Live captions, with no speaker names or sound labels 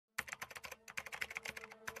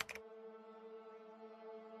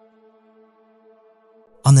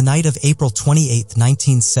On the night of April 28,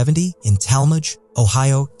 1970, in Talmadge,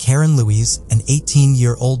 Ohio, Karen Louise, an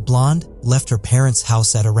 18-year-old blonde, left her parents'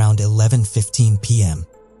 house at around 11:15 p.m.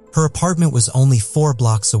 Her apartment was only 4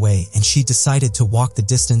 blocks away and she decided to walk the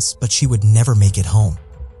distance, but she would never make it home.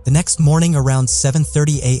 The next morning around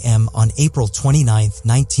 7:30 a.m. on April 29,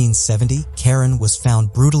 1970, Karen was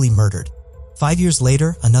found brutally murdered. 5 years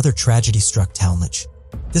later, another tragedy struck Talmadge.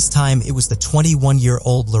 This time, it was the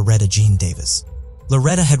 21-year-old Loretta Jean Davis.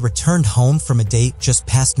 Loretta had returned home from a date just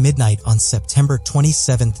past midnight on September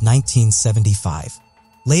 27, 1975.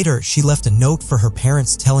 Later, she left a note for her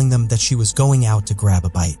parents telling them that she was going out to grab a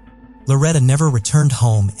bite. Loretta never returned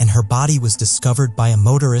home and her body was discovered by a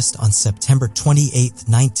motorist on September 28,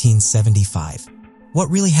 1975. What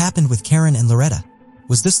really happened with Karen and Loretta?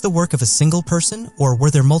 Was this the work of a single person, or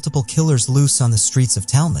were there multiple killers loose on the streets of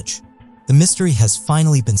Talmadge? The mystery has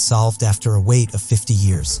finally been solved after a wait of 50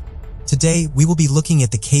 years. Today, we will be looking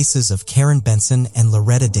at the cases of Karen Benson and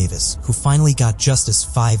Loretta Davis, who finally got justice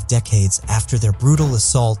 5 decades after their brutal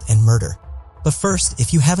assault and murder. But first,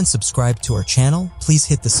 if you haven't subscribed to our channel, please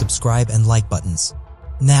hit the subscribe and like buttons.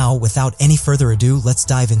 Now, without any further ado, let's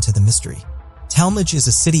dive into the mystery. Talmadge is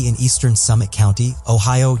a city in eastern Summit County,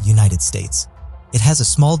 Ohio, United States. It has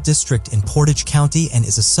a small district in Portage County and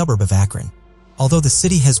is a suburb of Akron. Although the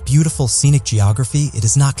city has beautiful scenic geography, it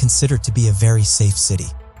is not considered to be a very safe city.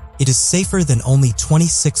 It is safer than only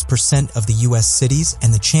 26% of the U.S. cities,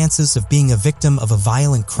 and the chances of being a victim of a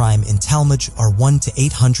violent crime in Talmadge are 1 to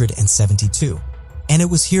 872. And it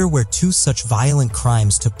was here where 2 such violent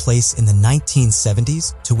crimes took place in the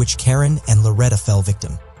 1970s, to which Karen and Loretta fell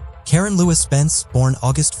victim. Karen Lewis Bence, born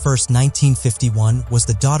August 1, 1951, was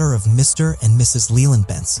the daughter of Mr. and Mrs. Leland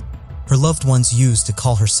Bence. Her loved ones used to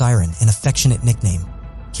call her Siren, an affectionate nickname.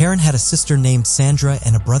 Karen had a sister named Sandra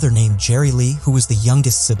and a brother named Jerry Lee, who was the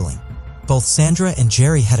youngest sibling. Both Sandra and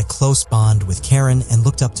Jerry had a close bond with Karen and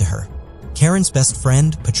looked up to her. Karen's best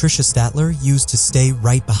friend, Patricia Statler, used to stay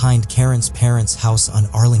right behind Karen's parents' house on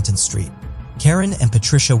Arlington Street. Karen and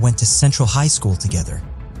Patricia went to Central High School together.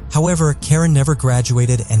 However, Karen never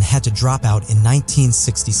graduated and had to drop out in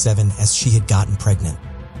 1967 as she had gotten pregnant.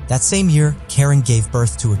 That same year, Karen gave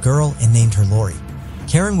birth to a girl and named her Lori.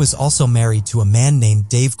 Karen was also married to a man named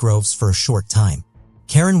Dave Groves for a short time.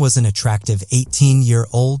 Karen was an attractive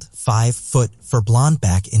 18-year-old, 5'4" blonde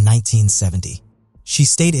back in 1970. She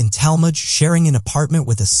stayed in Talmadge, sharing an apartment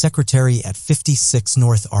with a secretary at 56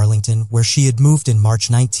 North Arlington, where she had moved in March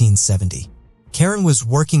 1970. Karen was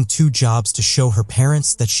working 2 jobs to show her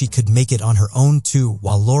parents that she could make it on her own too,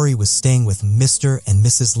 while Lori was staying with Mr. and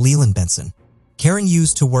Mrs. Leland Benson. Karen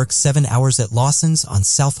used to work 7 hours at Lawson's on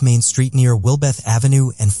South Main Street near Wilbeth Avenue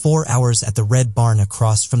and 4 hours at the Red Barn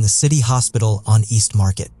across from the City Hospital on East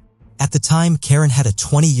Market. At the time, Karen had a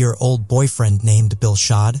 20-year-old boyfriend named Bill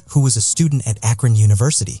Schad, who was a student at Akron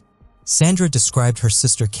University. Sandra described her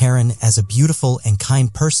sister Karen as a beautiful and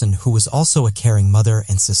kind person who was also a caring mother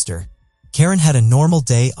and sister. Karen had a normal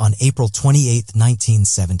day on April 28,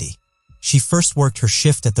 1970. She first worked her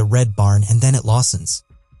shift at the Red Barn and then at Lawson's.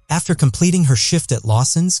 After completing her shift at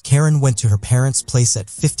Lawson's, Karen went to her parents' place at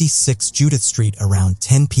 56 Judith Street around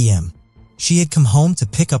 10 p.m. She had come home to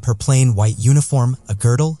pick up her plain white uniform, a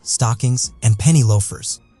girdle, stockings, and penny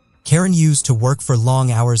loafers. Karen used to work for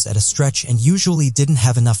long hours at a stretch and usually didn't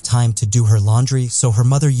have enough time to do her laundry, so her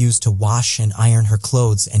mother used to wash and iron her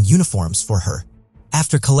clothes and uniforms for her.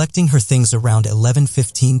 After collecting her things around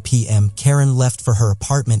 11:15 p.m., Karen left for her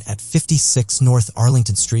apartment at 56 North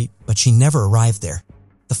Arlington Street, but she never arrived there.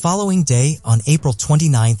 The following day, on April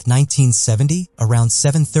 29, 1970, around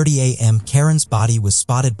 7:30 a.m., Karen's body was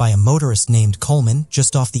spotted by a motorist named Coleman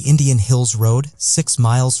just off the Indian Hills Road, 6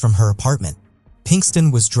 miles from her apartment.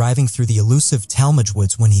 Pinkston was driving through the elusive Talmadge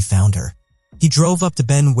woods when he found her. He drove up to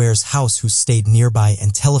Ben Ware's house, who stayed nearby,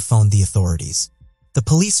 and telephoned the authorities. The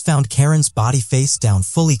police found Karen's body face down,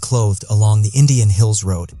 fully clothed, along the Indian Hills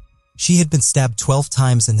Road. She had been stabbed 12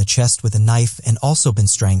 times in the chest with a knife and also been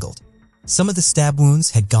strangled. Some of the stab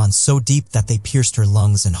wounds had gone so deep that they pierced her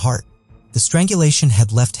lungs and heart. The strangulation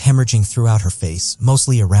had left hemorrhaging throughout her face,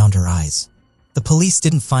 mostly around her eyes. The police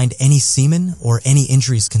didn't find any semen or any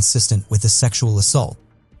injuries consistent with a sexual assault,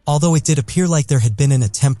 although it did appear like there had been an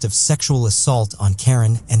attempt of sexual assault on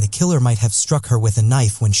Karen and the killer might have struck her with a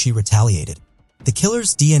knife when she retaliated. The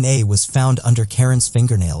killer's DNA was found under Karen's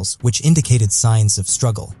fingernails, which indicated signs of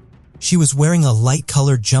struggle. She was wearing a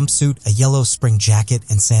light-colored jumpsuit, a yellow spring jacket,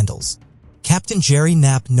 and sandals. Captain Jerry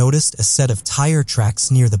Knapp noticed a set of tire tracks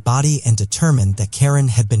near the body and determined that Karen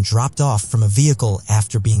had been dropped off from a vehicle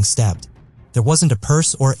after being stabbed. There wasn't a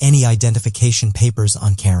purse or any identification papers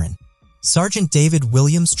on Karen. Sergeant David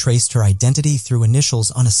Williams traced her identity through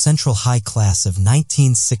initials on a Central High Class of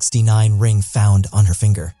 1969 ring found on her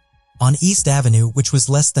finger. On East Avenue, which was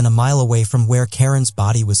less than a mile away from where Karen's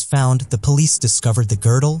body was found, the police discovered the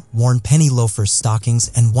girdle, worn penny loafers,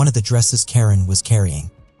 stockings, and one of the dresses Karen was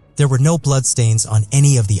carrying. There were no bloodstains on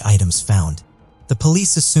any of the items found. The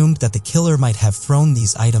police assumed that the killer might have thrown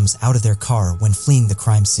these items out of their car when fleeing the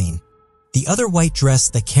crime scene. The other white dress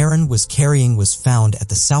that Karen was carrying was found at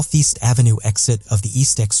the Southeast Avenue exit of the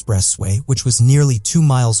East Expressway, which was nearly 2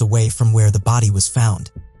 miles away from where the body was found.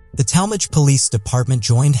 The Talmadge Police Department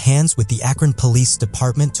joined hands with the Akron Police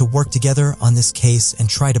Department to work together on this case and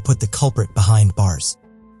try to put the culprit behind bars.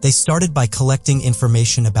 They started by collecting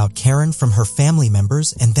information about Karen from her family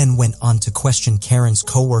members and then went on to question Karen's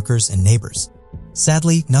co-workers and neighbors.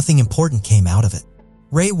 Sadly, nothing important came out of it.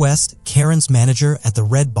 Ray West, Karen's manager at the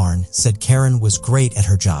Red Barn, said Karen was great at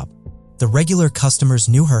her job. The regular customers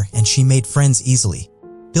knew her and she made friends easily.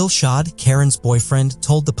 Bill Schad, Karen's boyfriend,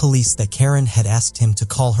 told the police that Karen had asked him to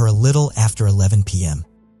call her a little after 11 p.m.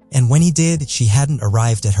 And when he did, she hadn't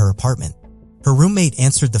arrived at her apartment. Her roommate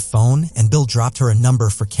answered the phone and Bill dropped her a number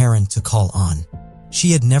for Karen to call on.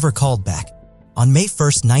 She had never called back. On May 1,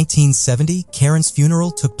 1970, Karen's funeral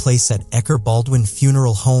took place at Ecker Baldwin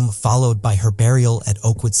Funeral Home, followed by her burial at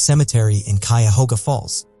Oakwood Cemetery in Cuyahoga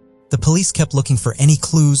Falls. The police kept looking for any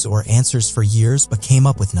clues or answers for years but came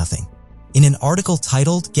up with nothing. In an article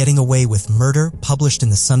titled "Getting Away with Murder," published in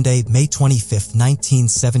the Sunday, May 25,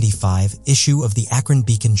 1975 issue of the Akron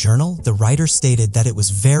Beacon Journal, the writer stated that it was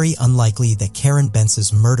very unlikely that Karen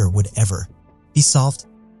Bentz's murder would ever be solved.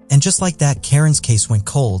 And just like that, Karen's case went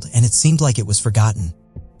cold and it seemed like it was forgotten.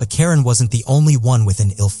 But Karen wasn't the only one with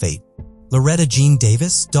an ill fate. Loretta Jean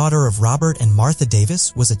Davis, daughter of Robert and Martha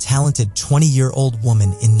Davis, was a talented 20-year-old woman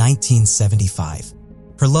in 1975.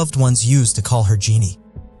 Her loved ones used to call her Jeannie.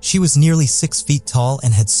 She was nearly 6 feet tall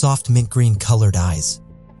and had soft mint green colored eyes.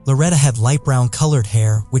 Loretta had light brown colored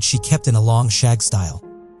hair, which she kept in a long shag style.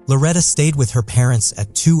 Loretta stayed with her parents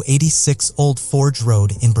at 286 Old Forge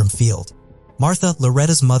Road in Brimfield. Martha,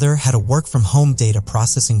 Loretta's mother, had a work-from-home data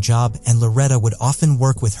processing job and Loretta would often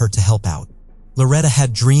work with her to help out. Loretta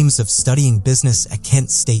had dreams of studying business at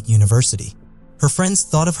Kent State University. Her friends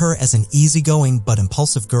thought of her as an easygoing but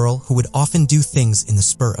impulsive girl who would often do things in the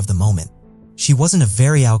spur of the moment. She wasn't a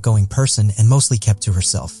very outgoing person and mostly kept to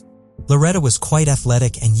herself. Loretta was quite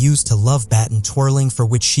athletic and used to love baton twirling, for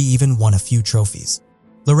which she even won a few trophies.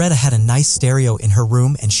 Loretta had a nice stereo in her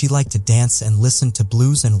room and she liked to dance and listen to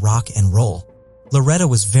blues and rock and roll. Loretta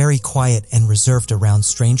was very quiet and reserved around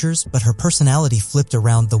strangers, but her personality flipped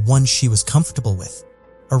around the ones she was comfortable with.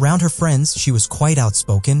 Around her friends, she was quite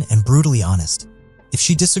outspoken and brutally honest. If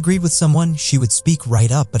she disagreed with someone, she would speak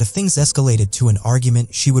right up, but if things escalated to an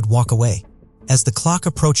argument, she would walk away. As the clock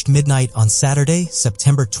approached midnight on Saturday,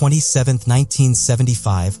 September 27,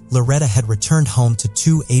 1975, Loretta had returned home to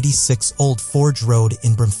 286 Old Forge Road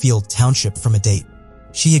in Brimfield Township from a date.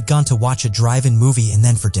 She had gone to watch a drive-in movie and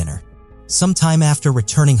then for dinner. Sometime after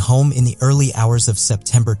returning home in the early hours of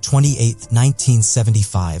September 28,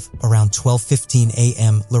 1975, around 12:15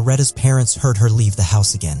 a.m., Loretta's parents heard her leave the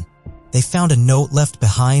house again. They found a note left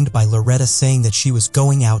behind by Loretta saying that she was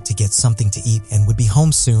going out to get something to eat and would be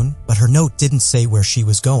home soon, but her note didn't say where she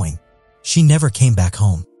was going. She never came back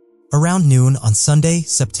home. Around noon on Sunday,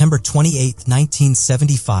 September 28,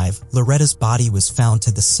 1975, Loretta's body was found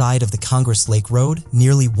to the side of the Congress Lake Road,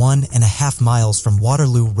 nearly 1.5 miles from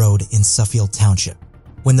Waterloo Road in Suffield Township.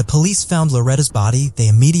 When the police found Loretta's body, they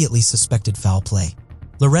immediately suspected foul play.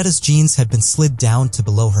 Loretta's jeans had been slid down to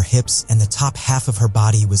below her hips and the top half of her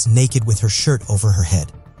body was naked with her shirt over her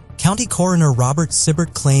head. County Coroner Robert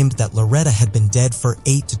Sibbert claimed that Loretta had been dead for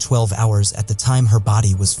 8 to 12 hours at the time her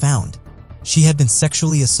body was found. She had been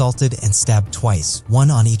sexually assaulted and stabbed twice, one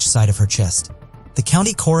on each side of her chest. The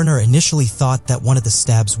county coroner initially thought that one of the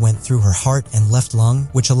stabs went through her heart and left lung,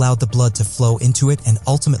 which allowed the blood to flow into it and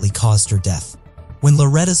ultimately caused her death. When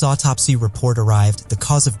Loretta's autopsy report arrived, the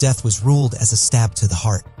cause of death was ruled as a stab to the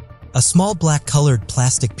heart. A small black-colored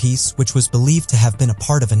plastic piece, which was believed to have been a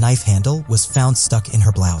part of a knife handle, was found stuck in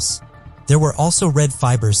her blouse. There were also red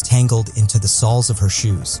fibers tangled into the soles of her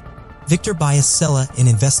shoes. Victor Biasella, an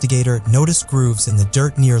investigator, noticed grooves in the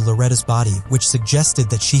dirt near Loretta's body, which suggested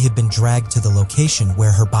that she had been dragged to the location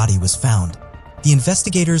where her body was found. The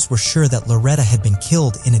investigators were sure that Loretta had been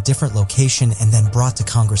killed in a different location and then brought to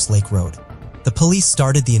Congress Lake Road. The police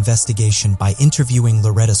started the investigation by interviewing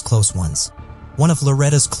Loretta's close ones. One of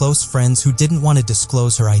Loretta's close friends who didn't want to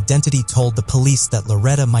disclose her identity told the police that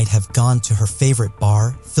Loretta might have gone to her favorite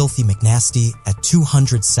bar, Filthy McNasty, at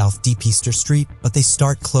 200 South Deep Easter Street, but they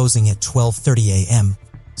start closing at 12:30 a.m.,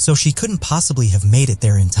 so she couldn't possibly have made it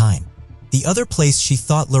there in time. The other place she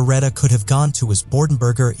thought Loretta could have gone to was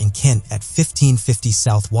Bordenberger in Kent at 1550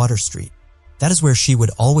 South Water Street. That is where she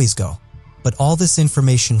would always go. But all this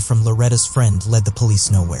information from Loretta's friend led the police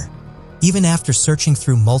nowhere. Even after searching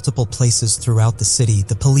through multiple places throughout the city,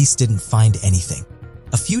 the police didn't find anything.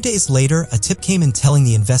 A few days later, a tip came in telling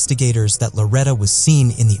the investigators that Loretta was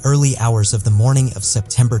seen in the early hours of the morning of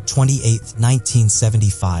September 28,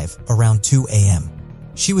 1975, around 2 a.m.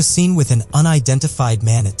 She was seen with an unidentified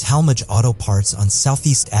man at Talmadge Auto Parts on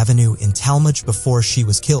Southeast Avenue in Talmadge before she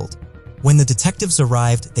was killed. When the detectives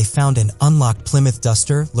arrived, they found an unlocked Plymouth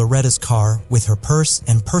Duster, Loretta's car, with her purse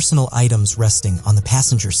and personal items resting on the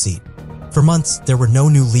passenger seat. For months, there were no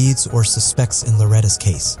new leads or suspects in Loretta's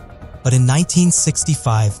case. But in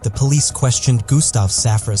 1965, the police questioned Gustav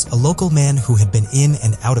Safras, a local man who had been in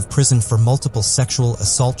and out of prison for multiple sexual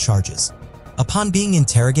assault charges. Upon being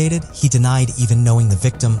interrogated, he denied even knowing the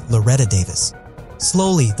victim, Loretta Davis.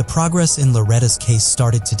 Slowly, the progress in Loretta's case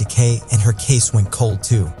started to decay and her case went cold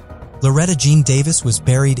too. Loretta Jean Davis was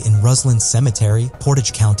buried in Roseland Cemetery,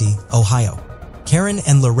 Portage County, Ohio. Karen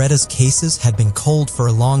and Loretta's cases had been cold for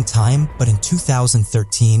a long time, but in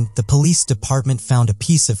 2013, the police department found a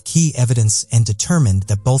piece of key evidence and determined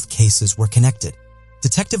that both cases were connected.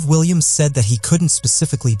 Detective Williams said that he couldn't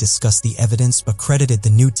specifically discuss the evidence but credited the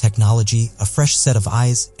new technology, a fresh set of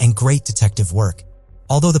eyes, and great detective work.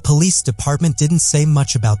 Although the police department didn't say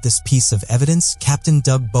much about this piece of evidence, Captain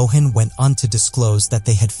Doug Bohan went on to disclose that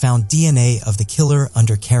they had found DNA of the killer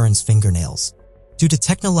under Karen's fingernails. Due to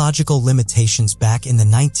technological limitations back in the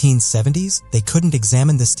 1970s, they couldn't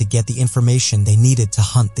examine this to get the information they needed to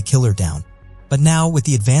hunt the killer down. But now, with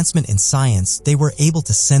the advancement in science, they were able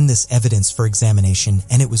to send this evidence for examination,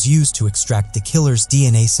 and it was used to extract the killer's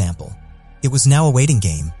DNA sample. It was now a waiting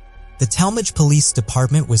game. The Talmadge Police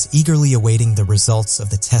Department was eagerly awaiting the results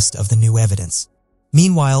of the test of the new evidence.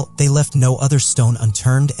 Meanwhile, they left no other stone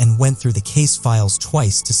unturned and went through the case files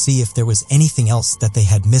twice to see if there was anything else that they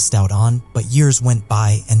had missed out on, but years went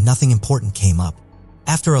by and nothing important came up.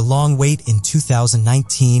 After a long wait in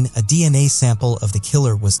 2019, a DNA sample of the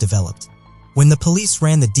killer was developed. When the police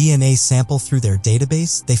ran the DNA sample through their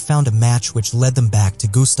database, they found a match which led them back to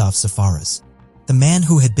Gustav Safras, the man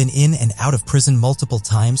who had been in and out of prison multiple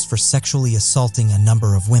times for sexually assaulting a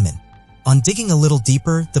number of women. On digging a little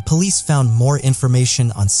deeper, the police found more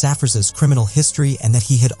information on Safras's criminal history and that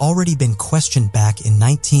he had already been questioned back in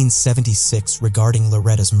 1976 regarding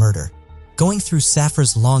Loretta's murder. Going through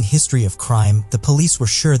Safras's long history of crime, the police were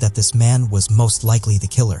sure that this man was most likely the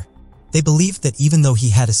killer. They believed that even though he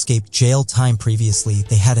had escaped jail time previously,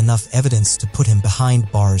 they had enough evidence to put him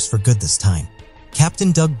behind bars for good this time.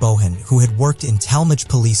 Captain Doug Bohan, who had worked in Talmadge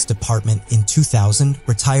Police Department in 2000,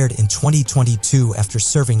 retired in 2022 after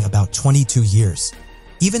serving about 22 years.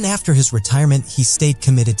 Even after his retirement, he stayed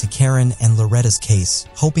committed to Karen and Loretta's case,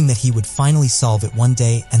 hoping that he would finally solve it one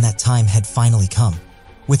day, and that time had finally come.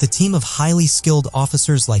 With a team of highly skilled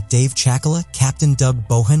officers like Dave Chakala, Captain Doug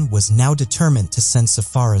Bohan was now determined to send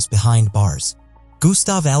Safras behind bars.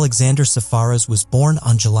 Gustav Alexander Safras was born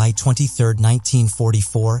on July 23,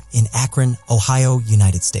 1944, in Akron, Ohio,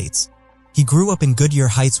 United States. He grew up in Goodyear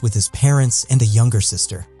Heights with his parents and a younger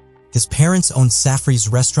sister. His parents owned Safri's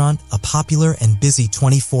Restaurant, a popular and busy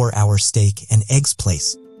 24-hour steak and eggs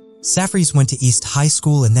place. Safris went to East High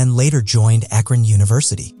School and then later joined Akron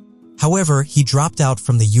University. However, he dropped out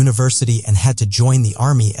from the university and had to join the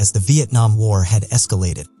Army as the Vietnam War had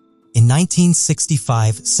escalated. In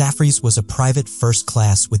 1965, Safris was a private first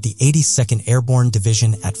class with the 82nd Airborne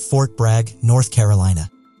Division at Fort Bragg, North Carolina.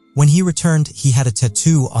 When he returned, he had a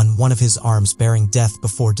tattoo on one of his arms bearing death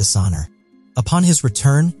before dishonor. Upon his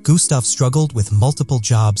return, Gustav struggled with multiple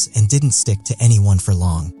jobs and didn't stick to anyone for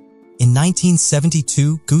long. In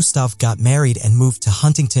 1972, Gustav got married and moved to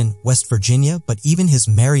Huntington, West Virginia, but even his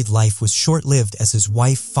married life was short-lived as his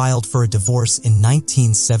wife filed for a divorce in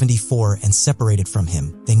 1974 and separated from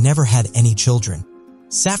him. They never had any children.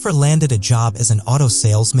 Safra landed a job as an auto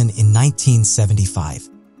salesman in 1975.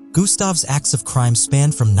 Gustav's acts of crime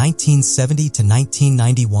spanned from 1970 to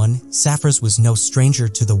 1991. Safras was no stranger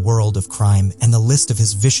to the world of crime, and the list of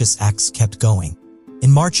his vicious acts kept going.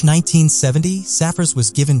 In March 1970, Safras was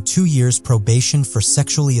given 2 years probation for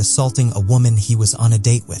sexually assaulting a woman he was on a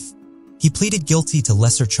date with. He pleaded guilty to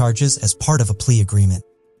lesser charges as part of a plea agreement.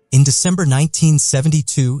 In December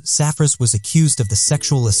 1972, Safras was accused of the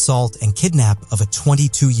sexual assault and kidnap of a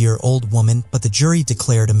 22-year-old woman, but the jury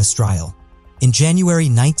declared a mistrial. In January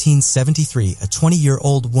 1973, a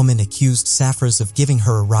 20-year-old woman accused Safras of giving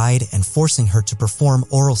her a ride and forcing her to perform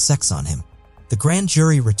oral sex on him. The grand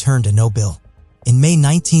jury returned a no bill. In May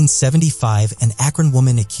 1975, an Akron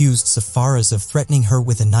woman accused Safaraz of threatening her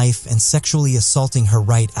with a knife and sexually assaulting her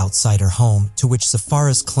right outside her home, to which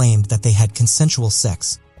Safaraz claimed that they had consensual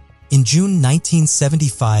sex. In June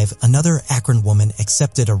 1975, another Akron woman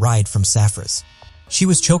accepted a ride from Safaraz. She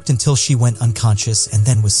was choked until she went unconscious and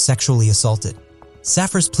then was sexually assaulted.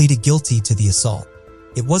 Safaraz pleaded guilty to the assault.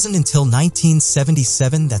 It wasn't until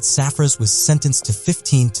 1977 that Safaraz was sentenced to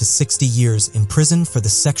 15 to 60 years in prison for the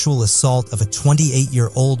sexual assault of a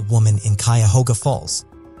 28-year-old woman in Cuyahoga Falls.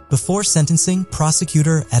 Before sentencing,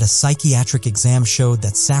 prosecutor at a psychiatric exam showed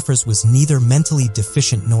that Safaraz was neither mentally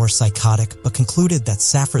deficient nor psychotic, but concluded that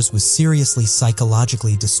Safaraz was seriously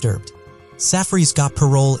psychologically disturbed. Safaraz got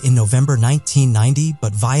parole in November 1990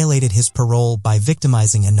 but violated his parole by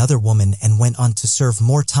victimizing another woman and went on to serve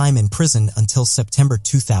more time in prison until September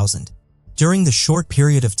 2000. During the short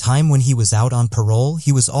period of time when he was out on parole,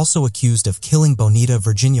 he was also accused of killing Bonita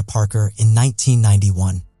Virginia Parker in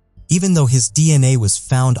 1991. Even though his DNA was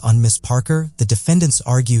found on Miss Parker, the defendants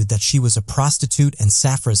argued that she was a prostitute and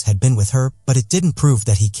Safaraz had been with her, but it didn't prove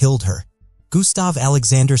that he killed her. Gustav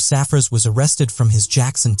Alexander Safaraz was arrested from his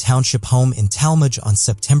Jackson Township home in Talmadge on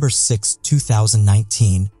September 6,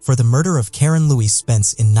 2019, for the murder of Karen Louise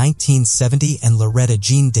Spence in 1970 and Loretta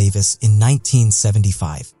Jean Davis in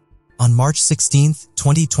 1975. On March 16,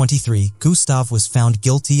 2023, Gustav was found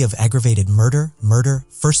guilty of aggravated murder,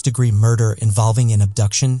 first-degree murder involving an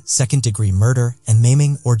abduction, second-degree murder, and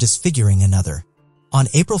maiming or disfiguring another. On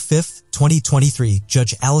April 5, 2023,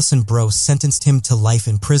 Judge Allison Breaux sentenced him to life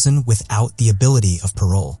in prison without the ability of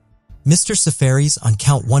parole. Mr. Safaraz, on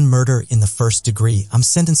count 1 murder in the first degree, I'm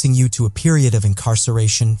sentencing you to a period of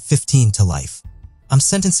incarceration, 15 to life. I'm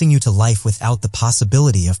sentencing you to life without the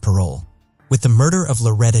possibility of parole. With the murder of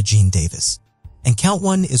Loretta Jean Davis. And count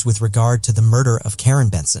 1 is with regard to the murder of Karen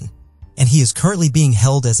Benson. And he is currently being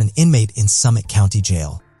held as an inmate in Summit County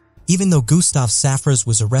Jail. Even though Gustav Safaraz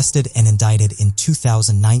was arrested and indicted in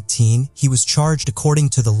 2019, he was charged according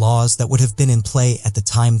to the laws that would have been in play at the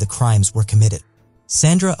time the crimes were committed.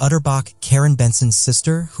 Sandra Utterbach, Karen Benson's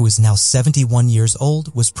sister, who is now 71 years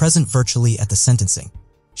old, was present virtually at the sentencing.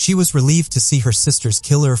 She was relieved to see her sister's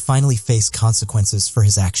killer finally face consequences for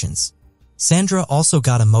his actions. Sandra also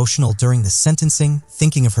got emotional during the sentencing,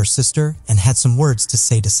 thinking of her sister, and had some words to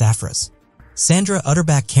say to Safaraz. Sandra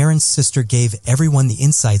Utterbach, Karen's sister, gave everyone the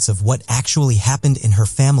insights of what actually happened in her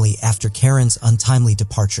family after Karen's untimely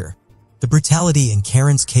departure. The brutality in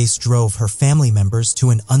Karen's case drove her family members to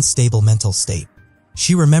an unstable mental state.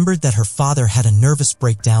 She remembered that her father had a nervous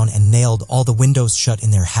breakdown and nailed all the windows shut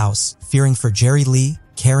in their house, fearing for Jerry Lee,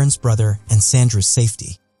 Karen's brother, and Sandra's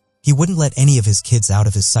safety. He wouldn't let any of his kids out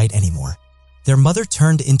of his sight anymore. Their mother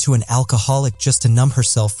turned into an alcoholic just to numb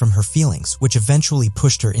herself from her feelings, which eventually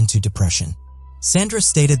pushed her into depression. Sandra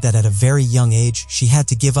stated that at a very young age, she had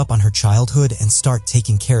to give up on her childhood and start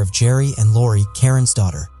taking care of Jerry and Lori, Karen's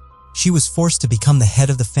daughter. She was forced to become the head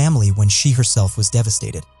of the family when she herself was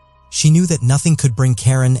devastated. She knew that nothing could bring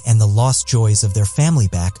Karen and the lost joys of their family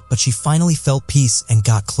back, but she finally felt peace and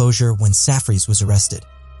got closure when Safaraz was arrested.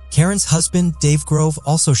 Karen's husband, Dave Grove,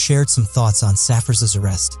 also shared some thoughts on Safaraz's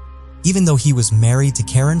arrest. Even though he was married to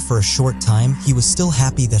Karen for a short time, he was still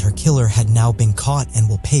happy that her killer had now been caught and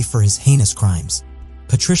will pay for his heinous crimes.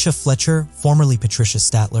 Patricia Fletcher, formerly Patricia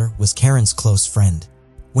Statler, was Karen's close friend.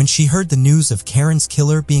 When she heard the news of Karen's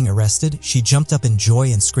killer being arrested, she jumped up in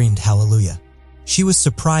joy and screamed hallelujah. She was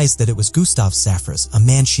surprised that it was Gustav Safaraz, a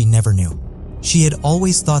man she never knew. She had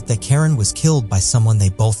always thought that Karen was killed by someone they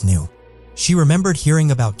both knew. She remembered hearing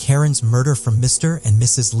about Karen's murder from Mr. and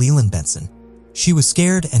Mrs. Leland Benson. She was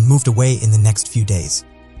scared and moved away in the next few days.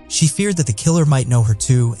 She feared that the killer might know her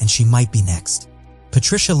too, and she might be next.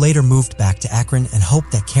 Patricia later moved back to Akron and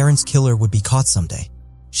hoped that Karen's killer would be caught someday.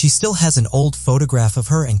 She still has an old photograph of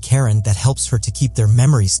her and Karen that helps her to keep their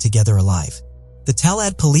memories together alive. The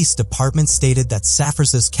Talad Police Department stated that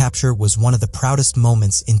Safaraz's capture was one of the proudest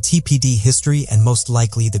moments in TPD history and most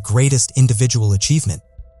likely the greatest individual achievement.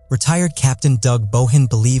 Retired Captain Doug Bohan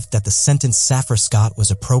believed that the sentence Safaraz got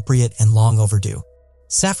was appropriate and long overdue.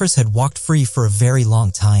 Safaraz had walked free for a very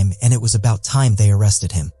long time, and it was about time they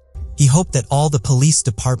arrested him. He hoped that all the police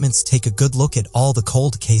departments take a good look at all the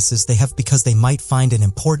cold cases they have because they might find an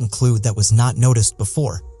important clue that was not noticed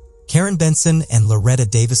before. Karen Benson and Loretta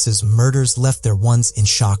Davis's murders left their ones in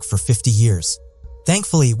shock for 50 years.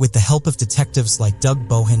 Thankfully, with the help of detectives like Doug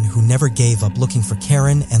Bohan, who never gave up looking for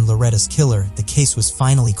Karen and Loretta's killer, the case was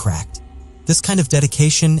finally cracked. This kind of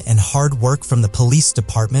dedication and hard work from the police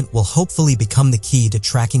department will hopefully become the key to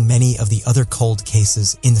tracking many of the other cold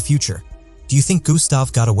cases in the future. Do you think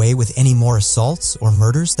Gustav got away with any more assaults or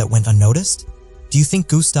murders that went unnoticed? Do you think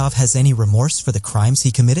Gustav has any remorse for the crimes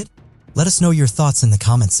he committed? Let us know your thoughts in the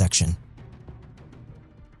comment section.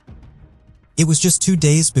 It was just 2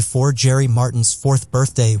 days before Jerry Martin's 4th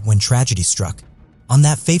birthday when tragedy struck. On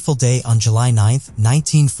that fateful day on July 9,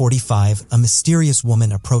 1945, a mysterious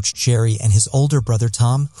woman approached Jerry and his older brother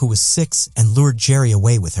Tom, who was 6, and lured Jerry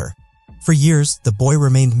away with her. For years, the boy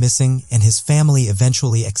remained missing and his family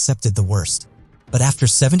eventually accepted the worst. But after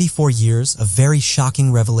 74 years, a very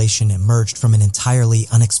shocking revelation emerged from an entirely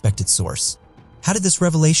unexpected source. How did this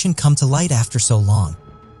revelation come to light after so long?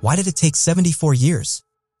 Why did it take 74 years?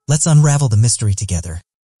 Let's unravel the mystery together.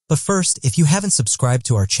 But first, if you haven't subscribed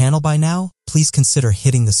to our channel by now, please consider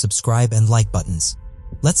hitting the subscribe and like buttons.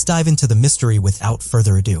 Let's dive into the mystery without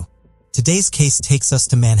further ado. Today's case takes us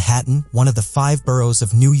to Manhattan, one of the 5 boroughs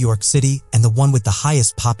of New York City and the one with the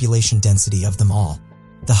highest population density of them all.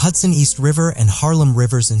 The Hudson East River and Harlem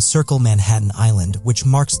Rivers encircle Manhattan Island, which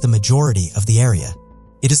marks the majority of the area.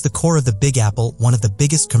 It is the core of the Big Apple, one of the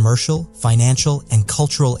biggest commercial, financial, and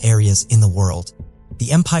cultural areas in the world.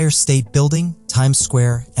 The Empire State Building, Times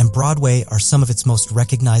Square, and Broadway are some of its most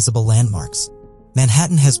recognizable landmarks.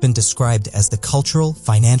 Manhattan has been described as the cultural,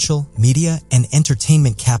 financial, media, and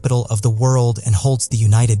entertainment capital of the world and holds the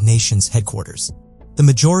United Nations headquarters. The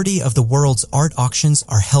majority of the world's art auctions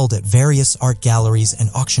are held at various art galleries and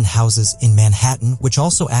auction houses in Manhattan, which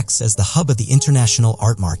also acts as the hub of the international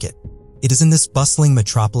art market. It is in this bustling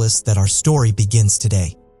metropolis that our story begins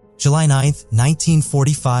today. July 9,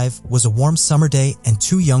 1945 was a warm summer day and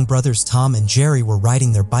 2 young brothers Tom and Jerry were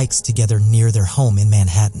riding their bikes together near their home in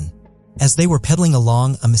Manhattan. As they were pedaling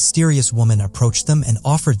along, a mysterious woman approached them and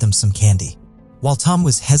offered them some candy. While Tom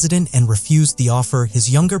was hesitant and refused the offer, his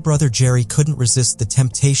younger brother Jerry couldn't resist the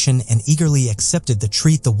temptation and eagerly accepted the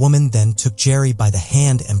treat. The woman then took Jerry by the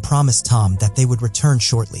hand and promised Tom that they would return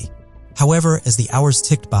shortly. However, as the hours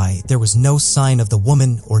ticked by, there was no sign of the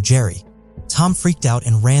woman or Jerry. Tom freaked out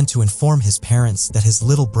and ran to inform his parents that his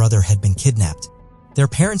little brother had been kidnapped. Their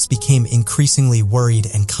parents became increasingly worried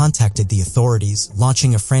and contacted the authorities,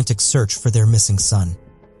 launching a frantic search for their missing son.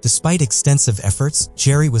 Despite extensive efforts,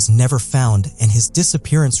 Jerry was never found, and his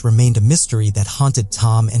disappearance remained a mystery that haunted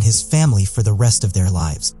Tom and his family for the rest of their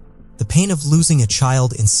lives. The pain of losing a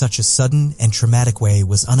child in such a sudden and traumatic way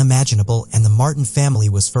was unimaginable, and the Martin family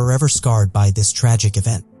was forever scarred by this tragic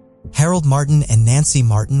event. Harold Martin and Nancy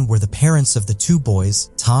Martin were the parents of the 2 boys,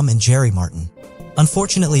 Tom and Jerry Martin.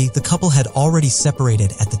 Unfortunately, the couple had already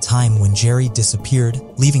separated at the time when Jerry disappeared,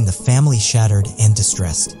 leaving the family shattered and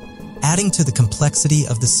distressed. Adding to the complexity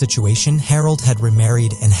of the situation, Harold had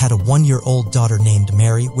remarried and had a 1-year-old daughter named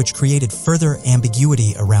Mary, which created further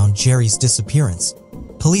ambiguity around Jerry's disappearance.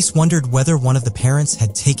 Police wondered whether one of the parents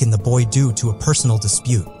had taken the boy due to a personal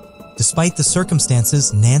dispute. Despite the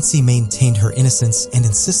circumstances, Nancy maintained her innocence and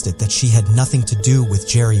insisted that she had nothing to do with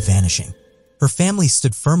Jerry vanishing. Her family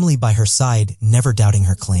stood firmly by her side, never doubting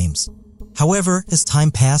her claims. However, as time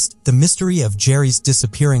passed, the mystery of Jerry's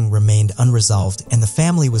disappearing remained unresolved, and the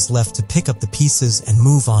family was left to pick up the pieces and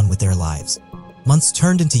move on with their lives. Months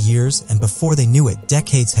turned into years, and before they knew it,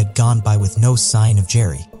 decades had gone by with no sign of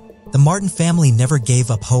Jerry. The Martin family never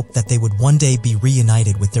gave up hope that they would one day be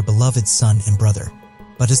reunited with their beloved son and brother.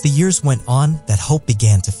 But as the years went on, that hope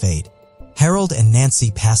began to fade. Harold and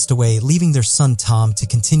Nancy passed away, leaving their son Tom to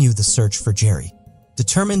continue the search for Jerry.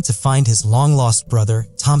 Determined to find his long-lost brother,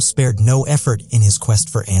 Tom spared no effort in his quest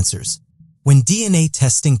for answers. When DNA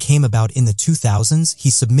testing came about in the 2000s, he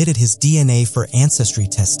submitted his DNA for ancestry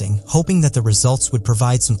testing, hoping that the results would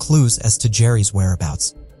provide some clues as to Jerry's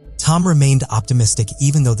whereabouts. Tom remained optimistic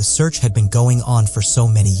even though the search had been going on for so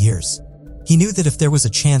many years. He knew that if there was a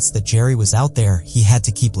chance that Jerry was out there, he had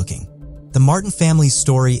to keep looking. The Martin family's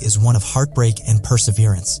story is one of heartbreak and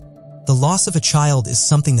perseverance. The loss of a child is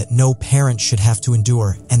something that no parent should have to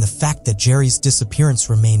endure, and the fact that Jerry's disappearance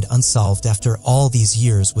remained unsolved after all these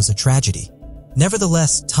years was a tragedy.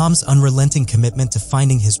 Nevertheless, Tom's unrelenting commitment to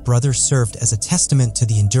finding his brother served as a testament to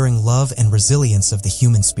the enduring love and resilience of the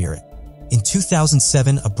human spirit. In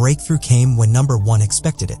 2007, a breakthrough came when No. 1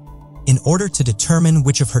 expected it. In order to determine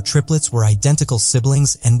which of her triplets were identical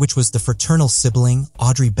siblings and which was the fraternal sibling,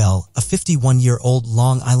 Audrey Bell, a 51-year-old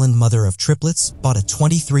Long Island mother of triplets, bought a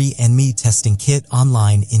 23andMe testing kit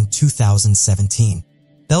online in 2017.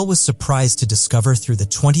 Bell was surprised to discover through the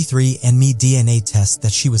 23andMe DNA test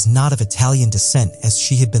that she was not of Italian descent, as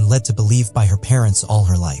she had been led to believe by her parents all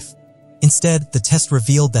her life. Instead, the test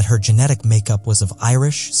revealed that her genetic makeup was of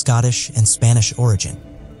Irish, Scottish, and Spanish origin.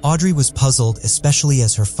 Audrey was puzzled, especially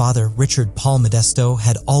as her father, Richard Paul Modesto,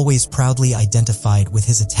 had always proudly identified with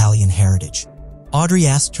his Italian heritage. Audrey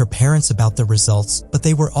asked her parents about the results, but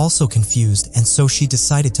they were also confused, and so she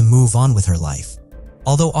decided to move on with her life.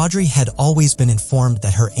 Although Audrey had always been informed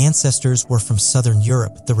that her ancestors were from Southern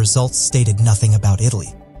Europe, the results stated nothing about Italy.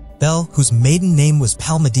 Belle, whose maiden name was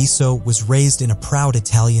Palmadiso, was raised in a proud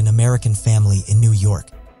Italian-American family in New York.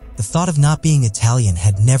 The thought of not being Italian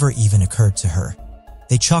had never even occurred to her.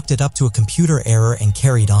 They chalked it up to a computer error and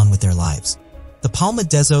carried on with their lives. The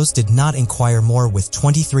Palmadezos did not inquire more with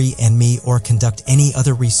 23andMe or conduct any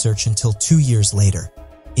other research until 2 years later.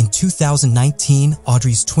 In 2019,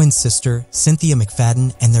 Audrey's twin sister, Cynthia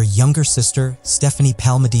McFadden, and their younger sister, Stephanie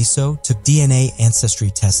Palmadiso, took DNA ancestry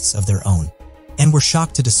tests of their own, and were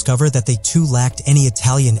shocked to discover that they too lacked any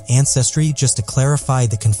Italian ancestry. Just to clarify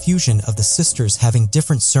the confusion of the sisters having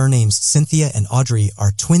different surnames, Cynthia and Audrey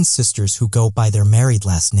are twin sisters who go by their married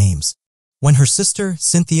last names. When her sister,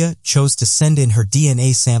 Cynthia, chose to send in her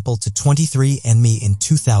DNA sample to 23andMe in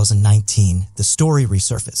 2019, the story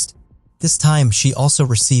resurfaced. This time, she also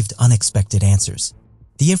received unexpected answers.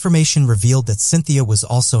 The information revealed that Cynthia was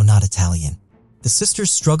also not Italian. The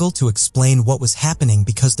sisters struggled to explain what was happening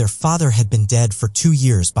because their father had been dead for 2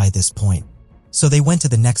 years by this point. So they went to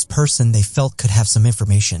the next person they felt could have some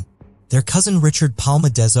information. Their cousin Richard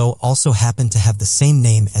Palmadezo also happened to have the same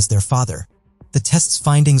name as their father. The test's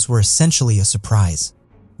findings were essentially a surprise.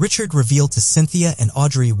 Richard revealed to Cynthia and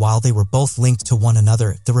Audrey while they were both linked to one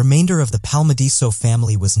another, the remainder of the Palmadiso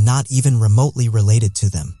family was not even remotely related to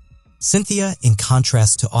them. Cynthia, in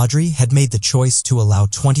contrast to Audrey, had made the choice to allow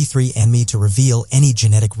 23andMe to reveal any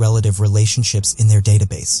genetic relative relationships in their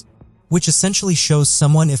database, which essentially shows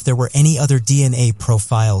someone if there were any other DNA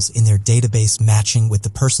profiles in their database matching with the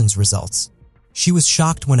person's results. She was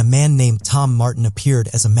shocked when a man named Tom Martin appeared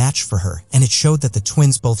as a match for her, and it showed that the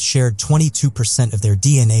twins both shared 22% of their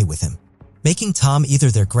DNA with him, making Tom either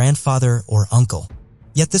their grandfather or uncle.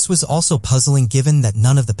 Yet this was also puzzling given that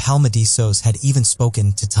none of the Palmadisos had even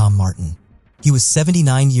spoken to Tom Martin. He was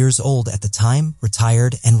 79 years old at the time,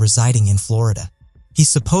 retired, and residing in Florida. He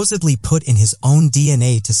supposedly put in his own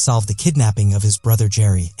DNA to solve the kidnapping of his brother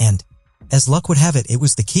Jerry, and, as luck would have it, it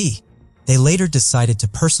was the key. They later decided to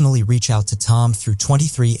personally reach out to Tom through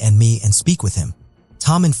 23andMe and speak with him.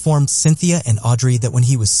 Tom informed Cynthia and Audrey that when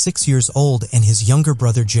he was 6 years old and his younger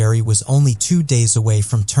brother Jerry was only 2 days away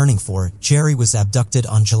from turning 4, Jerry was abducted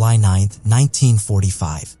on July 9,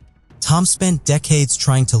 1945. Tom spent decades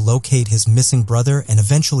trying to locate his missing brother and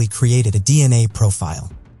eventually created a DNA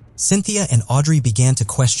profile. Cynthia and Audrey began to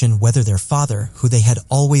question whether their father, who they had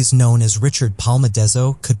always known as Richard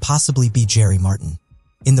Palmadezo, could possibly be Jerry Martin.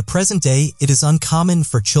 In the present day, it is uncommon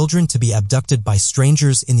for children to be abducted by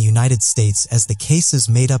strangers in the United States, as the cases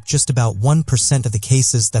made up just about 1% of the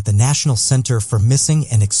cases that the National Center for Missing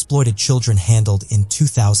and Exploited Children handled in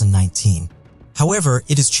 2019. However,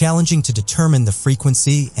 it is challenging to determine the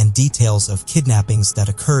frequency and details of kidnappings that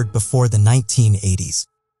occurred before the 1980s.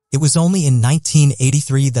 It was only in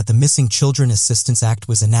 1983 that the Missing Children Assistance Act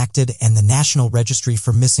was enacted and the National Registry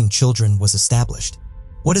for Missing Children was established.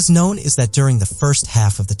 What is known is that during the first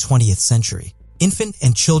half of the 20th century, infant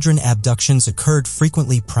and children abductions occurred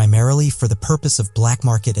frequently primarily for the purpose of black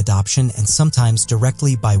market adoption and sometimes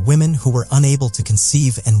directly by women who were unable to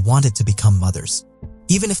conceive and wanted to become mothers.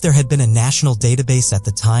 Even if there had been a national database at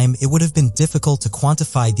the time, it would have been difficult to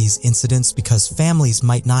quantify these incidents because families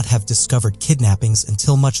might not have discovered kidnappings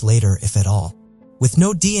until much later, if at all. With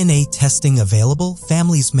no DNA testing available,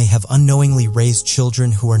 families may have unknowingly raised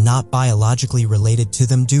children who are not biologically related to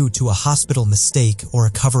them due to a hospital mistake or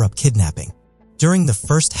a cover-up kidnapping. During the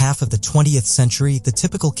first half of the 20th century, the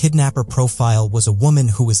typical kidnapper profile was a woman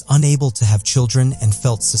who was unable to have children and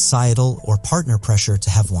felt societal or partner pressure to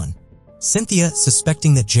have one. Cynthia,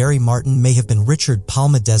 suspecting that Jerry Martin may have been Richard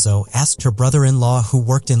Palmadezo, asked her brother-in-law who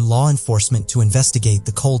worked in law enforcement to investigate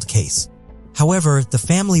the cold case. However, the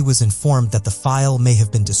family was informed that the file may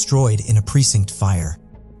have been destroyed in a precinct fire.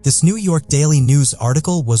 This New York Daily News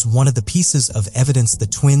article was one of the pieces of evidence the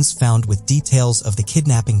twins found with details of the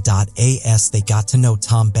kidnapping. As they got to know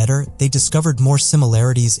Tom better, they discovered more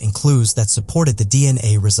similarities and clues that supported the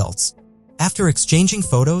DNA results. After exchanging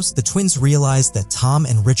photos, the twins realized that Tom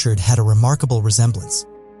and Richard had a remarkable resemblance.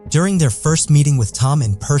 During their first meeting with Tom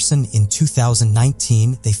in person in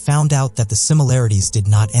 2019, they found out that the similarities did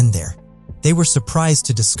not end there. They were surprised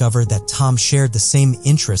to discover that Tom shared the same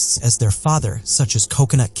interests as their father, such as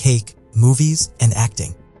coconut cake, movies, and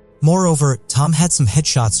acting. Moreover, Tom had some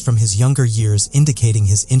headshots from his younger years indicating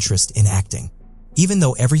his interest in acting. Even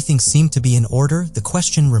though everything seemed to be in order, the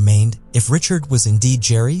question remained, if Richard was indeed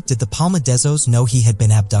Jerry, did the Palmadezos know he had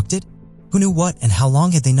been abducted? Who knew what and how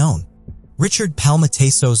long had they known? Richard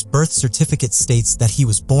Palmateso's birth certificate states that he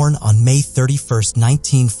was born on May 31,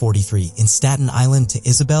 1943 in Staten Island to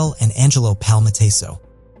Isabel and Angelo Palmateso.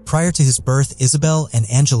 Prior to his birth, Isabel and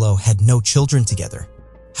Angelo had no children together.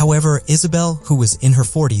 However, Isabel, who was in her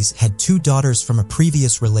 40s, had 2 daughters from a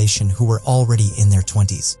previous relation who were already in their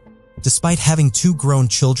 20s. Despite having 2 grown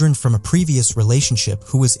children from a previous relationship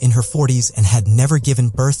who was in her 40s and had never given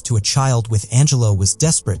birth to a child with, Angelo was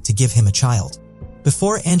desperate to give him a child.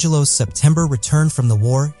 Before Angelo's September return from the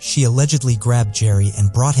war, she allegedly grabbed Jerry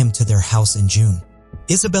and brought him to their house in June.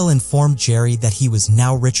 Isabel informed Jerry that he was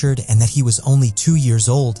now Richard and that he was only 2 years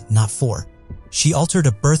old, not 4. She altered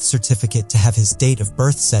a birth certificate to have his date of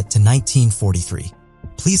birth set to 1943.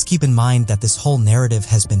 Please keep in mind that this whole narrative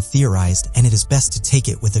has been theorized and it is best to take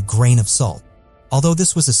it with a grain of salt. Although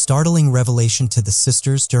this was a startling revelation to the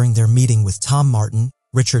sisters during their meeting with Tom Martin,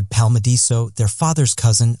 Richard Palmadiso, their father's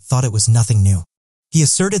cousin, thought it was nothing new. He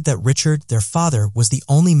asserted that Richard, their father, was the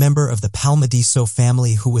only member of the Palmadiso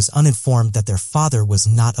family who was uninformed that their father was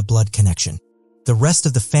not a blood connection. The rest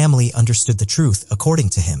of the family understood the truth, according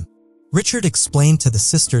to him. Richard explained to the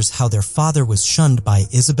sisters how their father was shunned by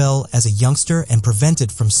Isabel as a youngster and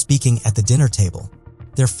prevented from speaking at the dinner table.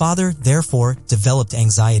 Their father, therefore, developed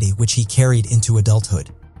anxiety which he carried into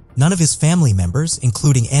adulthood. None of his family members,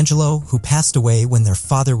 including Angelo, who passed away when their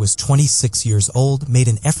father was 26 years old, made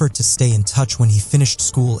an effort to stay in touch when he finished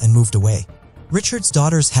school and moved away. Richard's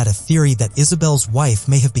daughters had a theory that Isabel's wife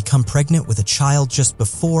may have become pregnant with a child just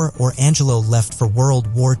before or Angelo left for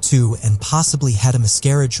World War II and possibly had a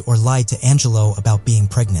miscarriage or lied to Angelo about being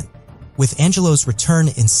pregnant. With Angelo's return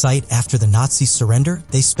in sight after the Nazi surrender,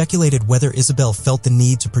 they speculated whether Isabel felt the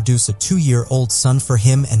need to produce a 2-year-old son for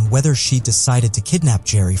him and whether she decided to kidnap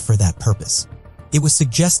Jerry for that purpose. It was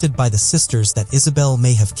suggested by the sisters that Isabel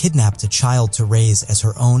may have kidnapped a child to raise as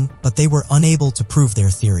her own, but they were unable to prove their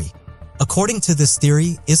theory. According to this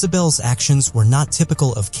theory, Isabel's actions were not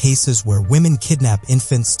typical of cases where women kidnap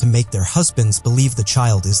infants to make their husbands believe the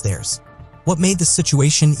child is theirs. What made the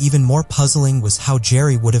situation even more puzzling was how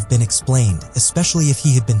Jerry would have been explained, especially if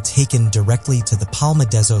he had been taken directly to the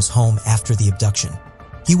Palmadezos' home after the abduction.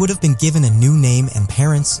 He would have been given a new name and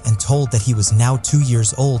parents and told that he was now 2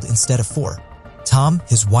 years old instead of 4. Tom,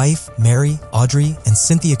 his wife, Mary, Audrey, and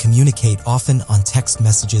Cynthia communicate often on text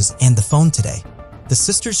messages and the phone today. The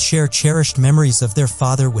sisters share cherished memories of their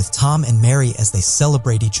father with Tom and Mary as they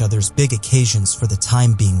celebrate each other's big occasions for the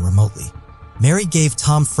time being remotely. Mary gave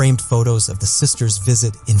Tom framed photos of the sisters'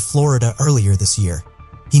 visit in Florida earlier this year.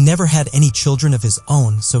 He never had any children of his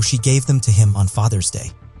own, so she gave them to him on Father's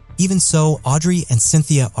Day. Even so, Audrey and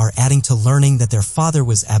Cynthia are adding to learning that their father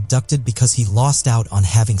was abducted because he lost out on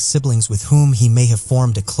having siblings with whom he may have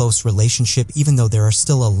formed a close relationship, even though there are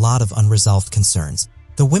still a lot of unresolved concerns.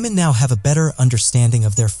 The women now have a better understanding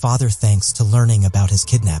of their father thanks to learning about his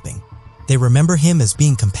kidnapping. They remember him as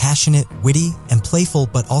being compassionate, witty, and playful,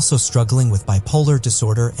 but also struggling with bipolar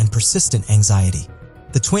disorder and persistent anxiety.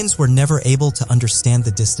 The twins were never able to understand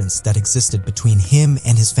the distance that existed between him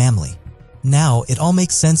and his family. Now, it all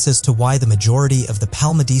makes sense as to why the majority of the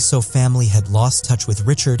Palmadiso family had lost touch with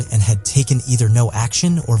Richard and had taken either no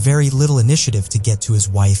action or very little initiative to get to his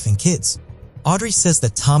wife and kids. Audrey says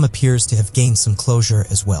that Tom appears to have gained some closure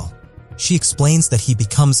as well. She explains that he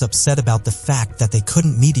becomes upset about the fact that they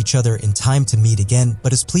couldn't meet each other in time to meet again,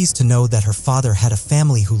 but is pleased to know that her father had a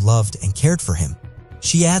family who loved and cared for him.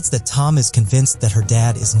 She adds that Tom is convinced that her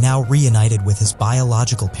dad is now reunited with his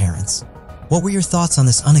biological parents. What were your thoughts on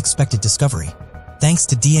this unexpected discovery? Thanks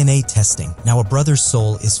to DNA testing, now a brother's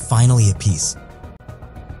soul is finally at peace.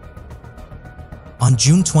 On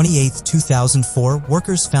June 28, 2004,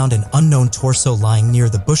 workers found an unknown torso lying near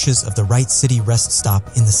the bushes of the Wright City rest stop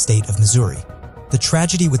in the state of Missouri. The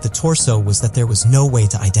tragedy with the torso was that there was no way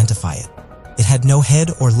to identify it. It had no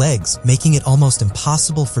head or legs, making it almost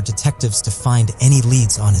impossible for detectives to find any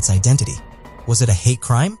leads on its identity. Was it a hate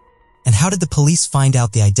crime? And how did the police find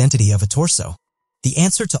out the identity of a torso? The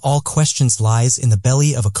answer to all questions lies in the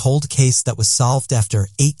belly of a cold case that was solved after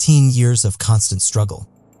 18 years of constant struggle.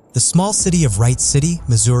 The small city of Wright City,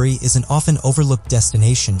 Missouri, is an often overlooked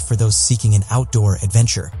destination for those seeking an outdoor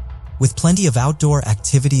adventure. With plenty of outdoor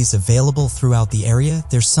activities available throughout the area,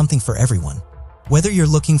 there's something for everyone. Whether you're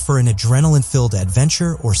looking for an adrenaline-filled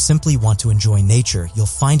adventure or simply want to enjoy nature, you'll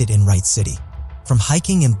find it in Wright City. From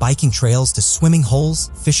hiking and biking trails to swimming holes,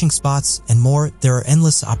 fishing spots, and more, there are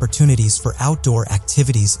endless opportunities for outdoor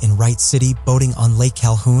activities in Wright City. Boating on Lake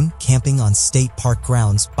Calhoun, camping on state park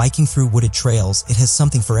grounds, biking through wooded trails, it has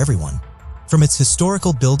something for everyone. From its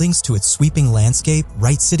historical buildings to its sweeping landscape,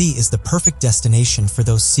 Wright City is the perfect destination for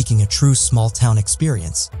those seeking a true small-town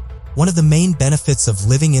experience. One of the main benefits of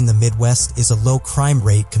living in the Midwest is a low crime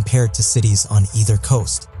rate compared to cities on either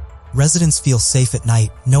coast. Residents feel safe at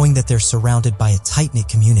night, knowing that they're surrounded by a tight-knit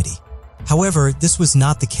community. However, this was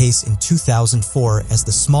not the case in 2004 as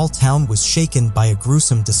the small town was shaken by a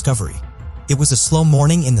gruesome discovery. It was a slow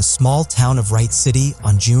morning in the small town of Wright City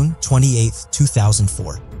on June 28,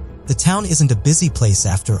 2004. The town isn't a busy place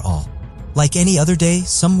after all. Like any other day,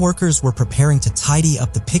 some workers were preparing to tidy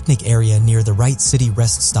up the picnic area near the Wright City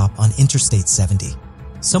rest stop on Interstate 70.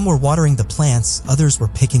 Some were watering the plants, others were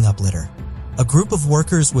picking up litter. A group of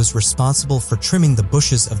workers was responsible for trimming the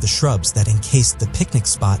bushes of the shrubs that encased the picnic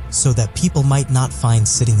spot so that people might not find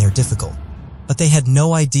sitting there difficult. But they had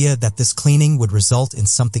no idea that this cleaning would result in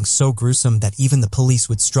something so gruesome that even the police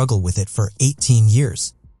would struggle with it for 18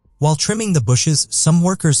 years. While trimming the bushes, some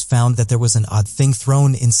workers found that there was an odd thing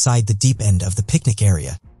thrown inside the deep end of the picnic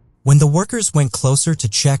area. When the workers went closer to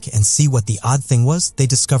check and see what the odd thing was, they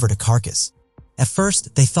discovered a carcass. At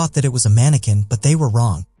first, they thought that it was a mannequin, but they were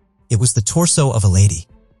wrong. It was the torso of a lady.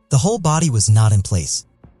 The whole body was not in place.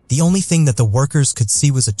 The only thing that the workers could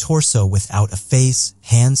see was a torso without a face,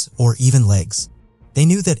 hands, or even legs. They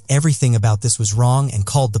knew that everything about this was wrong and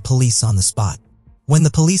called the police on the spot. When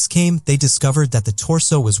the police came, they discovered that the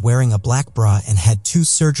torso was wearing a black bra and had 2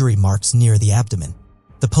 surgery marks near the abdomen.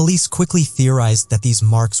 The police quickly theorized that these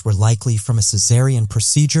marks were likely from a cesarean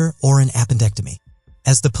procedure or an appendectomy.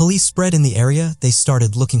 As the police spread in the area, they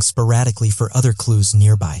started looking sporadically for other clues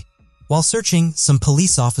nearby. While searching, some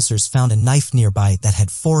police officers found a knife nearby that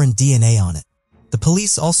had foreign DNA on it. The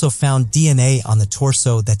police also found DNA on the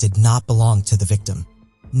torso that did not belong to the victim.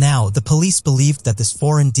 Now, the police believed that this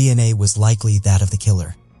foreign DNA was likely that of the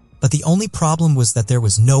killer. But the only problem was that there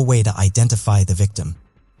was no way to identify the victim.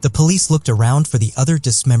 The police looked around for the other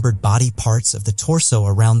dismembered body parts of the torso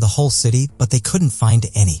around the whole city, but they couldn't find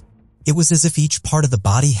any. It was as if each part of the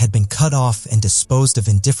body had been cut off and disposed of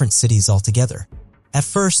in different cities altogether. At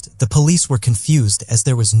first, the police were confused as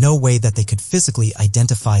there was no way that they could physically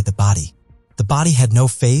identify the body. The body had no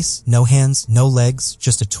face, no hands, no legs,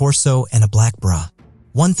 just a torso and a black bra.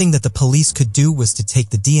 One thing that the police could do was to take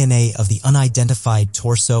the DNA of the unidentified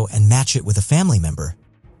torso and match it with a family member.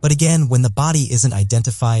 But again, when the body isn't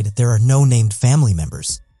identified, there are no named family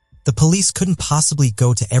members. The police couldn't possibly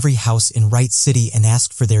go to every house in Wright City and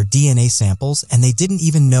ask for their DNA samples, and they didn't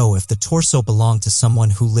even know if the torso belonged to someone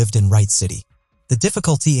who lived in Wright City. The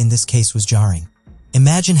difficulty in this case was jarring.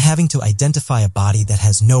 Imagine having to identify a body that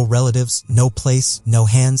has no relatives, no place, no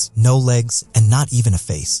hands, no legs, and not even a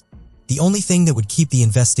face. The only thing that would keep the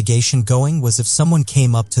investigation going was if someone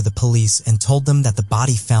came up to the police and told them that the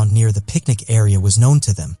body found near the picnic area was known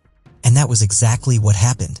to them. And that was exactly what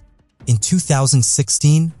happened. In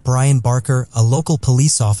 2016, Brian Barker, a local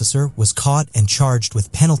police officer, was caught and charged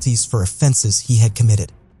with penalties for offenses he had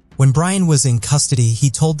committed. When Brian was in custody, he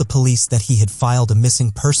told the police that he had filed a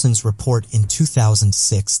missing persons report in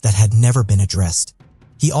 2006 that had never been addressed.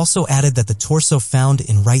 He also added that the torso found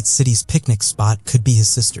in Wright City's picnic spot could be his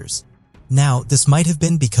sister's. Now, this might have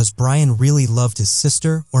been because Brian really loved his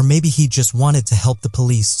sister, or maybe he just wanted to help the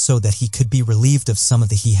police so that he could be relieved of some of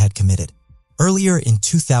the he had committed. Earlier in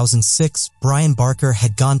 2006, Brian Barker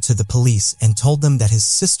had gone to the police and told them that his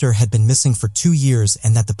sister had been missing for 2 years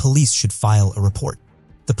and that the police should file a report.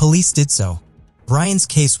 The police did so. Brian's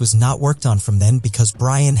case was not worked on from then because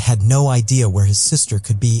Brian had no idea where his sister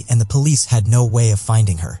could be and the police had no way of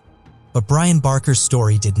finding her. But Brian Barker's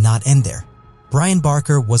story did not end there. Brian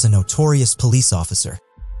Barker was a notorious police officer.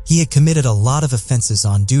 He had committed a lot of offenses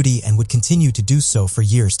on duty and would continue to do so for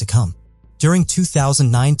years to come. During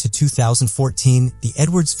 2009 to 2014, the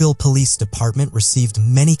Edwardsville Police Department received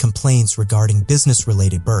many complaints regarding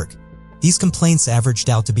business-related burg. These complaints averaged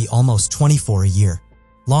out to be almost 24 a year.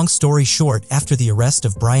 Long story short, after the arrest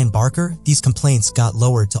of Brian Barker, these complaints got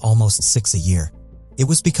lowered to almost 6 a year. It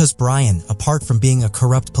was because Brian, apart from being a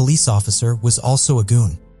corrupt police officer, was also a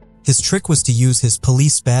goon. His trick was to use his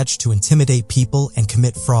police badge to intimidate people and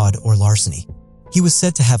commit fraud or larceny. He was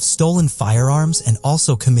said to have stolen firearms and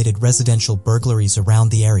also committed residential burglaries around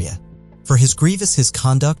the area. For his grievous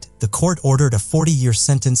conduct, the court ordered a 40-year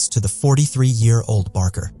sentence to the 43-year-old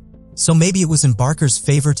Barker. So maybe it was in Barker's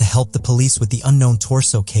favor to help the police with the unknown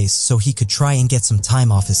torso case so he could try and get some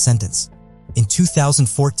time off his sentence. In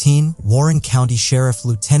 2014, Warren County Sheriff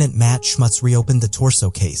Lieutenant Matt Schmutz reopened the torso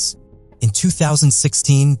case. In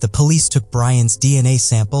 2016, the police took Brian's DNA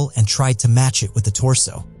sample and tried to match it with the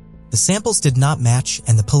torso. The samples did not match,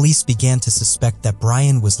 and the police began to suspect that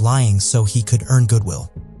Brian was lying so he could earn goodwill.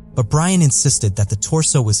 But Brian insisted that the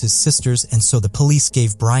torso was his sister's, and so the police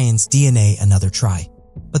gave Brian's DNA another try.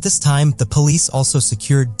 But this time, the police also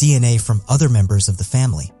secured DNA from other members of the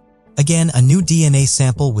family. Again, a new DNA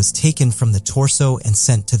sample was taken from the torso and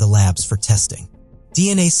sent to the labs for testing.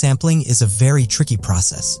 DNA sampling is a very tricky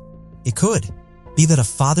process. It could be that a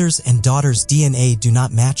father's and daughter's DNA do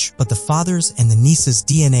not match, but the father's and the niece's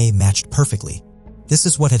DNA matched perfectly. This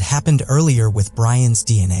is what had happened earlier with Brian's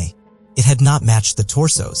DNA. It had not matched the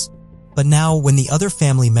torsos. But now, when the other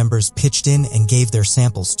family members pitched in and gave their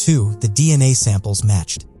samples too, the DNA samples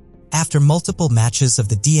matched. After multiple matches of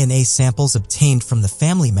the DNA samples obtained from the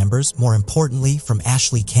family members, more importantly from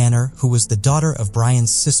Ashley Canner, who was the daughter of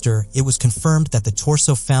Brian's sister, it was confirmed that the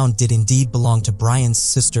torso found did indeed belong to Brian's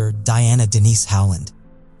sister, Diana Denise Howland.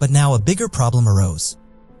 But now a bigger problem arose.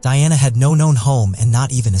 Diana had no known home and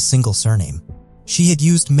not even a single surname. She had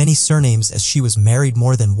used many surnames as she was married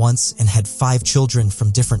more than once and had 5 children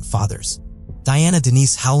from different fathers. Diana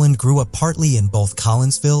Denise Howland grew up partly in both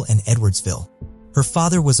Collinsville and Edwardsville. Her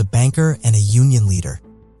father was a banker and a union leader.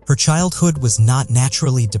 Her childhood was not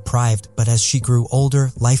naturally deprived, but as she grew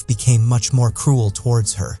older, life became much more cruel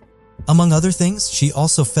towards her. Among other things, she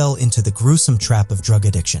also fell into the gruesome trap of drug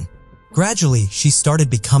addiction. Gradually, she started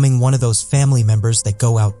becoming one of those family members that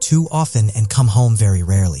go out too often and come home very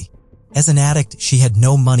rarely. As an addict, she had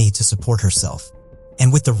no money to support herself.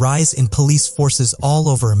 And with the rise in police forces all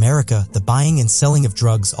over America, the buying and selling of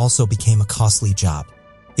drugs also became a costly job.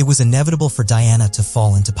 It was inevitable for Diana to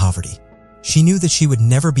fall into poverty. She knew that she would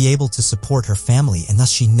never be able to support her family, and thus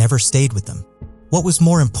she never stayed with them. What was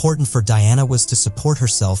more important for Diana was to support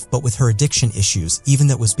herself, but with her addiction issues, even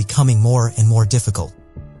that was becoming more and more difficult.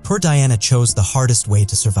 Poor Diana chose the hardest way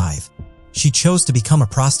to survive. She chose to become a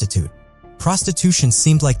prostitute. Prostitution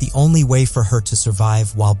seemed like the only way for her to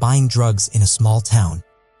survive while buying drugs in a small town.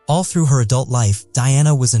 All through her adult life,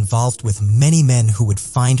 Diana was involved with many men who would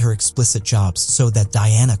find her explicit jobs so that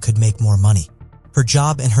Diana could make more money. Her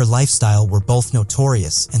job and her lifestyle were both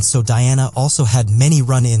notorious, and so Diana also had many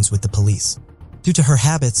run-ins with the police. Due to her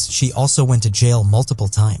habits, she also went to jail multiple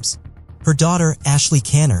times. Her daughter, Ashley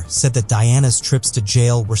Canner, said that Diana's trips to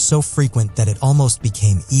jail were so frequent that it almost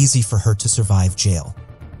became easy for her to survive jail.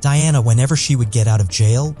 Diana, whenever she would get out of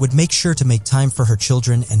jail, would make sure to make time for her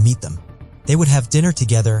children and meet them. They would have dinner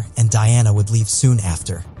together, and Diana would leave soon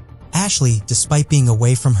after. Ashley, despite being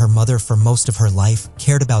away from her mother for most of her life,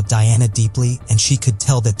 cared about Diana deeply, and she could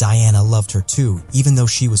tell that Diana loved her too, even though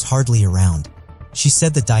she was hardly around. She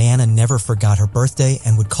said that Diana never forgot her birthday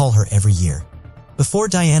and would call her every year. Before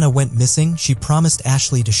Diana went missing, she promised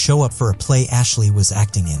Ashley to show up for a play Ashley was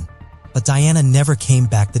acting in. But Diana never came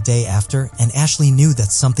back the day after, and Ashley knew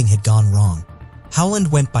that something had gone wrong.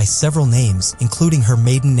 Howland went by several names, including her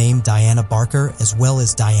maiden name Diana Barker, as well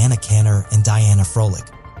as Diana Canner and Diana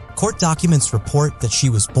Froelich. Court documents report that she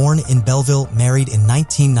was born in Belleville, married in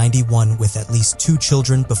 1991 with at least 2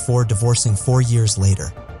 children before divorcing 4 years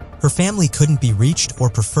later. Her family couldn't be reached or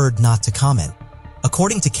preferred not to comment.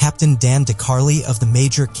 According to Captain Dan DeCarly of the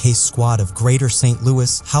Major Case Squad of Greater St.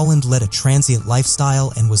 Louis, Howland led a transient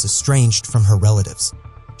lifestyle and was estranged from her relatives.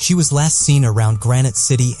 She was last seen around Granite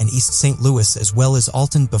City and East St. Louis as well as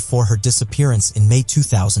Alton before her disappearance in May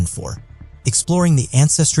 2004. Exploring the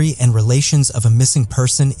ancestry and relations of a missing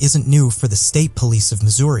person isn't new for the State Police of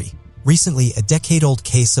Missouri. Recently, a decade-old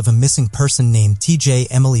case of a missing person named T.J.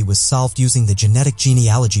 Emily was solved using the genetic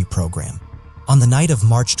genealogy program. On the night of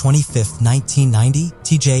March 25, 1990,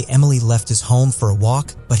 T.J. Emily left his home for a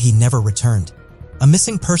walk, but he never returned. A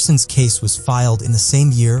missing persons case was filed in the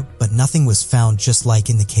same year, but nothing was found, just like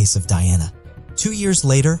in the case of Diana. 2 years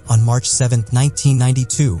later, on March 7,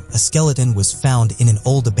 1992, a skeleton was found in an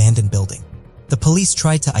old abandoned building. The police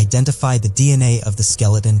tried to identify the DNA of the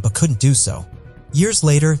skeleton but couldn't do so. Years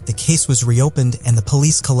later, the case was reopened and the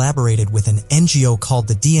police collaborated with an NGO called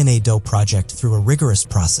the DNA Doe Project through a rigorous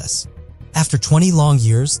process. After 20 long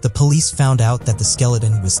years, the police found out that the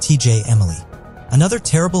skeleton was T.J. Emily. Another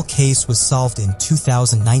terrible case was solved in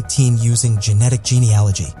 2019 using genetic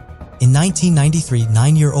genealogy. In 1993,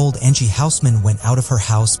 9-year-old Angie Houseman went out of her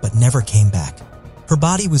house but never came back. Her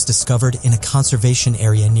body was discovered in a conservation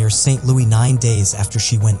area near St. Louis 9 days after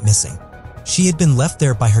she went missing. She had been left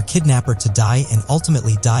there by her kidnapper to die and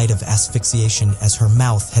ultimately died of asphyxiation as her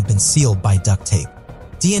mouth had been sealed by duct tape.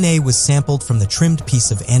 DNA was sampled from the trimmed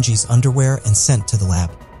piece of Angie's underwear and sent to the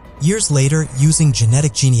lab. Years later, using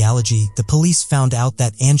genetic genealogy, the police found out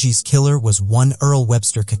that Angie's killer was one Earl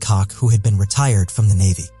Webster Kakak who had been retired from the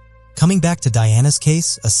Navy. Coming back to Diana's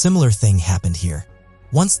case, a similar thing happened here.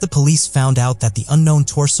 Once the police found out that the unknown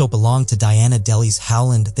torso belonged to Diana Denise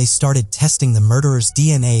Howland, they started testing the murderer's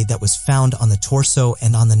DNA that was found on the torso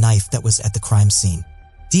and on the knife that was at the crime scene.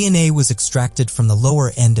 DNA was extracted from the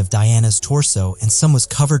lower end of Diana's torso and some was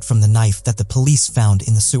covered from the knife that the police found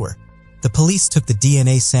in the sewer. The police took the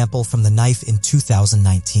DNA sample from the knife in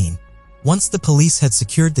 2019. Once the police had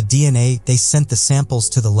secured the DNA, they sent the samples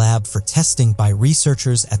to the lab for testing by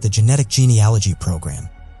researchers at the Genetic Genealogy Program.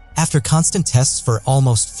 After constant tests for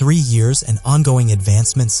almost 3 years and ongoing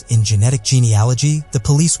advancements in genetic genealogy, the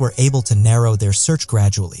police were able to narrow their search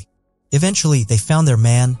gradually. Eventually, they found their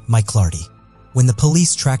man, Mike Clardy. When the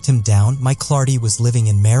police tracked him down, Mike Clardy was living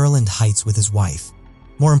in Maryland Heights with his wife.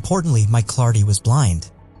 More importantly, Mike Clardy was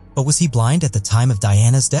blind. But was he blind at the time of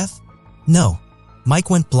Diana's death? No.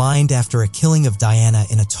 Mike went blind after a killing of Diana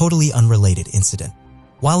in a totally unrelated incident.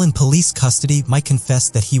 While in police custody, Mike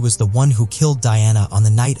confessed that he was the one who killed Diana on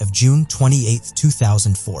the night of June 28,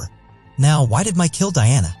 2004. Now, why did Mike kill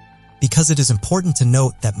Diana? Because it is important to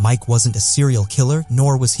note that Mike wasn't a serial killer,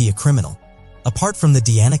 nor was he a criminal. Apart from the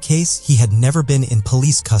Diana case, he had never been in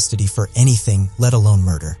police custody for anything, let alone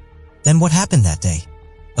murder. Then what happened that day?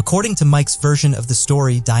 According to Mike's version of the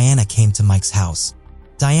story, Diana came to Mike's house.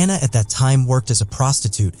 Diana at that time worked as a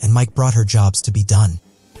prostitute and Mike brought her jobs to be done.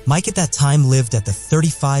 Mike at that time lived at the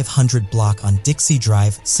 3500 block on Dixie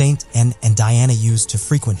Drive, St. Anne, and Diana used to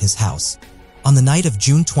frequent his house. On the night of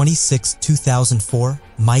June 26, 2004,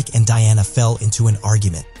 Mike and Diana fell into an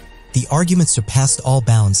argument. The argument surpassed all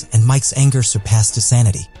bounds and Mike's anger surpassed his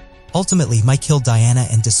sanity. Ultimately, Mike killed Diana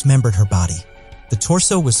and dismembered her body. The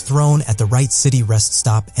torso was thrown at the Wright City rest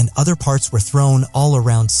stop and other parts were thrown all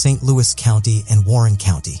around St. Louis County and Warren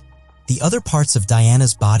County. The other parts of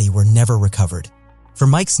Diana's body were never recovered. For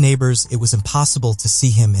Mike's neighbors, it was impossible to see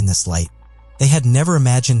him in this light. They had never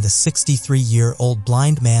imagined the 63-year-old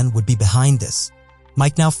blind man would be behind this.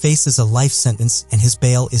 Mike now faces a life sentence and his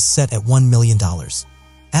bail is set at $1 million.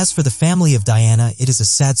 As for the family of Diana, it is a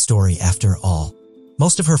sad story after all.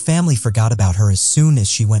 Most of her family forgot about her as soon as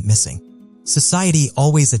she went missing. Society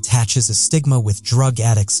always attaches a stigma with drug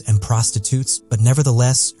addicts and prostitutes, but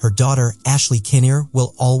nevertheless, her daughter, Ashley Kinnear,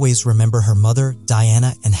 will always remember her mother,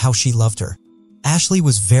 Diana, and how she loved her. Ashley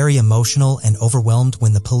was very emotional and overwhelmed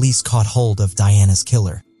when the police caught hold of Diana's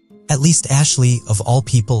killer. At least Ashley, of all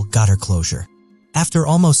people, got her closure. After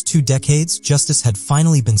almost 2 decades, justice had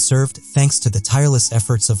finally been served thanks to the tireless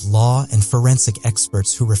efforts of law and forensic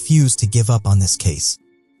experts who refused to give up on this case.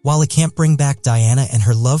 While it can't bring back Diana and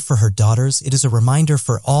her love for her daughters, it is a reminder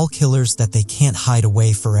for all killers that they can't hide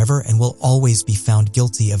away forever and will always be found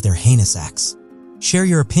guilty of their heinous acts. Share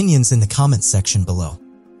your opinions in the comments section below.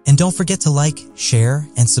 And don't forget to like, share,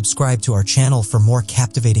 and subscribe to our channel for more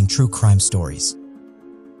captivating true crime stories.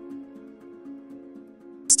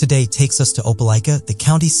 Today takes us to Opelika, the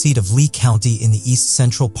county seat of Lee County in the east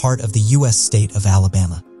central part of the U.S. state of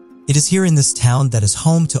Alabama. It is here in this town that is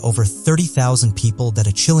home to over 30,000 people that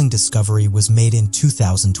a chilling discovery was made in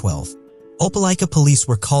 2012. Opelika police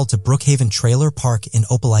were called to Brookhaven Trailer Park in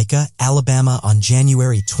Opelika, Alabama on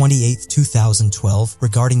January 28, 2012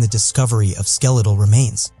 regarding the discovery of skeletal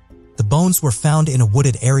remains. The bones were found in a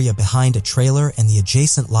wooded area behind a trailer and the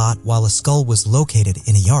adjacent lot while a skull was located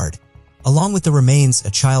in a yard. Along with the remains,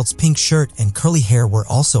 a child's pink shirt and curly hair were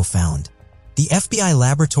also found. The FBI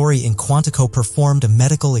laboratory in Quantico performed a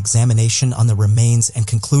medical examination on the remains and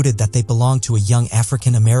concluded that they belonged to a young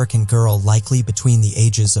African-American girl likely between the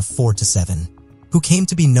ages of 4 to 7, who came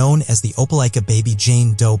to be known as the Opelika baby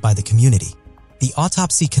Jane Doe by the community. The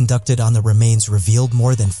autopsy conducted on the remains revealed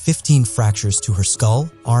more than 15 fractures to her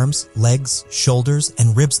skull, arms, legs, shoulders,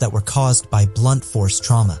 and ribs that were caused by blunt force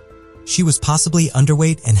trauma. She was possibly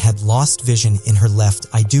underweight and had lost vision in her left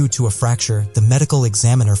eye due to a fracture, the medical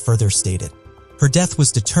examiner further stated. Her death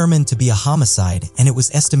was determined to be a homicide and it was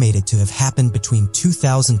estimated to have happened between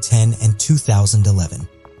 2010 and 2011.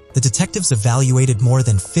 The detectives evaluated more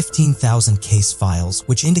than 15,000 case files,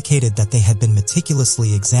 which indicated that they had been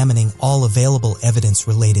meticulously examining all available evidence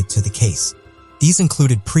related to the case. These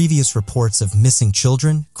included previous reports of missing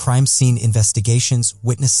children, crime scene investigations,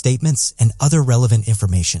 witness statements, and other relevant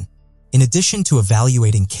information. In addition to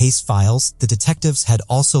evaluating case files, the detectives had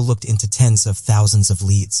also looked into tens of thousands of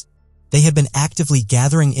leads. They had been actively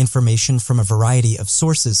gathering information from a variety of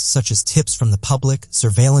sources such as tips from the public,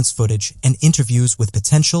 surveillance footage, and interviews with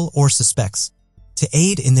potential or suspects. To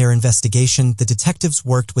aid in their investigation, the detectives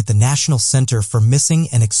worked with the National Center for Missing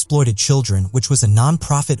and Exploited Children, which was a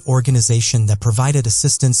nonprofit organization that provided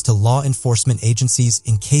assistance to law enforcement agencies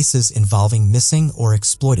in cases involving missing or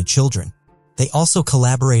exploited children. They also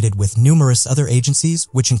collaborated with numerous other agencies,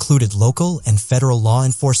 which included local and federal law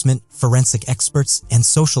enforcement, forensic experts, and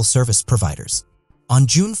social service providers. On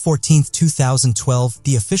June 14, 2012,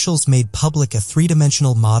 the officials made public a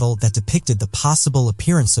 3-dimensional model that depicted the possible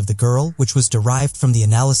appearance of the girl, which was derived from the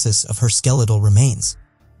analysis of her skeletal remains.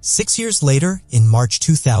 6 years later, in March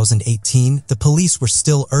 2018, the police were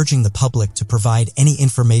still urging the public to provide any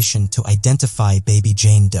information to identify baby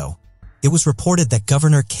Jane Doe. It was reported that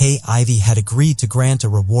Governor Kay Ivey had agreed to grant a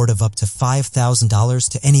reward of up to $5,000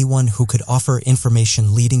 to anyone who could offer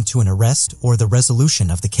information leading to an arrest or the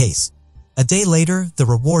resolution of the case. A day later, the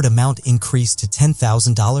reward amount increased to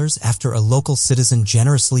 $10,000 after a local citizen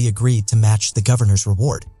generously agreed to match the governor's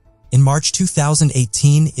reward. In March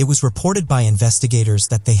 2018, it was reported by investigators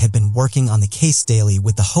that they had been working on the case daily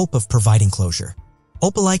with the hope of providing closure.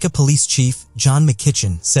 Opelika Police Chief John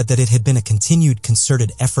McKitchen said that it had been a continued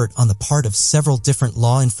concerted effort on the part of several different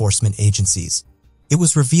law enforcement agencies. It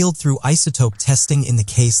was revealed through isotope testing in the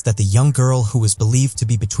case that the young girl who was believed to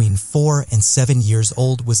be between 4 and 7 years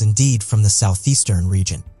old was indeed from the southeastern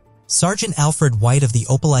region. Sergeant Alfred White of the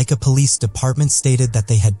Opelika Police Department stated that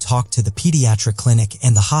they had talked to the pediatric clinic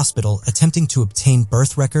and the hospital attempting to obtain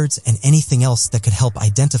birth records and anything else that could help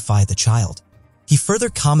identify the child. He further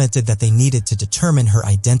commented that they needed to determine her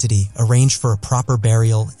identity, arrange for a proper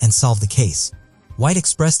burial, and solve the case. White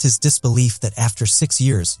expressed his disbelief that after 6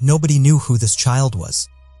 years, nobody knew who this child was.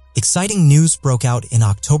 Exciting news broke out in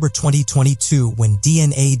October 2022 when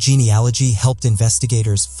DNA genealogy helped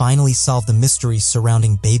investigators finally solve the mystery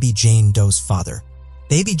surrounding baby Jane Doe's father.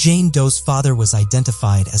 Baby Jane Doe's father was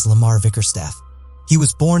identified as Lamar Vickerstaff. He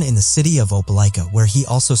was born in the city of Opelika, where he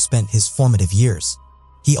also spent his formative years.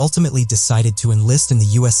 He ultimately decided to enlist in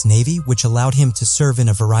the U.S. Navy, which allowed him to serve in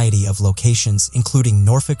a variety of locations, including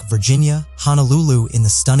Norfolk, Virginia, Honolulu in the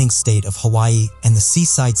stunning state of Hawaii, and the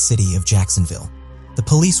seaside city of Jacksonville. The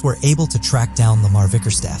police were able to track down Lamar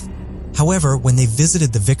Vickerstaff. However, when they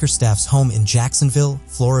visited the Vickerstaff's home in Jacksonville,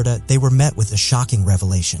 Florida, they were met with a shocking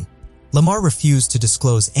revelation. Lamar refused to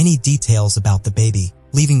disclose any details about the baby,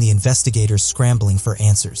 leaving the investigators scrambling for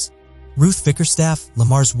answers. Ruth Vickerstaff,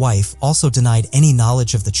 Lamar's wife, also denied any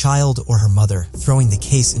knowledge of the child or her mother, throwing the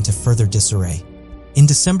case into further disarray. In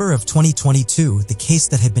December of 2022, the case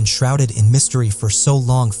that had been shrouded in mystery for so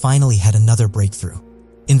long finally had another breakthrough.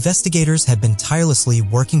 Investigators had been tirelessly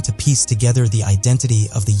working to piece together the identity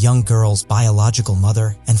of the young girl's biological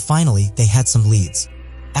mother, and finally, they had some leads.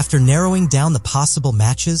 After narrowing down the possible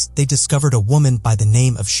matches, they discovered a woman by the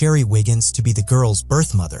name of Sherry Wiggins to be the girl's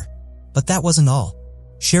birth mother. But that wasn't all.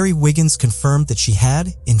 Sherry Wiggins confirmed that she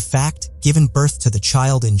had, in fact, given birth to the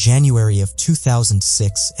child in January of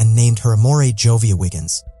 2006 and named her Amore Jovia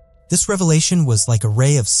Wiggins. This revelation was like a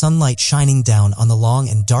ray of sunlight shining down on the long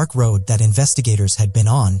and dark road that investigators had been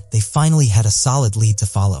on. They finally had a solid lead to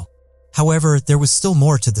follow. However, there was still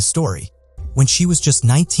more to the story. When she was just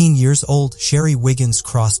 19 years old, Sherry Wiggins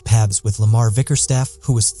crossed paths with Lamar Vickerstaff,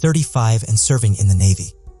 who was 35 and serving in the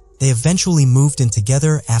Navy. They eventually moved in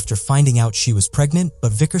together after finding out she was pregnant,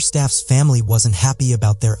 but Vickerstaff's family wasn't happy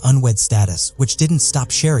about their unwed status, which didn't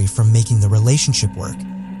stop Sherry from making the relationship work.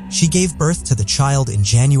 She gave birth to the child in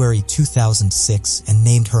January 2006 and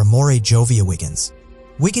named her Amore Jovia Wiggins.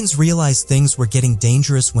 Wiggins realized things were getting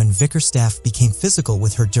dangerous when Vickerstaff became physical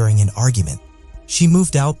with her during an argument. She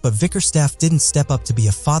moved out, but Vickerstaff didn't step up to be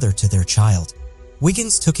a father to their child.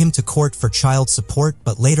 Wiggins took him to court for child support,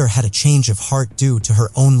 but later had a change of heart due to her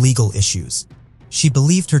own legal issues. She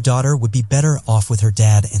believed her daughter would be better off with her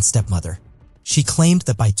dad and stepmother. She claimed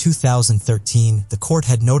that by 2013, the court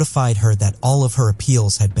had notified her that all of her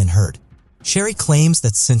appeals had been heard. Sherry claims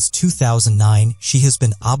that since 2009, she has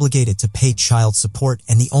been obligated to pay child support,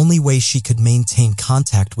 and the only way she could maintain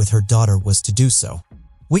contact with her daughter was to do so.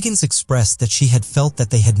 Wiggins expressed that she had felt that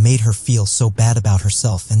they had made her feel so bad about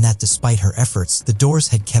herself and that despite her efforts, the doors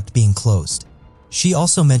had kept being closed. She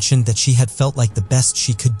also mentioned that she had felt like the best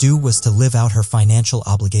she could do was to live out her financial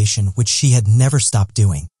obligation, which she had never stopped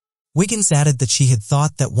doing. Wiggins added that she had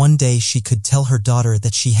thought that one day she could tell her daughter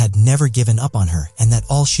that she had never given up on her and that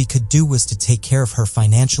all she could do was to take care of her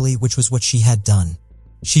financially, which was what she had done.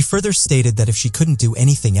 She further stated that if she couldn't do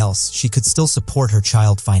anything else, she could still support her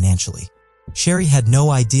child financially. Sherry had no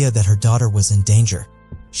idea that her daughter was in danger.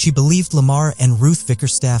 She believed Lamar and Ruth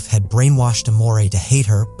Vickerstaff had brainwashed Amore to hate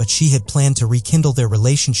her, but she had planned to rekindle their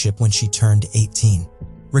relationship when she turned 18.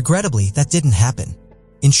 Regrettably, that didn't happen.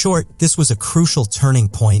 In short, this was a crucial turning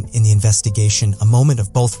point in the investigation, a moment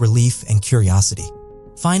of both relief and curiosity.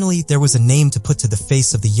 Finally, there was a name to put to the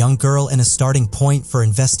face of the young girl and a starting point for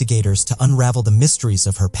investigators to unravel the mysteries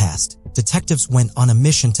of her past. Detectives went on a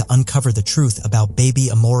mission to uncover the truth about baby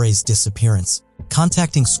Amore's disappearance,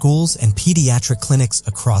 contacting schools and pediatric clinics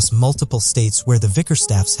across multiple states where the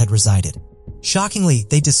Vickerstaffs had resided. Shockingly,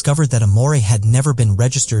 they discovered that Amore had never been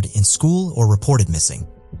registered in school or reported missing.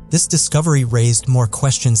 This discovery raised more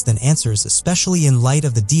questions than answers, especially in light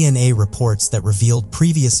of the DNA reports that revealed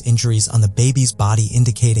previous injuries on the baby's body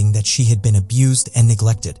indicating that she had been abused and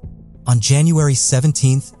neglected. On January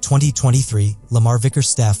 17, 2023, Lamar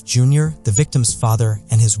Vickerstaff Jr., the victim's father,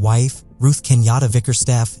 and his wife, Ruth Kenyatta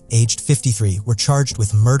Vickerstaff, aged 53, were charged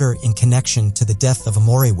with murder in connection to the death of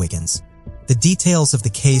Amore Wiggins. The details of the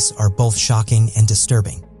case are both shocking and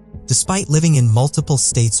disturbing. Despite living in multiple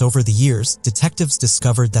states over the years, detectives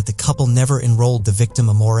discovered that the couple never enrolled the victim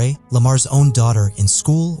Amore, Lamar's own daughter, in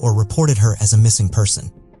school or reported her as a missing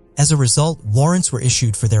person. As a result, warrants were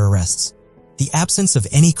issued for their arrests. The absence of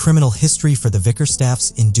any criminal history for the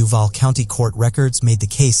Vickerstaffs in Duval County court records made the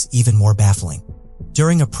case even more baffling.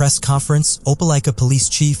 During a press conference, Opelika Police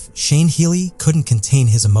Chief Shane Healy couldn't contain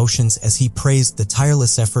his emotions as he praised the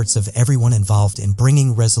tireless efforts of everyone involved in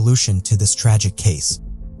bringing resolution to this tragic case.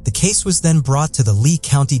 The case was then brought to the Lee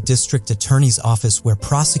County District Attorney's Office, where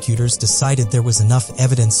prosecutors decided there was enough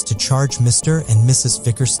evidence to charge Mr. and Mrs.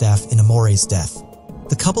 Vickerstaff in Amore's death.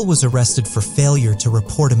 The couple was arrested for failure to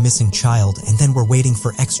report a missing child and then were waiting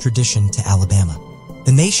for extradition to Alabama.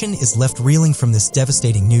 The nation is left reeling from this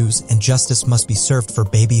devastating news, and justice must be served for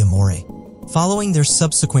baby Amore. Following their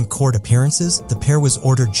subsequent court appearances, the pair was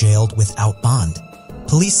ordered jailed without bond.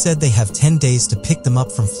 Police said they have 10 days to pick them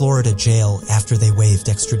up from Florida jail after they waived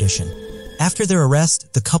extradition. After their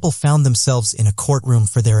arrest, the couple found themselves in a courtroom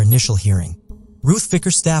for their initial hearing. Ruth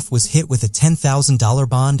Vickerstaff was hit with a $10,000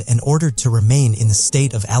 bond and ordered to remain in the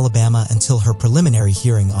state of Alabama until her preliminary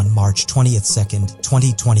hearing on March 22,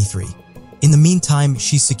 2023. In the meantime,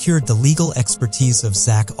 she secured the legal expertise of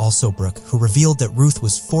Zach Alsobrook, who revealed that Ruth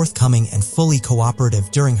was forthcoming and fully cooperative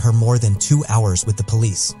during her more than 2 hours with the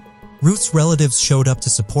police. Ruth's relatives showed up to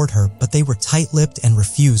support her, but they were tight-lipped and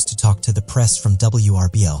refused to talk to the press from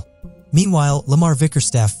WRBL. Meanwhile, Lamar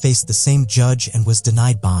Vickerstaff faced the same judge and was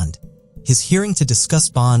denied bond. His hearing to discuss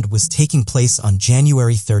bond was taking place on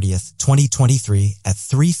January 30, 2023 at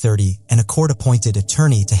 3:30, and a court-appointed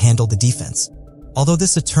attorney to handle the defense. Although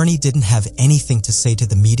this attorney didn't have anything to say to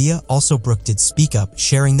the media, Alsobrook did speak up,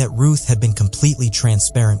 sharing that Ruth had been completely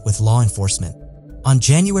transparent with law enforcement. On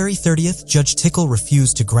January 30th, Judge Tickle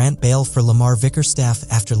refused to grant bail for Lamar Vickerstaff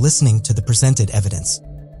after listening to the presented evidence.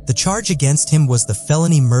 The charge against him was the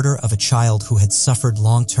felony murder of a child who had suffered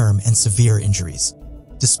long-term and severe injuries.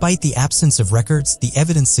 Despite the absence of records, the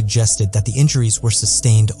evidence suggested that the injuries were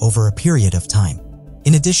sustained over a period of time.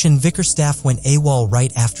 In addition, Vickerstaff went AWOL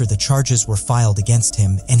right after the charges were filed against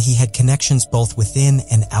him, and he had connections both within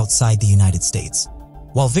and outside the United States.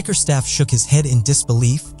 While Vickerstaff shook his head in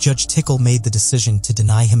disbelief, Judge Tickle made the decision to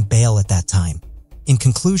deny him bail at that time. In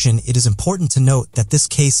conclusion, it is important to note that this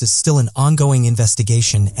case is still an ongoing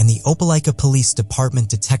investigation, and the Opelika Police Department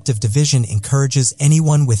Detective Division encourages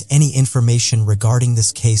anyone with any information regarding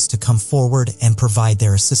this case to come forward and provide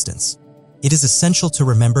their assistance. It is essential to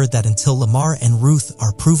remember that until Lamar and Ruth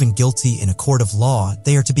are proven guilty in a court of law,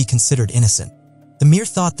 they are to be considered innocent. The mere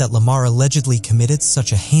thought that Lamar allegedly committed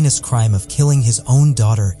such a heinous crime of killing his own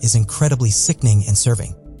daughter is incredibly sickening and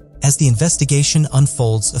unnerving. As the investigation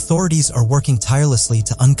unfolds, authorities are working tirelessly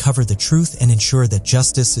to uncover the truth and ensure that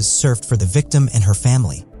justice is served for the victim and her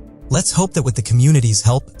family. Let's hope that with the community's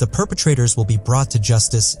help, the perpetrators will be brought to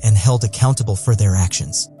justice and held accountable for their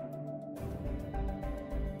actions.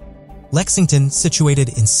 Lexington, situated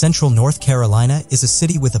in central North Carolina, is a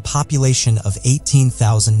city with a population of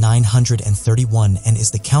 18,931 and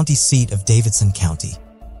is the county seat of Davidson County.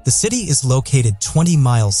 The city is located 20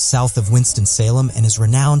 miles south of Winston-Salem and is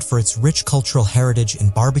renowned for its rich cultural heritage in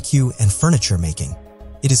barbecue and furniture making.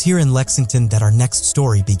 It is here in Lexington that our next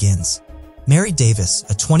story begins. Mary Davis,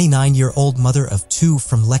 a 29-year-old mother of two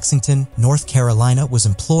from Lexington, North Carolina, was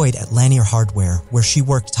employed at Lanier Hardware, where she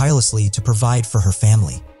worked tirelessly to provide for her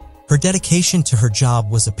family. Her dedication to her job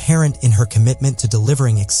was apparent in her commitment to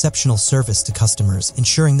delivering exceptional service to customers,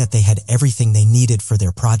 ensuring that they had everything they needed for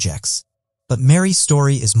their projects. But Mary's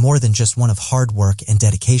story is more than just one of hard work and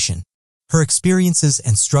dedication. Her experiences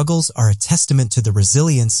and struggles are a testament to the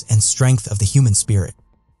resilience and strength of the human spirit.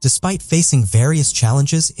 Despite facing various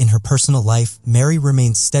challenges in her personal life, Mary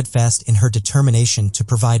remains steadfast in her determination to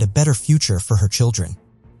provide a better future for her children.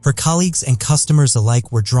 Her colleagues and customers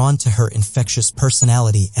alike were drawn to her infectious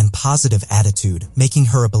personality and positive attitude, making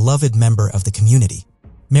her a beloved member of the community.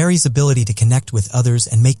 Mary's ability to connect with others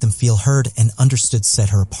and make them feel heard and understood set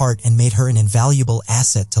her apart and made her an invaluable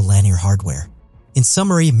asset to Lanier Hardware. In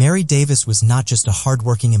summary, Mary Davis was not just a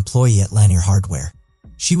hardworking employee at Lanier Hardware.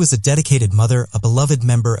 She was a dedicated mother, a beloved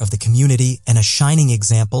member of the community, and a shining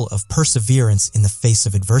example of perseverance in the face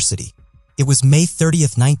of adversity. It was May 30,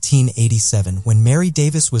 1987, when Mary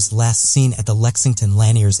Davis was last seen at the Lexington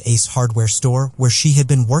Lanier's Ace Hardware store, where she had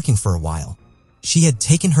been working for a while. She had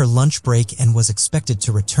taken her lunch break and was expected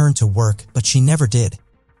to return to work, but she never did.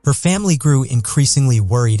 Her family grew increasingly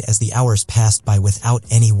worried as the hours passed by without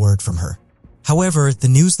any word from her. However, the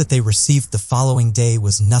news that they received the following day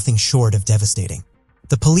was nothing short of devastating.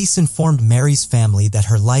 The police informed Mary's family that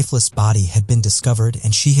her lifeless body had been discovered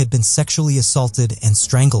and she had been sexually assaulted and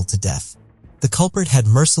strangled to death. The culprit had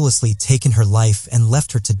mercilessly taken her life and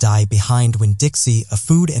left her to die behind Winn-Dixie, a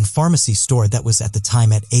food and pharmacy store that was at the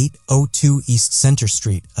time at 802 East Center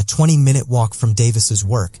Street, a 20-minute walk from Davis's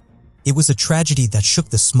work. It was a tragedy that shook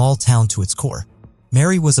the small town to its core.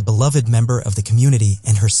 Mary was a beloved member of the community,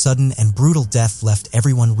 and her sudden and brutal death left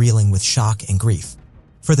everyone reeling with shock and grief.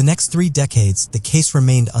 For the next 3 decades, the case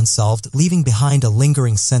remained unsolved, leaving behind a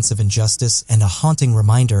lingering sense of injustice and a haunting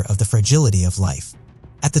reminder of the fragility of life.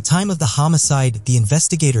 At the time of the homicide, the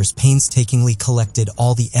investigators painstakingly collected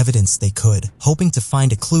all the evidence they could, hoping to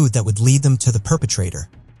find a clue that would lead them to the perpetrator.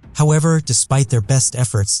 However, despite their best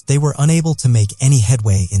efforts, they were unable to make any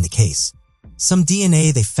headway in the case. Some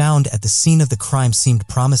DNA they found at the scene of the crime seemed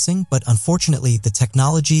promising, but unfortunately, the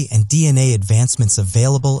technology and DNA advancements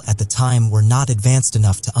available at the time were not advanced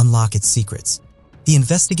enough to unlock its secrets. The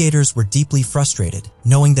investigators were deeply frustrated,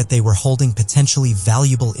 knowing that they were holding potentially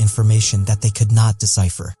valuable information that they could not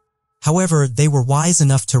decipher. However, they were wise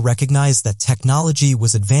enough to recognize that technology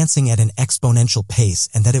was advancing at an exponential pace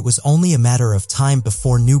and that it was only a matter of time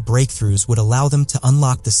before new breakthroughs would allow them to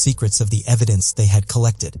unlock the secrets of the evidence they had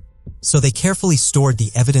collected. So they carefully stored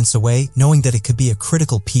the evidence away, knowing that it could be a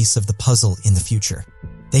critical piece of the puzzle in the future.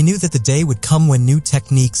 They knew that the day would come when new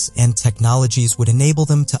techniques and technologies would enable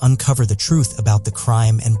them to uncover the truth about the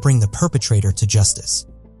crime and bring the perpetrator to justice.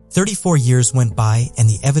 34 years went by, and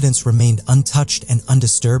the evidence remained untouched and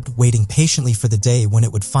undisturbed, waiting patiently for the day when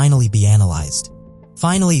it would finally be analyzed.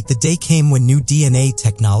 Finally, the day came when new DNA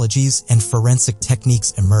technologies and forensic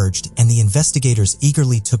techniques emerged, and the investigators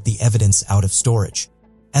eagerly took the evidence out of storage.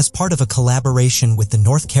 As part of a collaboration with the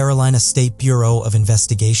North Carolina State Bureau of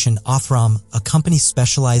Investigation, Othram, a company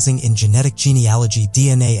specializing in genetic genealogy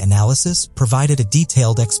DNA analysis, provided a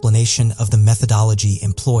detailed explanation of the methodology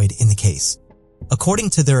employed in the case. According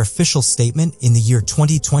to their official statement, in the year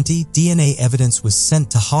 2020, DNA evidence was sent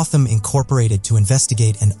to Hotham Incorporated to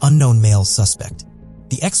investigate an unknown male suspect.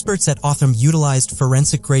 The experts at Othram utilized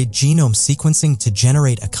forensic-grade genome sequencing to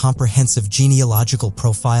generate a comprehensive genealogical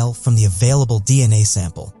profile from the available DNA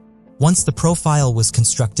sample. Once the profile was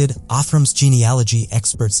constructed, Othram's genealogy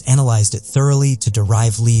experts analyzed it thoroughly to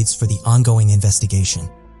derive leads for the ongoing investigation.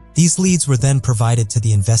 These leads were then provided to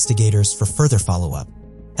the investigators for further follow-up.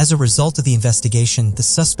 As a result of the investigation, the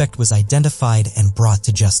suspect was identified and brought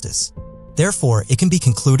to justice. Therefore, it can be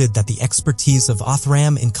concluded that the expertise of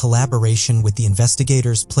Othram in collaboration with the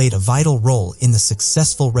investigators played a vital role in the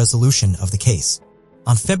successful resolution of the case.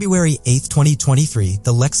 On February 8, 2023,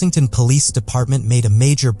 the Lexington Police Department made a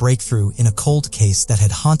major breakthrough in a cold case that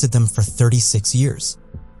had haunted them for 36 years.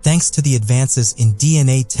 Thanks to the advances in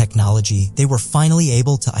DNA technology, they were finally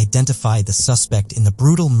able to identify the suspect in the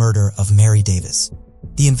brutal murder of Mary Davis.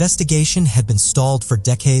 The investigation had been stalled for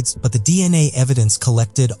decades, but the DNA evidence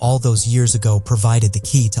collected all those years ago provided the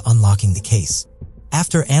key to unlocking the case.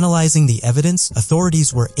 After analyzing the evidence,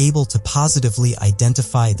 authorities were able to positively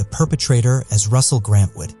identify the perpetrator as Russell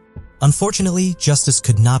Grantwood. Unfortunately, justice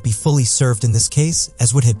could not be fully served in this case,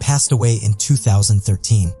 as Wood had passed away in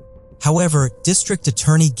 2013. However, District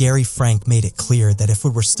Attorney Gary Frank made it clear that if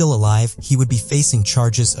Wood were still alive, he would be facing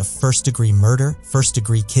charges of first-degree murder,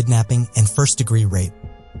 first-degree kidnapping, and first-degree rape.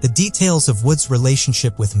 The details of Wood's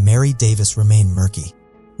relationship with Mary Davis remain murky.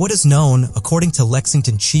 What is known, according to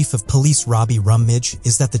Lexington Chief of Police Robbie Rummidge,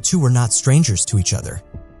 is that the two were not strangers to each other.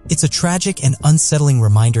 It's a tragic and unsettling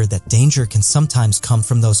reminder that danger can sometimes come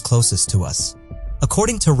from those closest to us.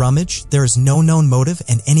 According to Rummidge, there is no known motive,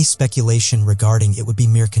 and any speculation regarding it would be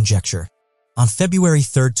mere conjecture. On February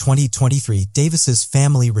 3, 2023, Davis's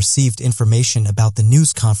family received information about the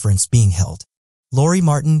news conference being held. Lori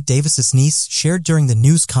Martin, Davis's niece, shared during the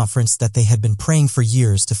news conference that they had been praying for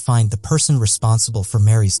years to find the person responsible for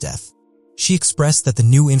Mary's death. She expressed that the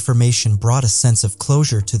new information brought a sense of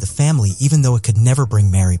closure to the family, even though it could never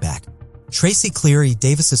bring Mary back. Tracy Cleary,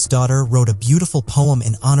 Davis's daughter, wrote a beautiful poem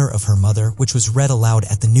in honor of her mother, which was read aloud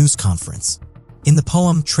at the news conference. In the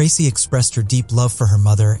poem, Tracy expressed her deep love for her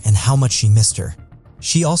mother and how much she missed her.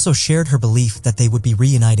 She also shared her belief that they would be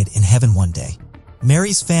reunited in heaven one day.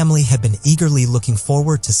 Mary's family had been eagerly looking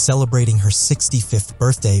forward to celebrating her 65th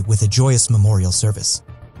birthday with a joyous memorial service.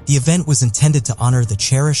 The event was intended to honor the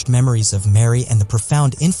cherished memories of Mary and the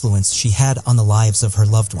profound influence she had on the lives of her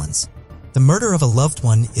loved ones. The murder of a loved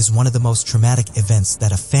one is one of the most traumatic events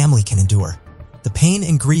that a family can endure. The pain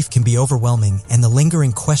and grief can be overwhelming, and the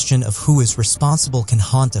lingering question of who is responsible can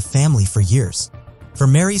haunt a family for years. For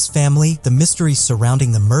Mary's family, the mystery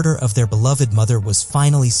surrounding the murder of their beloved mother was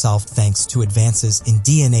finally solved thanks to advances in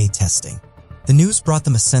DNA testing. The news brought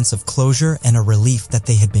them a sense of closure and a relief that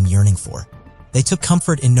they had been yearning for. They took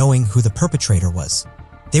comfort in knowing who the perpetrator was.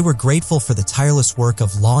 They were grateful for the tireless work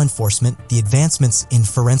of law enforcement, the advancements in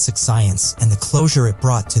forensic science, and the closure it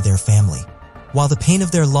brought to their family. While the pain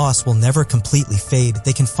of their loss will never completely fade,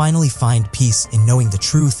 they can finally find peace in knowing the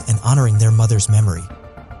truth and honoring their mother's memory.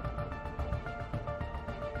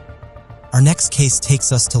 Our next case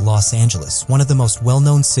takes us to Los Angeles, one of the most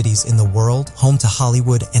well-known cities in the world, home to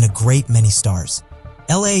Hollywood and a great many stars.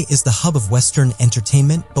 LA is the hub of Western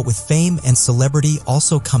entertainment, but with fame and celebrity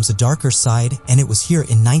also comes a darker side, and it was here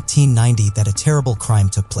in 1990 that a terrible crime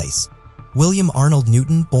took place. William Arnold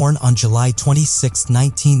Newton, born on July 26,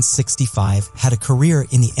 1965, had a career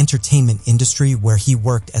in the entertainment industry where he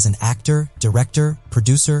worked as an actor, director,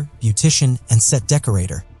 producer, beautician, and set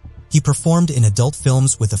decorator. He performed in adult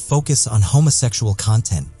films with a focus on homosexual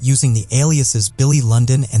content, using the aliases Billy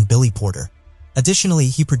London and Billy Porter. Additionally,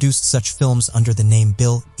 he produced such films under the name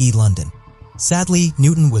Bill E. London. Sadly,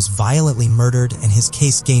 Newton was violently murdered, and his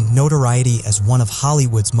case gained notoriety as one of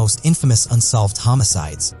Hollywood's most infamous unsolved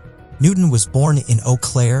homicides. Newton was born in Eau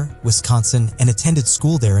Claire, Wisconsin, and attended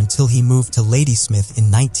school there until he moved to Ladysmith in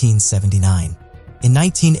 1979. In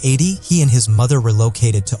 1980, he and his mother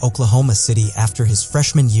relocated to Oklahoma City after his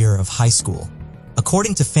freshman year of high school.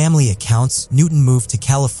 According to family accounts, Newton moved to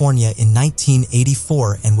California in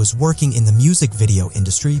 1984 and was working in the music video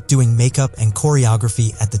industry, doing makeup and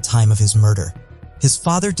choreography at the time of his murder. His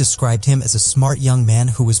father described him as a smart young man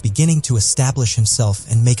who was beginning to establish himself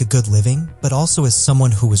and make a good living, but also as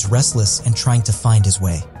someone who was restless and trying to find his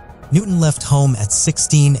way. Newton left home at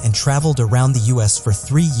 16 and traveled around the U.S. for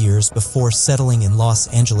 3 years before settling in Los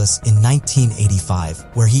Angeles in 1985,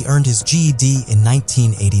 where he earned his GED in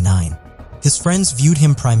 1989. His friends viewed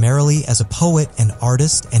him primarily as a poet and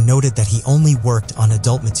artist and noted that he only worked on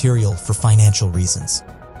adult material for financial reasons.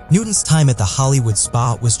 Newton's time at the Hollywood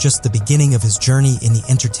Spa was just the beginning of his journey in the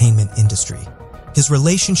entertainment industry. His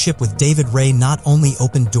relationship with David Ray not only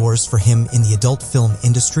opened doors for him in the adult film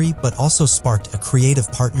industry, but also sparked a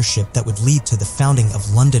creative partnership that would lead to the founding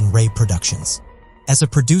of London Ray Productions. As a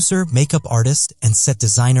producer, makeup artist, and set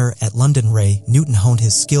designer at London Ray, Newton honed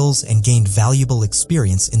his skills and gained valuable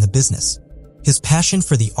experience in the business. His passion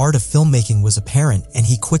for the art of filmmaking was apparent, and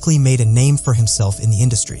he quickly made a name for himself in the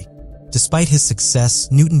industry. Despite his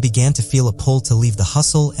success, Newton began to feel a pull to leave the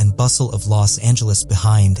hustle and bustle of Los Angeles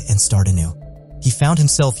behind and start anew. He found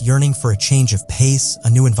himself yearning for a change of pace, a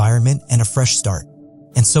new environment, and a fresh start.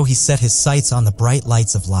 And so he set his sights on the bright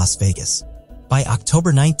lights of Las Vegas. By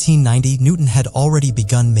October 1990, Newton had already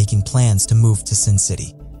begun making plans to move to Sin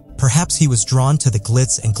City. Perhaps he was drawn to the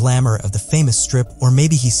glitz and glamour of the famous Strip, or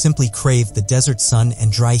maybe he simply craved the desert sun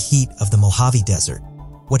and dry heat of the Mojave Desert.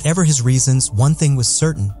 Whatever his reasons, one thing was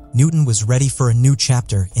certain: Newton was ready for a new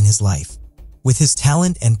chapter in his life. With his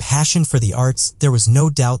talent and passion for the arts, there was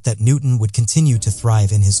no doubt that Newton would continue to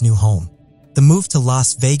thrive in his new home. The move to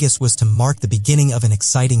Las Vegas was to mark the beginning of an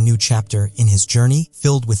exciting new chapter in his journey,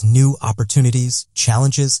 filled with new opportunities,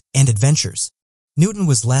 challenges, and adventures. Newton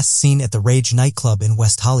was last seen at the Rage nightclub in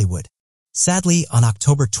West Hollywood. Sadly, on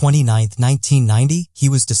October 29, 1990, he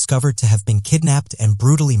was discovered to have been kidnapped and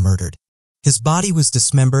brutally murdered. His body was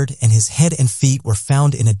dismembered, and his head and feet were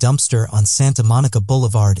found in a dumpster on Santa Monica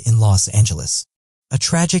Boulevard in Los Angeles. A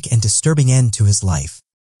tragic and disturbing end to his life.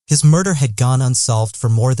 His murder had gone unsolved for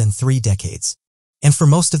more than 3 decades. And for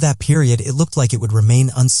most of that period, it looked like it would remain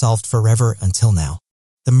unsolved forever until now.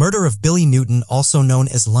 The murder of Billy Newton, also known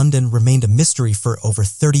as London, remained a mystery for over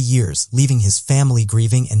 30 years, leaving his family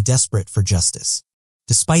grieving and desperate for justice.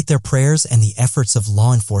 Despite their prayers and the efforts of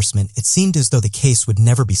law enforcement, it seemed as though the case would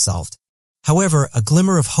never be solved. However, a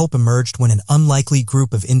glimmer of hope emerged when an unlikely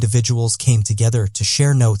group of individuals came together to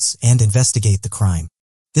share notes and investigate the crime.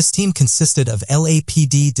 This team consisted of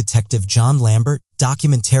LAPD Detective John Lambert,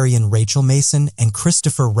 documentarian Rachel Mason, and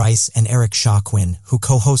Christopher Rice and Eric Shaw-Quinn, who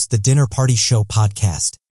co-host the Dinner Party Show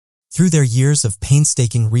podcast. Through their years of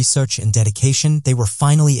painstaking research and dedication, they were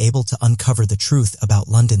finally able to uncover the truth about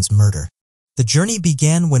London's murder. The journey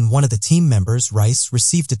began when one of the team members, Rice,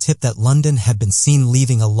 received a tip that London had been seen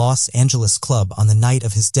leaving a Los Angeles club on the night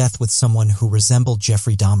of his death with someone who resembled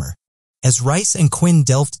Jeffrey Dahmer. As Rice and Quinn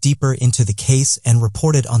delved deeper into the case and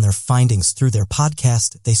reported on their findings through their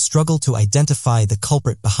podcast, they struggled to identify the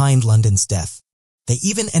culprit behind London's death. They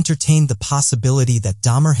even entertained the possibility that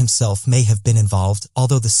Dahmer himself may have been involved,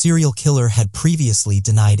 although the serial killer had previously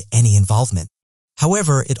denied any involvement.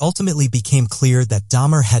 However, it ultimately became clear that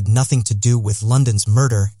Dahmer had nothing to do with London's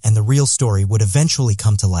murder, and the real story would eventually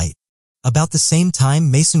come to light. About the same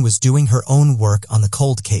time, Mason was doing her own work on the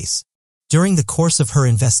cold case. During the course of her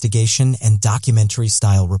investigation and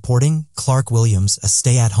documentary-style reporting, Clark Williams, a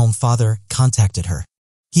stay-at-home father, contacted her.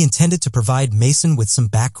 He intended to provide Mason with some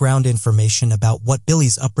background information about what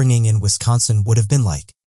Billy's upbringing in Wisconsin would have been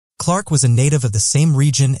like. Clark was a native of the same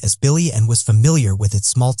region as Billy and was familiar with its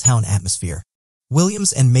small-town atmosphere.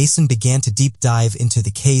 Williams and Mason began to deep dive into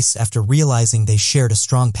the case after realizing they shared a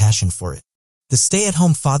strong passion for it. The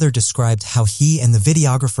stay-at-home father described how he and the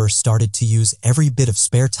videographer started to use every bit of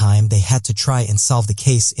spare time they had to try and solve the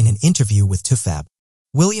case in an interview with TUFAB.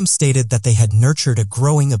 Williams stated that they had nurtured a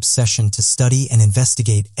growing obsession to study and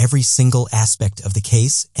investigate every single aspect of the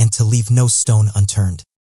case and to leave no stone unturned.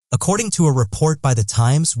 According to a report by The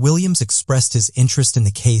Times, Williams expressed his interest in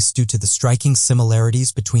the case due to the striking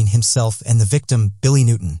similarities between himself and the victim, Billy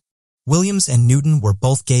Newton. Williams and Newton were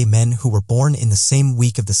both gay men who were born in the same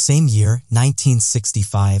week of the same year,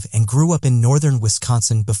 1965, and grew up in northern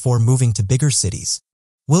Wisconsin before moving to bigger cities.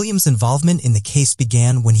 Williams' involvement in the case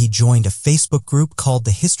began when he joined a Facebook group called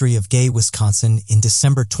The History of Gay Wisconsin in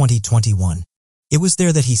December 2021. It was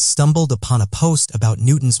there that he stumbled upon a post about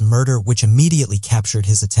Newton's murder which immediately captured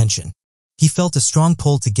his attention. He felt a strong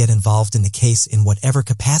pull to get involved in the case in whatever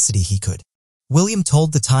capacity he could. William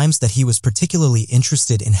told The Times that he was particularly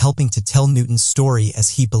interested in helping to tell Newton's story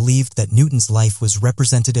as he believed that Newton's life was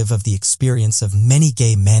representative of the experience of many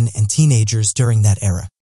gay men and teenagers during that era.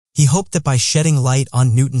 He hoped that by shedding light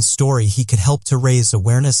on Newton's story he could help to raise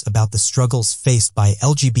awareness about the struggles faced by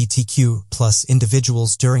LGBTQ+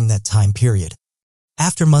 individuals during that time period.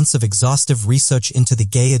 After months of exhaustive research into the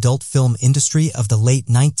gay adult film industry of the late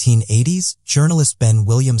 1980s, journalist Ben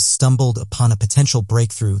Williams stumbled upon a potential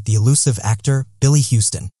breakthrough, the elusive actor Billy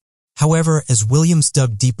Houston. However, as Williams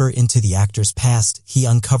dug deeper into the actor's past, he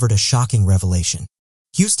uncovered a shocking revelation.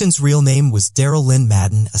 Houston's real name was Darrell Lynn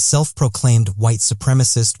Madden, a self-proclaimed white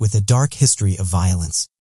supremacist with a dark history of violence.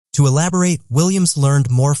 To elaborate, Williams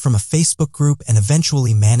learned more from a Facebook group and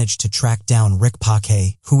eventually managed to track down Rick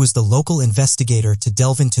Paquet, who was the local investigator, to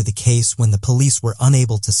delve into the case when the police were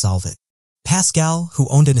unable to solve it. Pascal, who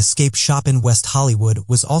owned an escape shop in West Hollywood,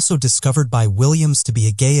 was also discovered by Williams to be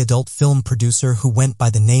a gay adult film producer who went by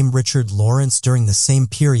the name Richard Lawrence during the same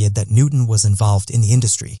period that Newton was involved in the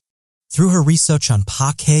industry. Through her research on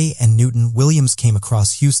Paquet and Newton, Williams came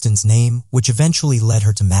across Houston's name, which eventually led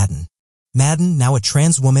her to Madden. Madden, now a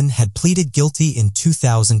trans woman, had pleaded guilty in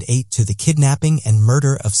 2008 to the kidnapping and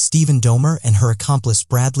murder of Stephen Domer and her accomplice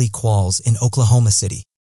Bradley Qualls in Oklahoma City.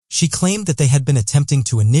 She claimed that they had been attempting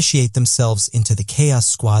to initiate themselves into the Chaos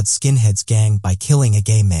Squad skinheads gang by killing a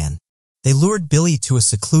gay man. They lured Billy to a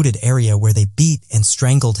secluded area where they beat and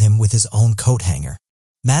strangled him with his own coat hanger.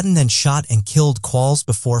 Madden then shot and killed Qualls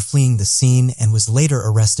before fleeing the scene and was later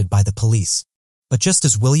arrested by the police. But just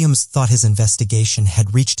as Williams thought his investigation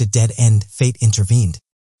had reached a dead end, fate intervened.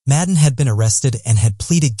 Madden had been arrested and had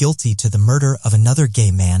pleaded guilty to the murder of another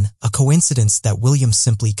gay man, a coincidence that Williams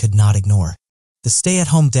simply could not ignore. The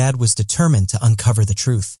stay-at-home dad was determined to uncover the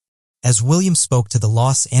truth. As Williams spoke to the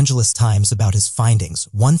Los Angeles Times about his findings,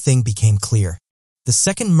 one thing became clear. The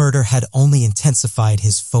second murder had only intensified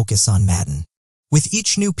his focus on Madden. With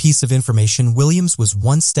each new piece of information, Williams was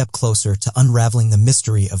one step closer to unraveling the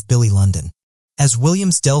mystery of Billy London. As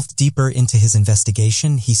Williams delved deeper into his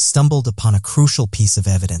investigation, he stumbled upon a crucial piece of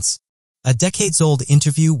evidence. A decades-old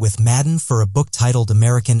interview with Madden for a book titled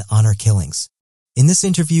American Honor Killings. In this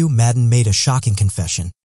interview, Madden made a shocking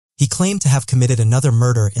confession. He claimed to have committed another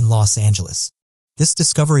murder in Los Angeles. This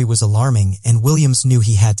discovery was alarming, and Williams knew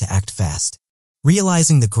he had to act fast.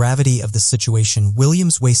 Realizing the gravity of the situation,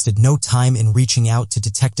 Williams wasted no time in reaching out to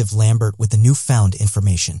Detective Lambert with the newfound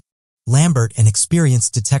information. Lambert, an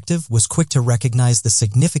experienced detective, was quick to recognize the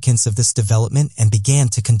significance of this development and began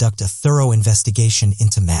to conduct a thorough investigation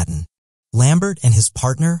into Madden. Lambert and his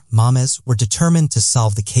partner, Mames, were determined to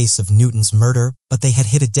solve the case of Newton's murder, but they had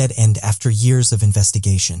hit a dead end after years of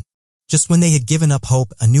investigation. Just when they had given up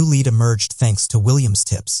hope, a new lead emerged thanks to Williams'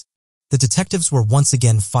 tips. The detectives were once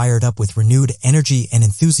again fired up with renewed energy and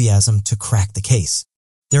enthusiasm to crack the case.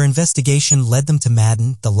 Their investigation led them to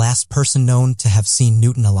Madden, the last person known to have seen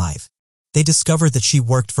Newton alive. They discovered that she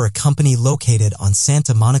worked for a company located on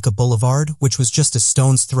Santa Monica Boulevard, which was just a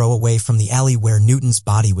stone's throw away from the alley where Newton's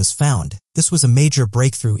body was found. This was a major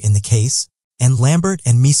breakthrough in the case, and Lambert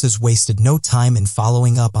and Mises wasted no time in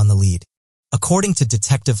following up on the lead. According to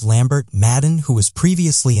Detective Lambert, Madden, who was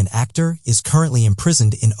previously an actor, is currently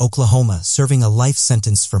imprisoned in Oklahoma, serving a life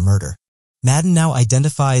sentence for murder. Madden now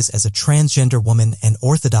identifies as a transgender woman and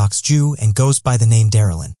Orthodox Jew and goes by the name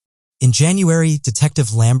Darylyn. In January,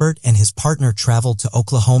 Detective Lambert and his partner traveled to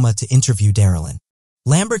Oklahoma to interview Darylyn.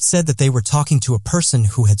 Lambert said that they were talking to a person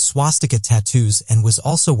who had swastika tattoos and was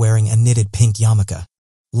also wearing a knitted pink yarmulke.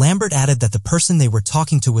 Lambert added that the person they were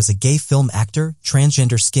talking to was a gay film actor,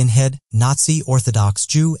 transgender skinhead, Nazi Orthodox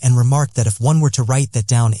Jew, and remarked that if one were to write that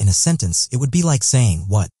down in a sentence, it would be like saying,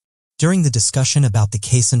 "What?" During the discussion about the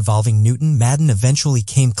case involving Newton, Madden eventually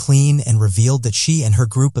came clean and revealed that she and her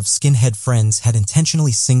group of skinhead friends had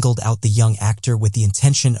intentionally singled out the young actor with the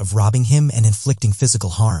intention of robbing him and inflicting physical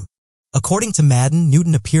harm. According to Madden,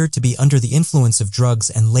 Newton appeared to be under the influence of drugs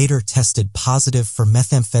and later tested positive for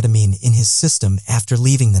methamphetamine in his system after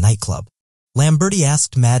leaving the nightclub. Lamberti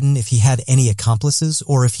asked Madden if he had any accomplices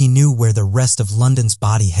or if he knew where the rest of London's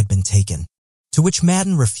body had been taken, to which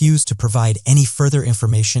Madden refused to provide any further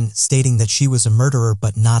information, stating that she was a murderer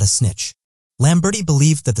but not a snitch. Lamberti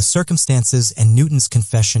believed that the circumstances and Newton's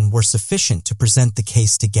confession were sufficient to present the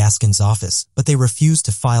case to Gaskin's office, but they refused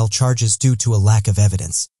to file charges due to a lack of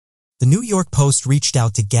evidence. The New York Post reached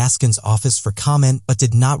out to Gaskin's office for comment but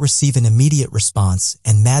did not receive an immediate response,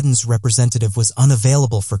 and Madden's representative was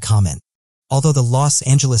unavailable for comment. Although the Los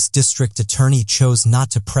Angeles District Attorney chose not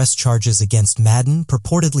to press charges against Madden,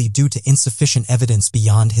 purportedly due to insufficient evidence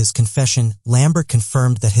beyond his confession, Lambert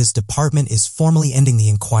confirmed that his department is formally ending the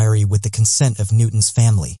inquiry with the consent of Newton's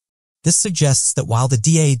family. This suggests that while the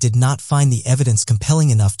DA did not find the evidence compelling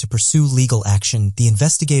enough to pursue legal action, the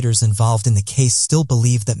investigators involved in the case still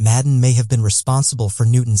believe that Madden may have been responsible for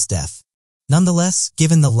Newton's death. Nonetheless,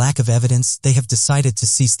 given the lack of evidence, they have decided to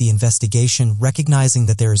cease the investigation, recognizing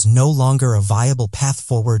that there is no longer a viable path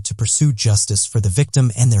forward to pursue justice for the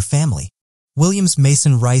victim and their family. Williams,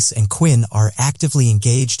 Mason, Rice, and Quinn are actively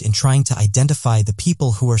engaged in trying to identify the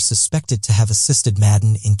people who are suspected to have assisted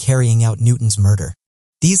Madden in carrying out Newton's murder.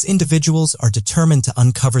 These individuals are determined to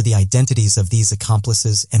uncover the identities of these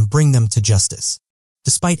accomplices and bring them to justice.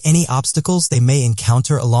 Despite any obstacles they may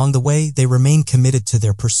encounter along the way, they remain committed to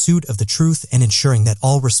their pursuit of the truth and ensuring that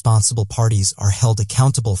all responsible parties are held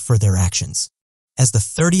accountable for their actions. As the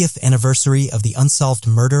 30th anniversary of the unsolved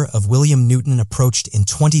murder of William Newton approached in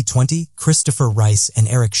 2020, Christopher Rice and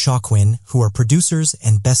Eric Quinn, who are producers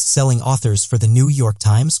and best-selling authors for the New York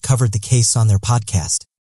Times, covered the case on their podcast.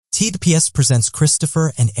 TDPS presents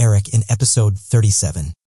Christopher and Eric in episode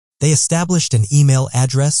 37. They established an email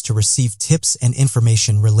address to receive tips and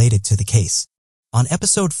information related to the case. On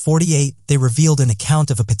episode 48, they revealed an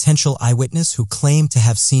account of a potential eyewitness who claimed to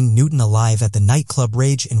have seen Newton alive at the nightclub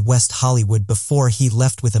Rage in West Hollywood before he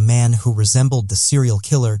left with a man who resembled the serial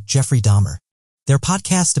killer Jeffrey Dahmer. Their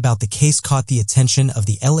podcast about the case caught the attention of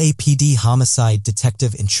the LAPD homicide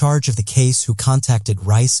detective in charge of the case, who contacted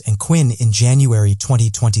Rice and Quinn in January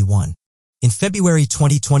 2021. In February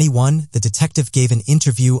 2021, the detective gave an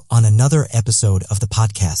interview on another episode of the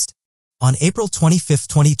podcast. On April 25,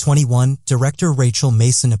 2021, director Rachel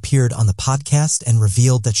Mason appeared on the podcast and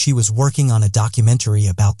revealed that she was working on a documentary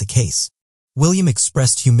about the case. William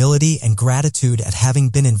expressed humility and gratitude at having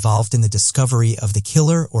been involved in the discovery of the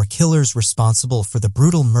killer or killers responsible for the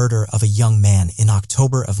brutal murder of a young man in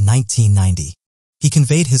October of 1990. He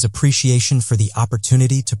conveyed his appreciation for the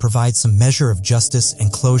opportunity to provide some measure of justice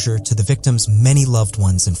and closure to the victim's many loved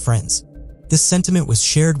ones and friends. This sentiment was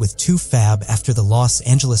shared with 2Fab after the Los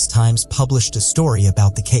Angeles Times published a story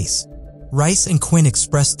about the case. Rice and Quinn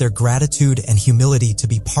expressed their gratitude and humility to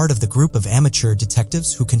be part of the group of amateur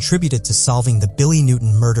detectives who contributed to solving the Billy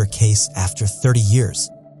Newton murder case after 30 years.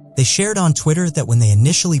 They shared on Twitter that when they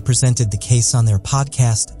initially presented the case on their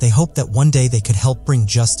podcast, they hoped that one day they could help bring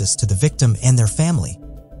justice to the victim and their family.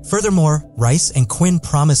 Furthermore, Rice and Quinn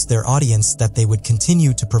promised their audience that they would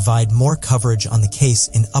continue to provide more coverage on the case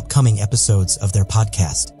in upcoming episodes of their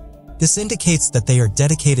podcast. This indicates that they are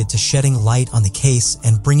dedicated to shedding light on the case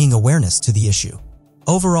and bringing awareness to the issue.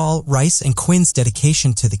 Overall, Rice and Quinn's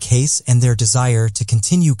dedication to the case and their desire to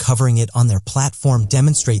continue covering it on their platform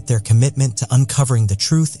demonstrate their commitment to uncovering the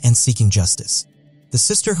truth and seeking justice. The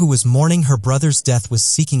sister who was mourning her brother's death was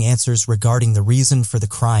seeking answers regarding the reason for the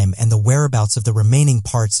crime and the whereabouts of the remaining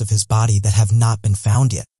parts of his body that have not been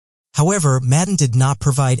found yet. However, Madden did not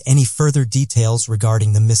provide any further details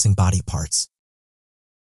regarding the missing body parts.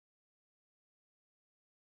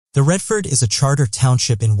 The Redford is a charter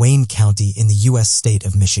township in Wayne County in the U.S. state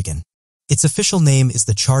of Michigan. Its official name is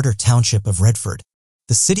the Charter Township of Redford.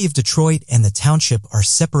 The city of Detroit and the township are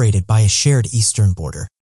separated by a shared eastern border.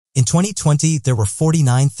 In 2020, there were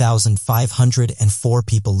 49,504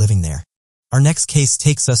 people living there. Our next case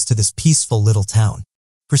takes us to this peaceful little town.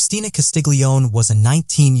 Christina Castiglione was a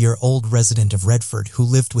 19-year-old resident of Redford who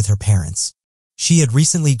lived with her parents. She had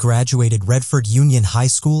recently graduated Redford Union High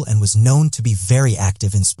School and was known to be very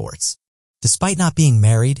active in sports. Despite not being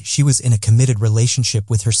married, she was in a committed relationship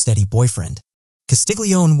with her steady boyfriend.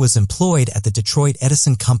 Castiglione was employed at the Detroit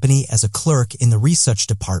Edison Company as a clerk in the research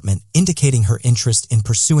department, indicating her interest in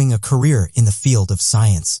pursuing a career in the field of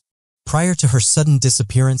science. Prior to her sudden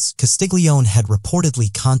disappearance, Castiglione had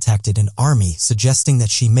reportedly contacted an army suggesting that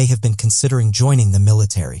she may have been considering joining the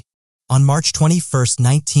military. On March 21,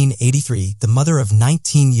 1983, the mother of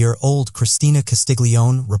 19-year-old Christina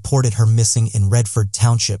Castiglione reported her missing in Redford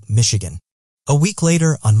Township, Michigan. A week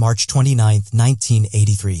later, on March 29,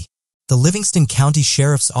 1983, the Livingston County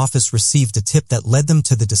Sheriff's Office received a tip that led them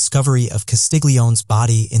to the discovery of Castiglione's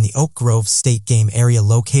body in the Oak Grove State Game area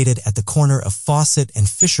located at the corner of Fawcett and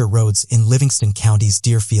Fisher Roads in Livingston County's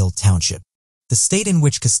Deerfield Township. The state in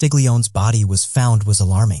which Castiglione's body was found was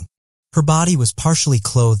alarming. Her body was partially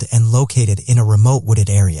clothed and located in a remote wooded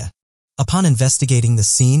area. Upon investigating the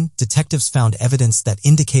scene, detectives found evidence that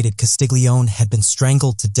indicated Castiglione had been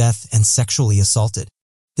strangled to death and sexually assaulted.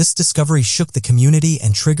 This discovery shook the community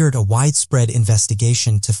and triggered a widespread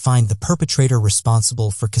investigation to find the perpetrator responsible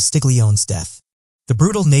for Castiglione's death. The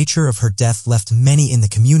brutal nature of her death left many in the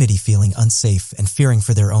community feeling unsafe and fearing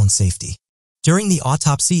for their own safety. During the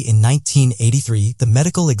autopsy in 1983, the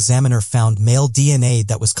medical examiner found male DNA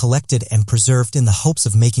that was collected and preserved in the hopes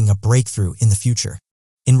of making a breakthrough in the future.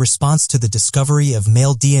 In response to the discovery of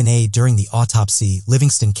male DNA during the autopsy,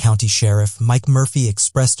 Livingston County Sheriff Mike Murphy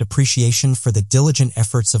expressed appreciation for the diligent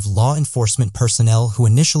efforts of law enforcement personnel who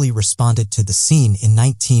initially responded to the scene in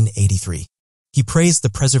 1983. He praised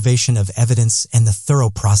the preservation of evidence and the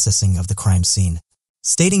thorough processing of the crime scene,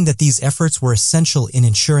 stating that these efforts were essential in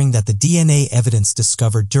ensuring that the DNA evidence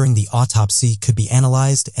discovered during the autopsy could be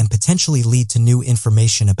analyzed and potentially lead to new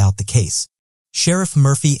information about the case. Sheriff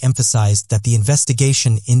Murphy emphasized that the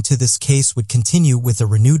investigation into this case would continue with a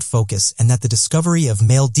renewed focus and that the discovery of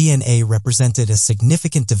male DNA represented a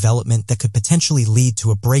significant development that could potentially lead to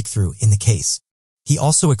a breakthrough in the case. He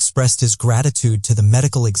also expressed his gratitude to the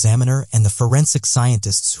medical examiner and the forensic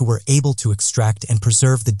scientists who were able to extract and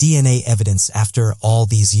preserve the DNA evidence after all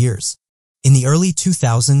these years. In the early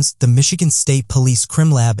 2000s, the Michigan State Police Crim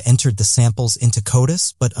Lab entered the samples into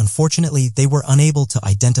CODIS, but unfortunately they were unable to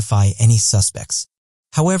identify any suspects.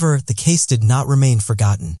 However, the case did not remain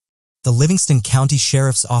forgotten. The Livingston County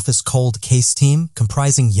Sheriff's Office Cold Case Team,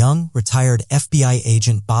 comprising young, retired FBI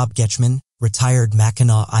agent Bob Getchman, retired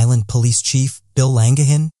Mackinac Island Police Chief Bill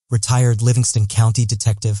Langahin, retired Livingston County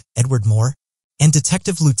Detective Edward Moore, and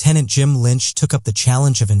Detective Lieutenant Jim Lynch took up the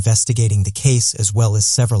challenge of investigating the case as well as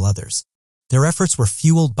several others. Their efforts were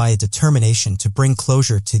fueled by a determination to bring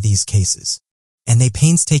closure to these cases, and they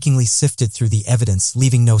painstakingly sifted through the evidence,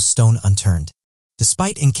 leaving no stone unturned.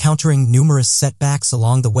 Despite encountering numerous setbacks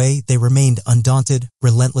along the way, they remained undaunted,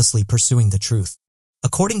 relentlessly pursuing the truth.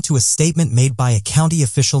 According to a statement made by a county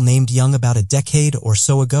official named Young about a decade or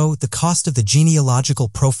so ago, the cost of the genealogical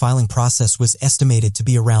profiling process was estimated to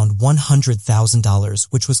be around $100,000,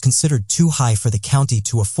 which was considered too high for the county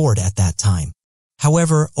to afford at that time.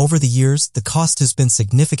 However, over the years, the cost has been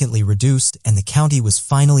significantly reduced and the county was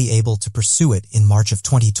finally able to pursue it in March of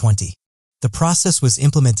 2020. The process was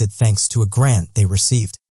implemented thanks to a grant they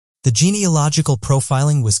received. The genealogical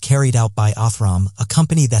profiling was carried out by Othram, a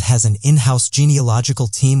company that has an in-house genealogical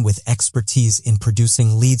team with expertise in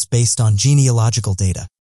producing leads based on genealogical data.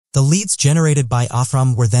 The leads generated by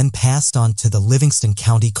Othram were then passed on to the Livingston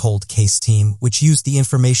County Cold Case Team, which used the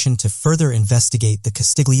information to further investigate the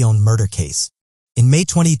Castiglione murder case. In May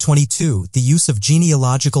 2022, the use of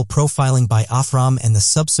genealogical profiling by Othram and the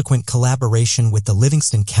subsequent collaboration with the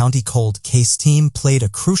Livingston County Cold Case Team played a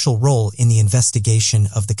crucial role in the investigation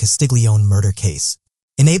of the Castiglione murder case,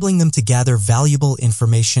 enabling them to gather valuable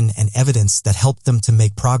information and evidence that helped them to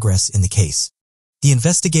make progress in the case. The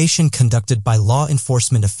investigation conducted by law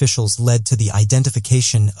enforcement officials led to the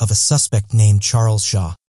identification of a suspect named Charles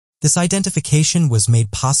Shaw. This identification was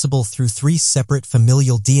made possible through 3 separate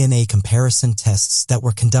familial DNA comparison tests that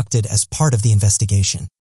were conducted as part of the investigation.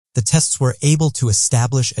 The tests were able to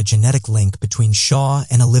establish a genetic link between Shaw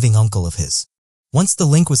and a living uncle of his. Once the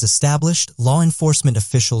link was established, law enforcement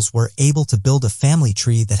officials were able to build a family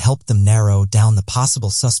tree that helped them narrow down the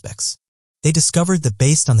possible suspects. They discovered that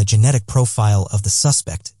based on the genetic profile of the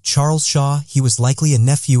suspect, Charles Shaw, he was likely a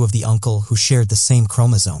nephew of the uncle who shared the same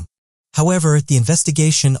chromosome. However, the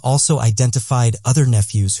investigation also identified other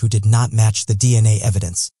nephews who did not match the DNA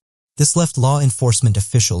evidence. This left law enforcement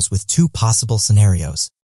officials with 2 possible scenarios.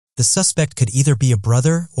 The suspect could either be a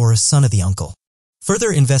brother or a son of the uncle.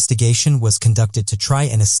 Further investigation was conducted to try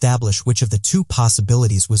and establish which of the 2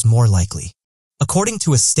 possibilities was more likely. According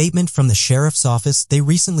to a statement from the sheriff's office, they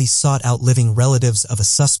recently sought out living relatives of a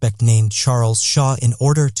suspect named Charles Shaw in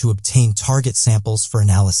order to obtain target samples for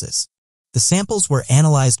analysis. The samples were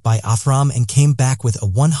analyzed by Afram and came back with a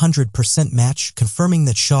 100% match, confirming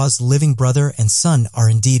that Shaw's living brother and son are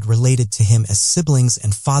indeed related to him as siblings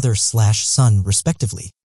and father/son,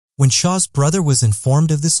 respectively. When Shaw's brother was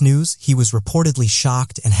informed of this news, he was reportedly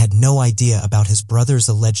shocked and had no idea about his brother's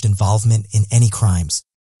alleged involvement in any crimes.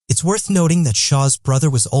 It's worth noting that Shaw's brother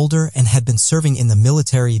was older and had been serving in the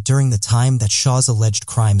military during the time that Shaw's alleged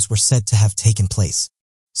crimes were said to have taken place.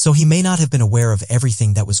 So he may not have been aware of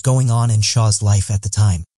everything that was going on in Shaw's life at the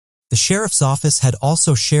time. The sheriff's office had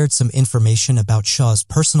also shared some information about Shaw's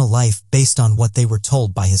personal life based on what they were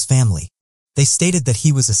told by his family. They stated that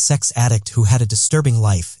he was a sex addict who had a disturbing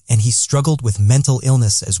life and he struggled with mental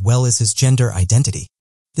illness as well as his gender identity.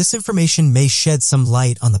 This information may shed some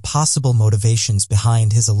light on the possible motivations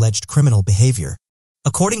behind his alleged criminal behavior.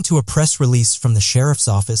 According to a press release from the sheriff's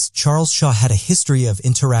office, Charles Shaw had a history of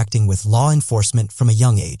interacting with law enforcement from a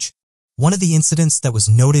young age. One of the incidents that was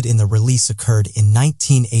noted in the release occurred in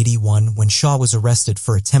 1981 when Shaw was arrested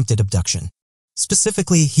for attempted abduction.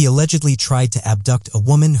 Specifically, he allegedly tried to abduct a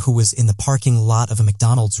woman who was in the parking lot of a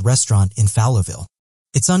McDonald's restaurant in Fowlerville.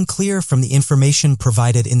 It's unclear from the information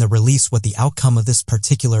provided in the release what the outcome of this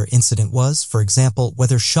particular incident was, for example,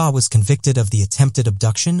 whether Shaw was convicted of the attempted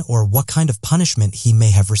abduction or what kind of punishment he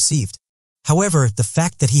may have received. However, the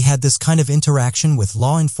fact that he had this kind of interaction with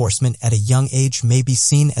law enforcement at a young age may be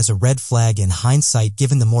seen as a red flag in hindsight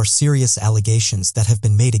given the more serious allegations that have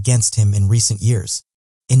been made against him in recent years.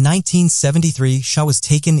 In 1973, Shaw was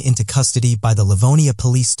taken into custody by the Livonia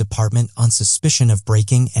Police Department on suspicion of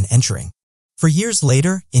breaking and entering. For years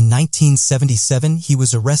later, in 1977, he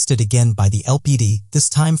was arrested again by the LPD, this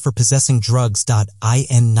time for possessing drugs.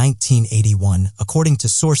 In 1981, according to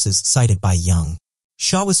sources cited by Young.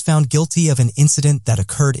 Shaw was found guilty of an incident that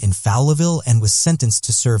occurred in Fowlerville and was sentenced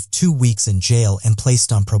to serve 2 weeks in jail and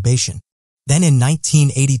placed on probation. Then in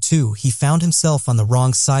 1982, he found himself on the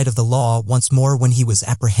wrong side of the law once more when he was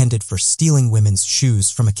apprehended for stealing women's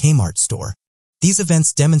shoes from a Kmart store. These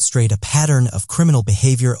events demonstrate a pattern of criminal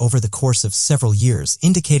behavior over the course of several years,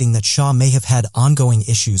 indicating that Shaw may have had ongoing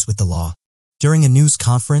issues with the law. During a news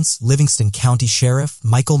conference, Livingston County Sheriff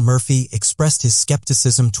Michael Murphy expressed his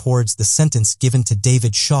skepticism towards the sentence given to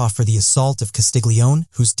David Shaw for the assault of Castiglione,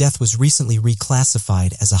 whose death was recently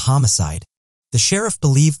reclassified as a homicide. The sheriff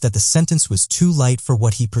believed that the sentence was too light for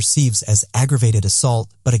what he perceives as aggravated assault,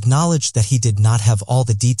 but acknowledged that he did not have all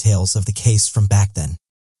the details of the case from back then.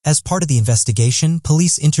 As part of the investigation,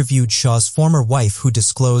 police interviewed Shaw's former wife who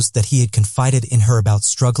disclosed that he had confided in her about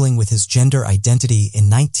struggling with his gender identity in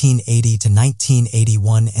 1980 to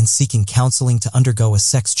 1981 and seeking counseling to undergo a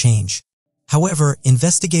sex change. However,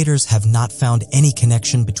 investigators have not found any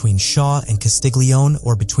connection between Shaw and Castiglione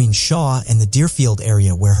or between Shaw and the Deerfield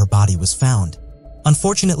area where her body was found.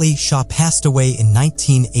 Unfortunately, Shaw passed away in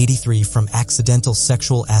 1983 from accidental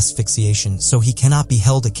sexual asphyxiation, so he cannot be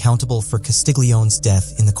held accountable for Castiglione's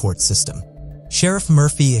death in the court system. Sheriff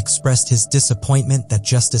Murphy expressed his disappointment that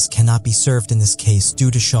justice cannot be served in this case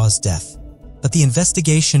due to Shaw's death. But the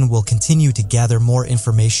investigation will continue to gather more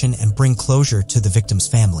information and bring closure to the victim's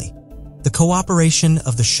family. The cooperation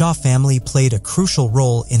of the Shaw family played a crucial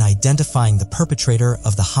role in identifying the perpetrator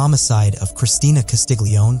of the homicide of Christina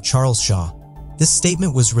Castiglione, Charles Shaw. This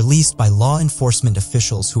statement was released by law enforcement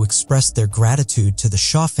officials who expressed their gratitude to the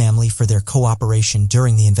Shaw family for their cooperation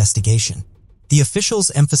during the investigation. The officials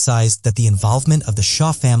emphasized that the involvement of the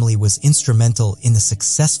Shaw family was instrumental in the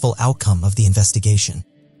successful outcome of the investigation.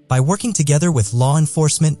 By working together with law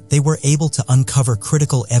enforcement, they were able to uncover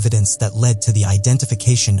critical evidence that led to the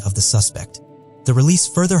identification of the suspect. The release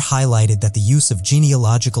further highlighted that the use of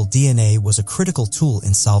genealogical DNA was a critical tool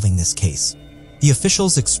in solving this case. The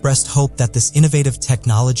officials expressed hope that this innovative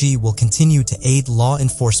technology will continue to aid law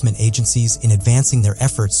enforcement agencies in advancing their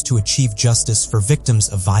efforts to achieve justice for victims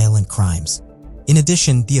of violent crimes. In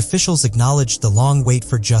addition, the officials acknowledged the long wait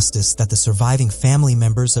for justice that the surviving family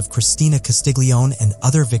members of Christina Castiglione and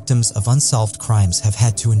other victims of unsolved crimes have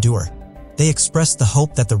had to endure. They expressed the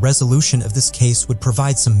hope that the resolution of this case would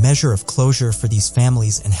provide some measure of closure for these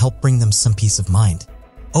families and help bring them some peace of mind.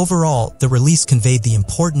 Overall, the release conveyed the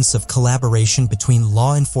importance of collaboration between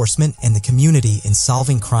law enforcement and the community in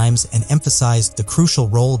solving crimes and emphasized the crucial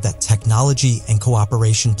role that technology and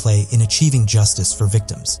cooperation play in achieving justice for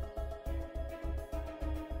victims.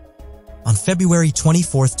 On February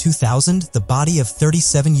 24, 2000, the body of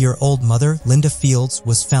 37-year-old mother Linda Fields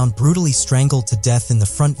was found brutally strangled to death in the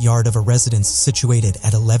front yard of a residence situated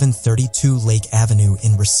at 1132 Lake Avenue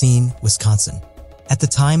in Racine, Wisconsin. At the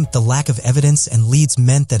time, the lack of evidence and leads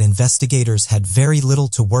meant that investigators had very little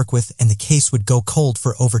to work with and the case would go cold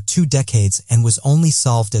for over 2 decades and was only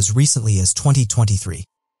solved as recently as 2023.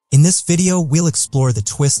 In this video, we'll explore the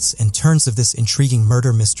twists and turns of this intriguing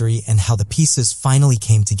murder mystery and how the pieces finally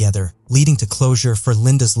came together, leading to closure for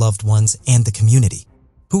Linda's loved ones and the community.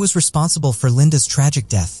 Who was responsible for Linda's tragic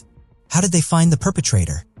death? How did they find the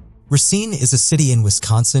perpetrator? Racine is a city in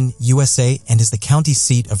Wisconsin, USA, and is the county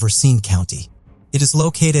seat of Racine County. It is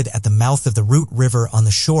located at the mouth of the Root River on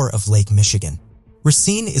the shore of Lake Michigan.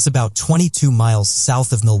 Racine is about 22 miles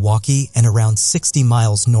south of Milwaukee and around 60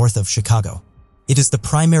 miles north of Chicago. It is the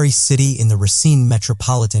primary city in the Racine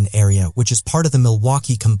metropolitan area, which is part of the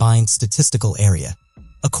Milwaukee Combined Statistical Area.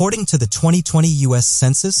 According to the 2020 U.S.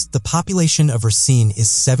 Census, the population of Racine is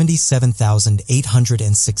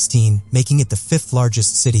 77,816, making it the fifth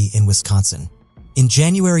largest city in Wisconsin. In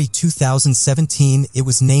January 2017, it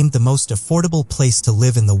was named the most affordable place to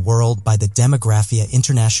live in the world by the Demographia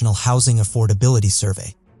International Housing Affordability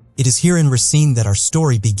Survey. It is here in Racine that our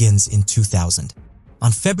story begins in 2000.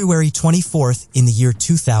 On February 24th, in the year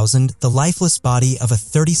 2000, the lifeless body of a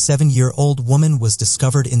 37-year-old woman was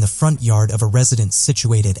discovered in the front yard of a residence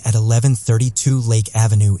situated at 1132 Lake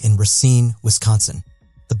Avenue in Racine, Wisconsin.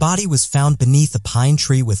 The body was found beneath a pine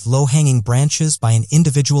tree with low-hanging branches by an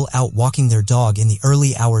individual out walking their dog in the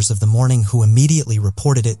early hours of the morning who immediately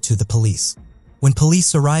reported it to the police. When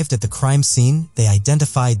police arrived at the crime scene, they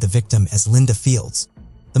identified the victim as Linda Fields.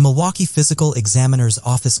 The Milwaukee Physical Examiner's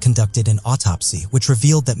Office conducted an autopsy which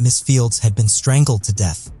revealed that Miss Fields had been strangled to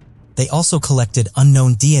death. They also collected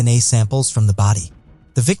unknown DNA samples from the body.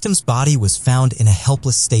 The victim's body was found in a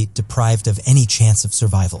helpless state, deprived of any chance of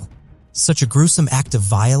survival. Such a gruesome act of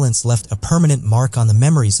violence left a permanent mark on the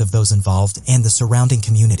memories of those involved and the surrounding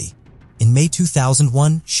community. In May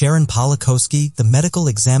 2001, Sharon Polakowski, the medical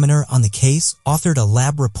examiner on the case, authored a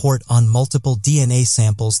lab report on multiple DNA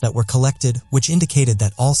samples that were collected, which indicated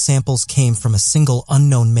that all samples came from a single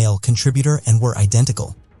unknown male contributor and were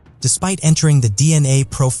identical. Despite entering the DNA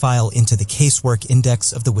profile into the Casework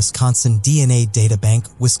Index of the Wisconsin DNA Databank,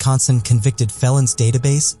 Wisconsin Convicted Felons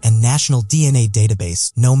Database, and National DNA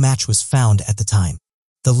Database, no match was found at the time.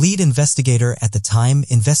 The lead investigator at the time,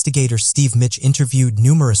 investigator Steve Mitch, interviewed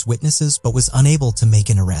numerous witnesses but was unable to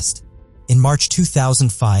make an arrest. In March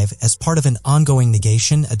 2005, as part of an ongoing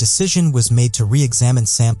negation, a decision was made to re-examine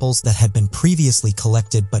samples that had been previously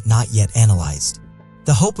collected but not yet analyzed.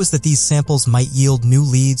 The hope was that these samples might yield new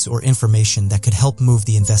leads or information that could help move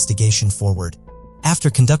the investigation forward.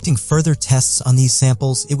 After conducting further tests on these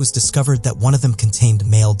samples, it was discovered that one of them contained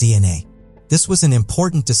male DNA. This was an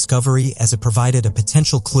important discovery as it provided a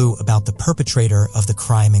potential clue about the perpetrator of the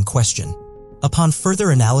crime in question. Upon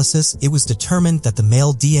further analysis, it was determined that the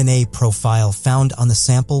male DNA profile found on the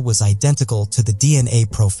sample was identical to the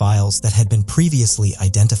DNA profiles that had been previously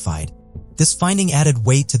identified. This finding added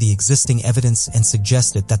weight to the existing evidence and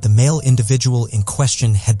suggested that the male individual in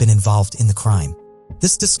question had been involved in the crime.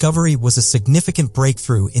 This discovery was a significant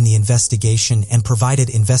breakthrough in the investigation and provided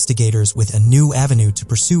investigators with a new avenue to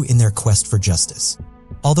pursue in their quest for justice.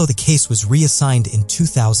 Although the case was reassigned in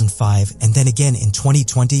 2005 and then again in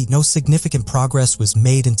 2020, no significant progress was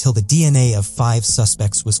made until the DNA of 5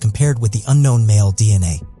 suspects was compared with the unknown male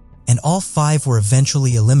DNA, and all 5 were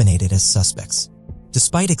eventually eliminated as suspects.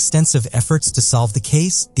 Despite extensive efforts to solve the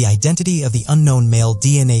case, the identity of the unknown male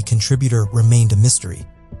DNA contributor remained a mystery.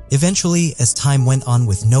 Eventually, as time went on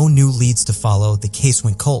with no new leads to follow, the case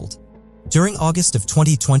went cold. During August of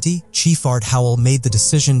 2020, Chief Art Howell made the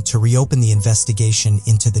decision to reopen the investigation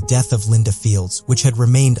into the death of Linda Fields, which had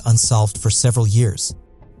remained unsolved for several years.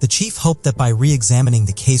 The chief hoped that by re-examining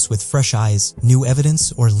the case with fresh eyes, new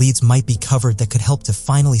evidence or leads might be covered that could help to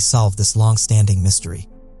finally solve this long-standing mystery.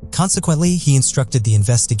 Consequently, he instructed the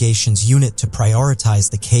investigations unit to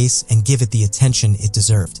prioritize the case and give it the attention it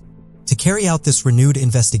deserved. To carry out this renewed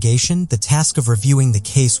investigation, the task of reviewing the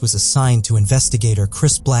case was assigned to investigator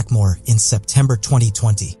Chris Blackmore in September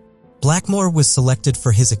 2020. Blackmore was selected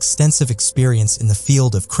for his extensive experience in the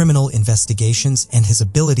field of criminal investigations and his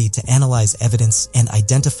ability to analyze evidence and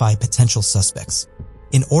identify potential suspects.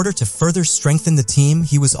 In order to further strengthen the team,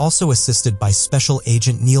 he was also assisted by Special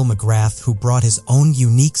Agent Neil McGrath, who brought his own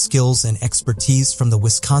unique skills and expertise from the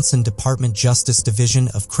Wisconsin Department Justice Division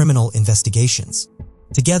of Criminal Investigations.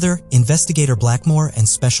 Together, Investigator Blackmore and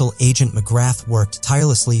Special Agent McGrath worked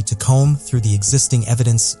tirelessly to comb through the existing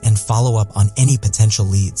evidence and follow up on any potential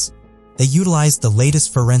leads. They utilized the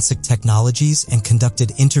latest forensic technologies and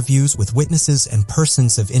conducted interviews with witnesses and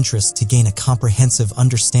persons of interest to gain a comprehensive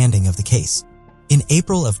understanding of the case. In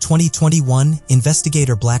April of 2021,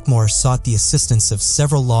 Investigator Blackmore sought the assistance of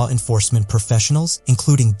several law enforcement professionals,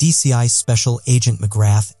 including DCI Special Agent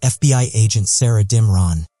McGrath, FBI Agent Sarah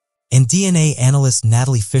Dimron, and DNA analyst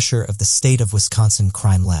Natalie Fisher of the State of Wisconsin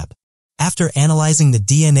Crime Lab. After analyzing the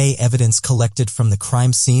DNA evidence collected from the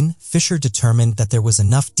crime scene, Fisher determined that there was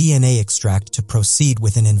enough DNA extract to proceed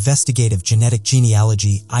with an investigative genetic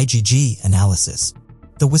genealogy (IgG) analysis.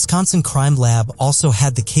 The Wisconsin Crime Lab also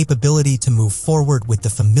had the capability to move forward with the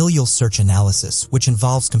familial search analysis, which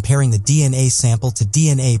involves comparing the DNA sample to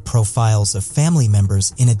DNA profiles of family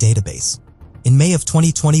members in a database. In May of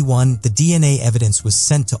 2021, the DNA evidence was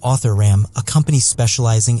sent to AuthorRam, a company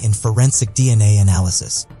specializing in forensic DNA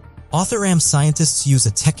analysis. AuthorRam scientists use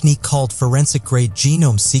a technique called forensic-grade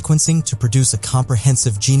genome sequencing to produce a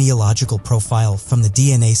comprehensive genealogical profile from the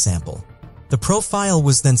DNA sample. The profile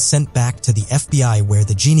was then sent back to the FBI, where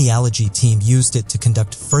the genealogy team used it to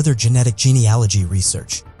conduct further genetic genealogy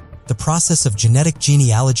research. The process of genetic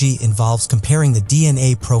genealogy involves comparing the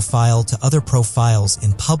DNA profile to other profiles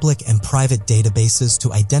in public and private databases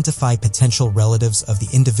to identify potential relatives of the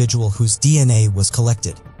individual whose DNA was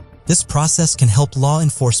collected. This process can help law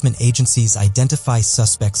enforcement agencies identify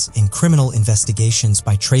suspects in criminal investigations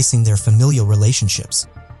by tracing their familial relationships.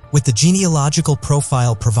 With the genealogical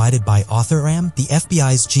profile provided by AuthorRam, the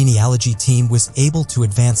FBI's genealogy team was able to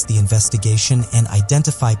advance the investigation and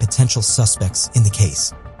identify potential suspects in the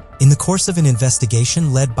case. In the course of an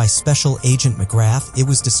investigation led by Special Agent McGrath, it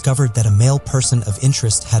was discovered that a male person of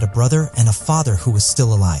interest had a brother and a father who was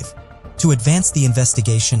still alive. To advance the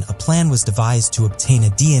investigation, a plan was devised to obtain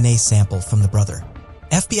a DNA sample from the brother.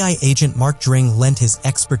 FBI agent Mark Dring lent his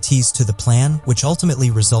expertise to the plan, which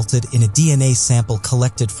ultimately resulted in a DNA sample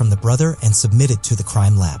collected from the brother and submitted to the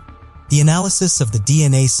crime lab. The analysis of the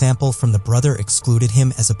DNA sample from the brother excluded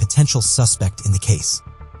him as a potential suspect in the case.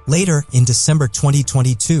 Later, in December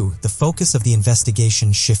 2022, the focus of the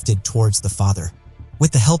investigation shifted towards the father.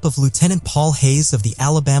 With the help of Lieutenant Paul Hayes of the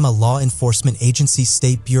Alabama Law Enforcement Agency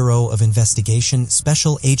State Bureau of Investigation,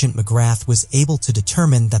 Special Agent McGrath was able to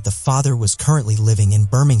determine that the father was currently living in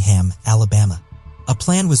Birmingham, Alabama. A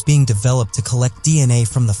plan was being developed to collect DNA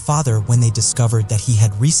from the father when they discovered that he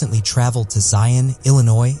had recently traveled to Zion,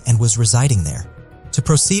 Illinois, and was residing there. To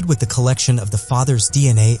proceed with the collection of the father's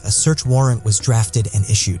DNA, a search warrant was drafted and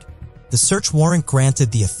issued. The search warrant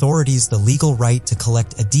granted the authorities the legal right to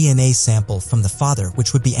collect a DNA sample from the father,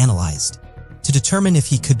 which would be analyzed to determine if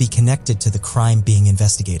he could be connected to the crime being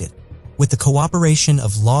investigated. With the cooperation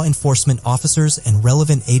of law enforcement officers and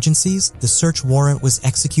relevant agencies, the search warrant was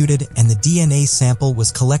executed and the DNA sample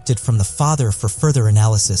was collected from the father for further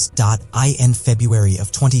analysis. In February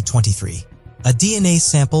of 2023, a DNA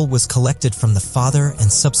sample was collected from the father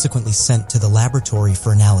and subsequently sent to the laboratory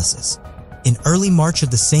for analysis. In early March of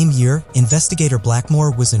the same year, investigator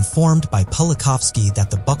Blackmore was informed by Polikovsky that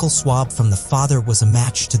the buccal swab from the father was a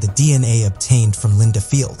match to the DNA obtained from Linda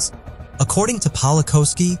Fields. According to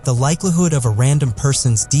Polikovsky, the likelihood of a random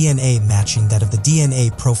person's DNA matching that of the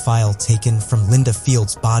DNA profile taken from Linda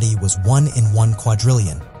Fields' body was 1 in 1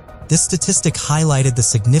 quadrillion. This statistic highlighted the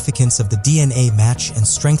significance of the DNA match and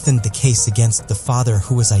strengthened the case against the father,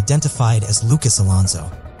 who was identified as Lucas Alonso.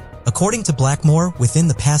 According to Blackmore, within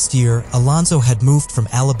the past year, Alonso had moved from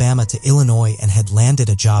Alabama to Illinois and had landed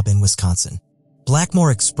a job in Wisconsin.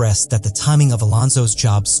 Blackmore expressed that the timing of Alonso's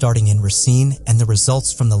job starting in Racine and the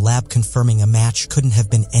results from the lab confirming a match couldn't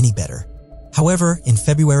have been any better. However, in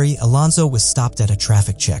February, Alonso was stopped at a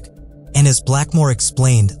traffic check. And as Blackmore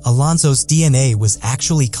explained, Alonso's DNA was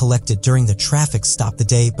actually collected during the traffic stop the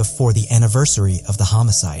day before the anniversary of the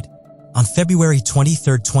homicide. On February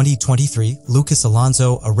 23, 2023, Lucas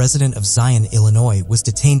Alonso, a resident of Zion, Illinois, was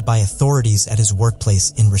detained by authorities at his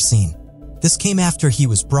workplace in Racine. This came after he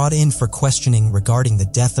was brought in for questioning regarding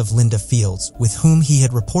the death of Linda Fields, with whom he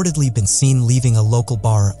had reportedly been seen leaving a local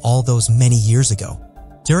bar all those many years ago.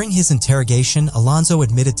 During his interrogation, Alonso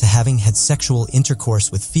admitted to having had sexual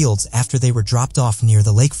intercourse with Fields after they were dropped off near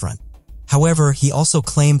the lakefront. However, he also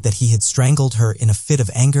claimed that he had strangled her in a fit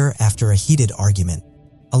of anger after a heated argument.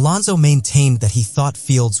 Alonso maintained that he thought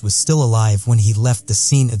Fields was still alive when he left the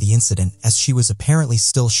scene of the incident, as she was apparently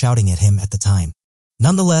still shouting at him at the time.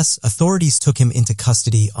 Nonetheless, authorities took him into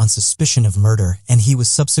custody on suspicion of murder, and he was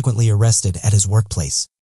subsequently arrested at his workplace.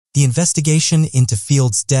 The investigation into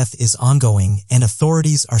Fields' death is ongoing, and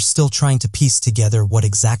authorities are still trying to piece together what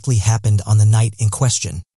exactly happened on the night in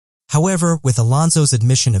question. However, with Alonso's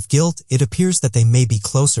admission of guilt, it appears that they may be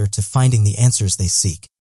closer to finding the answers they seek.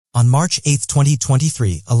 On March 8,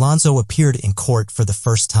 2023, Alonso appeared in court for the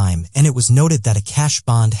first time, and it was noted that a cash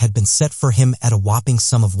bond had been set for him at a whopping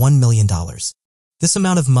sum of $1 million. This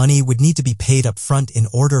amount of money would need to be paid up front in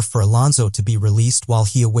order for Alonso to be released while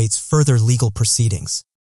he awaits further legal proceedings.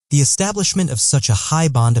 The establishment of such a high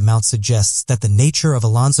bond amount suggests that the nature of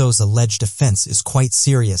Alonso's alleged offense is quite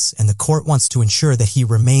serious, and the court wants to ensure that he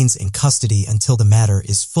remains in custody until the matter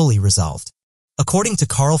is fully resolved. According to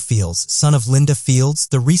Carl Fields, son of Linda Fields,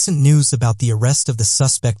 the recent news about the arrest of the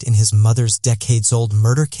suspect in his mother's decades-old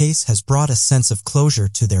murder case has brought a sense of closure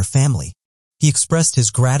to their family. He expressed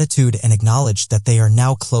his gratitude and acknowledged that they are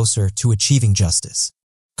now closer to achieving justice.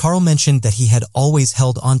 Carl mentioned that he had always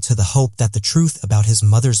held on to the hope that the truth about his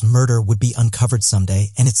mother's murder would be uncovered someday,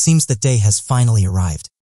 and it seems that day has finally arrived.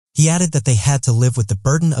 He added that they had to live with the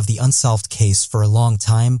burden of the unsolved case for a long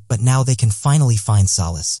time, but now they can finally find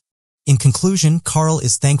solace. In conclusion, Carl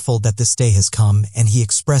is thankful that this day has come, and he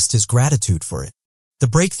expressed his gratitude for it. The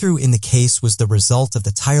breakthrough in the case was the result of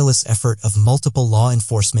the tireless effort of multiple law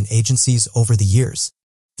enforcement agencies over the years.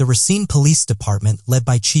 The Racine Police Department, led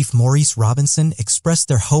by Chief Maurice Robinson, expressed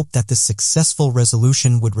their hope that this successful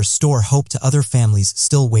resolution would restore hope to other families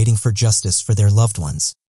still waiting for justice for their loved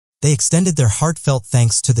ones. They extended their heartfelt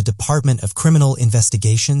thanks to the Department of Criminal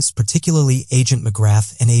Investigations, particularly Agent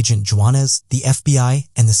McGrath and Agent Juanez, the FBI,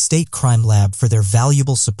 and the State Crime Lab for their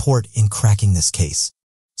valuable support in cracking this case.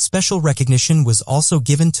 Special recognition was also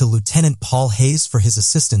given to Lieutenant Paul Hayes for his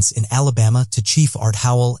assistance in Alabama, to Chief Art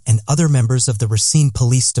Howell and other members of the Racine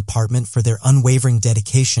Police Department for their unwavering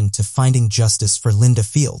dedication to finding justice for Linda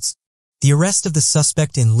Fields. The arrest of the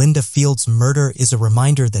suspect in Linda Fields' murder is a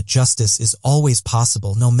reminder that justice is always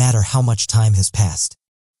possible no matter how much time has passed.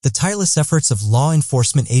 The tireless efforts of law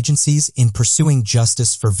enforcement agencies in pursuing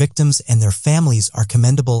justice for victims and their families are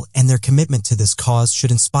commendable, and their commitment to this cause should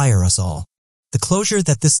inspire us all. The closure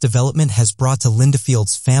that this development has brought to Linda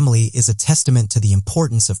Fields' family is a testament to the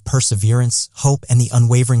importance of perseverance, hope, and the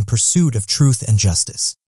unwavering pursuit of truth and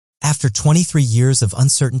justice. After 23 years of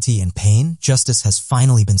uncertainty and pain, justice has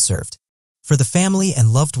finally been served. For the family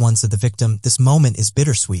and loved ones of the victim, this moment is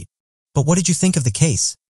bittersweet. But what did you think of the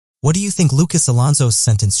case? What do you think Lucas Alonso's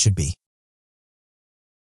sentence should be?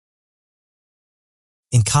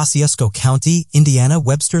 In Kosciuszko County, Indiana,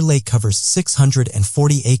 Webster Lake covers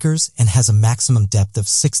 640 acres and has a maximum depth of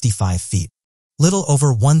 65 feet. Little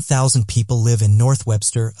over 1,000 people live in North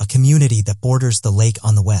Webster, a community that borders the lake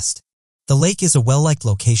on the west. The lake is a well-liked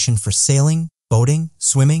location for sailing, boating,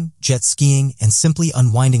 swimming, jet skiing, and simply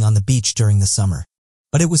unwinding on the beach during the summer.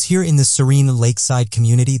 But it was here in this serene lakeside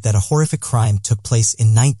community that a horrific crime took place in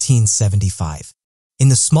 1975. In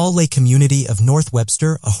the small lake community of North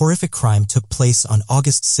Webster, a horrific crime took place on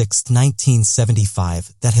August 6,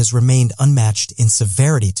 1975, that has remained unmatched in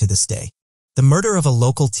severity to this day. The murder of a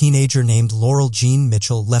local teenager named Laurel Jean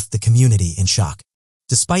Mitchell left the community in shock.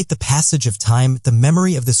 Despite the passage of time, the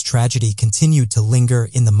memory of this tragedy continued to linger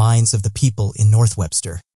in the minds of the people in North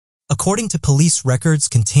Webster. According to police records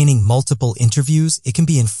containing multiple interviews, it can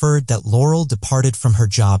be inferred that Laurel departed from her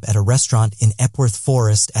job at a restaurant in Epworth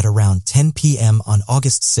Forest at around 10 p.m. on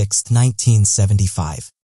August 6, 1975.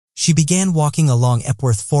 She began walking along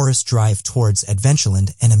Epworth Forest Drive towards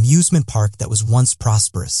Adventureland, an amusement park that was once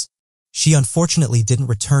prosperous. She unfortunately didn't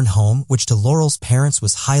return home, which to Laurel's parents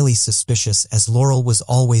was highly suspicious, as Laurel was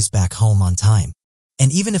always back home on time.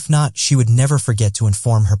 And even if not, she would never forget to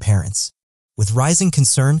inform her parents. With rising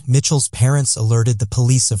concern, Mitchell's parents alerted the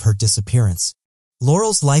police of her disappearance.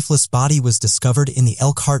 Laurel's lifeless body was discovered in the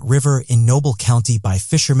Elkhart River in Noble County by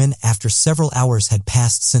fishermen after several hours had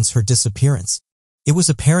passed since her disappearance. It was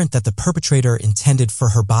apparent that the perpetrator intended for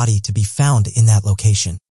her body to be found in that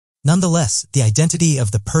location. Nonetheless, the identity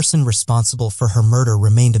of the person responsible for her murder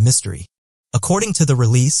remained a mystery. According to the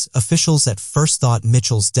release, officials at first thought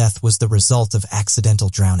Mitchell's death was the result of accidental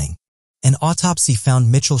drowning. An autopsy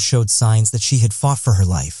found Mitchell showed signs that she had fought for her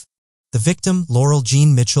life. The victim, Laurel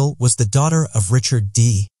Jean Mitchell, was the daughter of Richard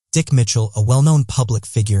Dick Mitchell, a well-known public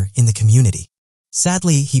figure in the community.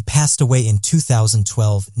 Sadly, he passed away in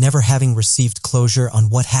 2012, never having received closure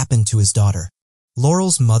on what happened to his daughter.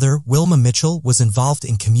 Laurel's mother, Wilma Mitchell, was involved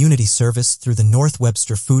in community service through the North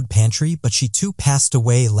Webster Food Pantry, but she too passed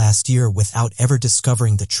away last year without ever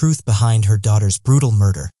discovering the truth behind her daughter's brutal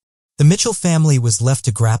murder. The Mitchell family was left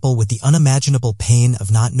to grapple with the unimaginable pain of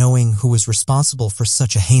not knowing who was responsible for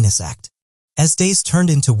such a heinous act. As days turned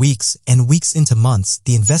into weeks and weeks into months,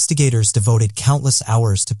 the investigators devoted countless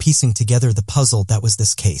hours to piecing together the puzzle that was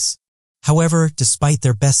this case. However, despite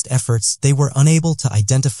their best efforts, they were unable to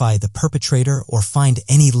identify the perpetrator or find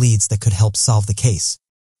any leads that could help solve the case.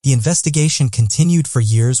 The investigation continued for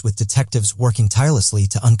years, with detectives working tirelessly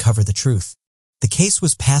to uncover the truth. The case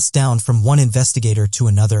was passed down from one investigator to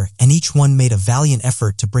another, and each one made a valiant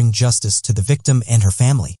effort to bring justice to the victim and her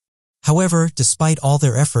family. However, despite all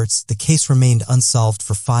their efforts, the case remained unsolved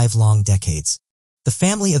for 5 long decades. The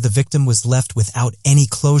family of the victim was left without any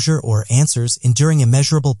closure or answers, enduring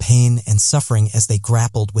immeasurable pain and suffering as they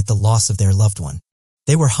grappled with the loss of their loved one.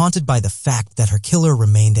 They were haunted by the fact that her killer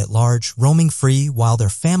remained at large, roaming free while their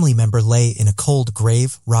family member lay in a cold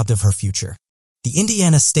grave, robbed of her future. The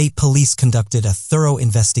Indiana State Police conducted a thorough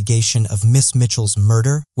investigation of Miss Mitchell's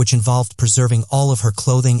murder, which involved preserving all of her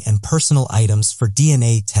clothing and personal items for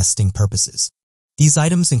DNA testing purposes. These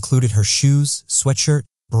items included her shoes, sweatshirt,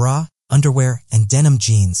 bra, underwear, and denim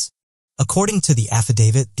jeans. According to the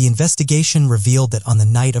affidavit, the investigation revealed that on the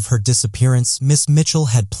night of her disappearance, Miss Mitchell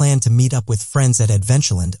had planned to meet up with friends at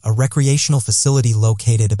Adventureland, a recreational facility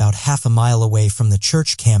located about half a mile away from the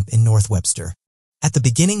church camp in North Webster. At the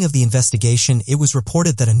beginning of the investigation, it was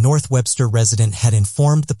reported that a North Webster resident had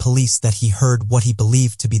informed the police that he heard what he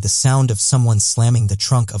believed to be the sound of someone slamming the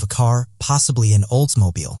trunk of a car, possibly an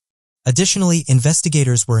Oldsmobile. Additionally,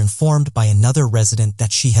 investigators were informed by another resident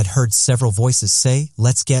that she had heard several voices say,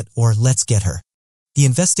 "Let's get" or "Let's get her." The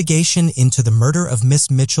investigation into the murder of Miss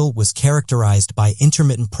Mitchell was characterized by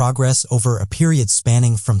intermittent progress over a period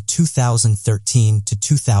spanning from 2013 to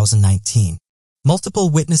 2019. Multiple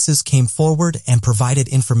witnesses came forward and provided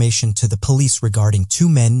information to the police regarding two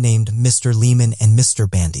men named Mr. Lehman and Mr.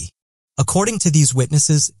 Bandy. According to these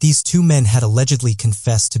witnesses, these two men had allegedly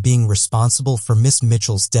confessed to being responsible for Miss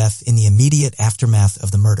Mitchell's death in the immediate aftermath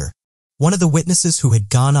of the murder. One of the witnesses who had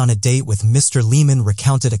gone on a date with Mr. Lehman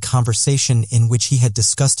recounted a conversation in which he had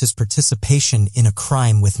discussed his participation in a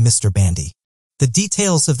crime with Mr. Bandy. The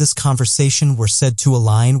details of this conversation were said to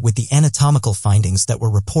align with the anatomical findings that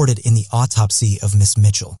were reported in the autopsy of Miss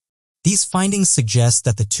Mitchell. These findings suggest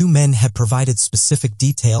that the two men had provided specific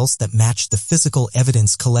details that matched the physical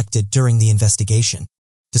evidence collected during the investigation.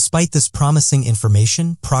 Despite this promising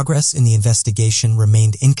information, progress in the investigation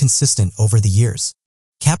remained inconsistent over the years.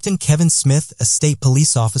 Captain Kevin Smith, a state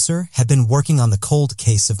police officer, had been working on the cold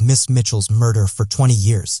case of Miss Mitchell's murder for 20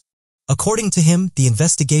 years. According to him, the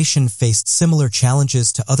investigation faced similar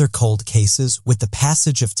challenges to other cold cases, with the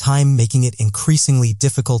passage of time making it increasingly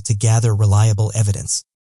difficult to gather reliable evidence.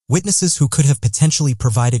 Witnesses who could have potentially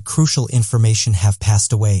provided crucial information have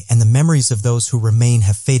passed away, and the memories of those who remain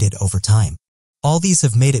have faded over time. All these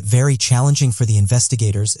have made it very challenging for the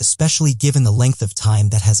investigators, especially given the length of time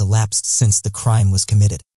that has elapsed since the crime was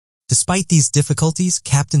committed. Despite these difficulties,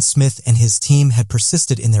 Captain Smith and his team had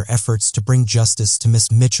persisted in their efforts to bring justice to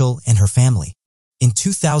Miss Mitchell and her family. In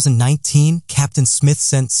 2019, Captain Smith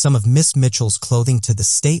sent some of Miss Mitchell's clothing to the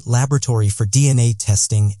state laboratory for DNA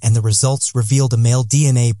testing, and the results revealed a male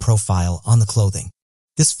DNA profile on the clothing.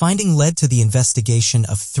 This finding led to the investigation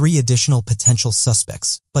of 3 additional potential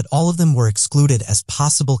suspects, but all of them were excluded as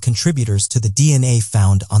possible contributors to the DNA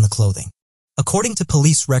found on the clothing. According to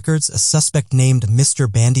police records, a suspect named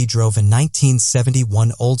Mr. Bandy drove a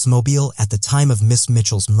 1971 Oldsmobile at the time of Miss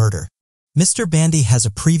Mitchell's murder. Mr. Bandy has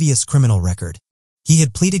a previous criminal record. He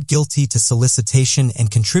had pleaded guilty to solicitation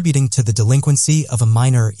and contributing to the delinquency of a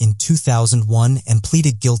minor in 2001 and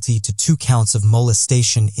pleaded guilty to 2 counts of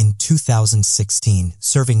molestation in 2016,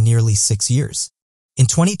 serving nearly 6 years. In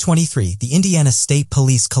 2023, the Indiana State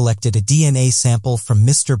Police collected a DNA sample from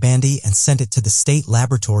Mr. Bandy and sent it to the state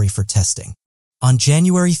laboratory for testing. On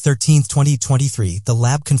January 13, 2023, the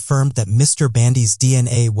lab confirmed that Mr. Bandy's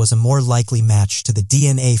DNA was a more likely match to the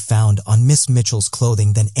DNA found on Miss Mitchell's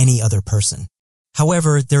clothing than any other person.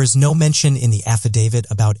 However, there is no mention in the affidavit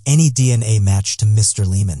about any DNA match to Mr.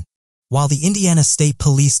 Lehman. While the Indiana State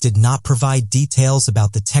Police did not provide details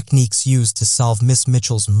about the techniques used to solve Miss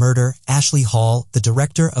Mitchell's murder, Ashley Hall, the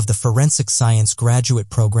director of the Forensic Science graduate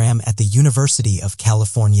program at the University of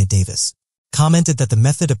California, Davis, commented that the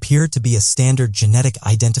method appeared to be a standard genetic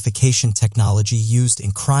identification technology used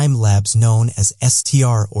in crime labs known as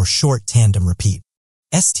STR, or short tandem repeat.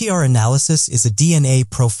 STR analysis is a DNA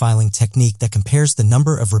profiling technique that compares the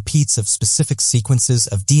number of repeats of specific sequences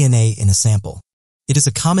of DNA in a sample. It is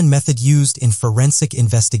a common method used in forensic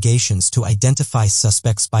investigations to identify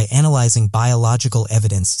suspects by analyzing biological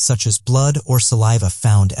evidence such as blood or saliva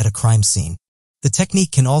found at a crime scene. The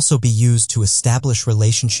technique can also be used to establish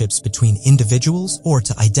relationships between individuals or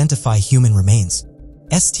to identify human remains.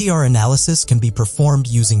 STR analysis can be performed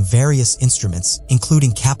using various instruments,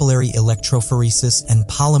 including capillary electrophoresis and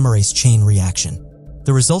polymerase chain reaction.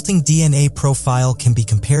 The resulting DNA profile can be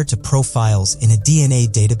compared to profiles in a DNA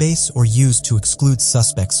database or used to exclude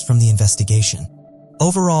suspects from the investigation.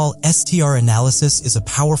 Overall, STR analysis is a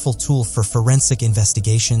powerful tool for forensic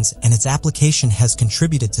investigations, and its application has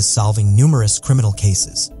contributed to solving numerous criminal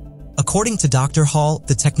cases. According to Dr. Hall,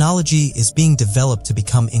 the technology is being developed to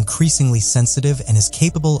become increasingly sensitive and is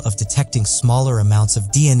capable of detecting smaller amounts of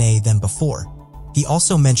DNA than before. He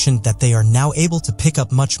also mentioned that they are now able to pick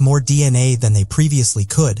up much more DNA than they previously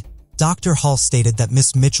could. Dr. Hall stated that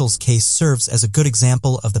Miss Mitchell's case serves as a good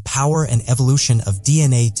example of the power and evolution of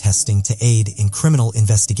DNA testing to aid in criminal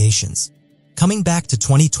investigations. Coming back to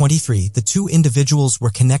 2023, the two individuals were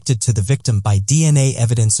connected to the victim by DNA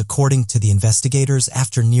evidence according to the investigators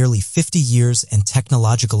after nearly 50 years and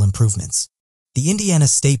technological improvements. The Indiana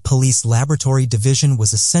State Police Laboratory Division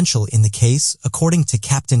was essential in the case, according to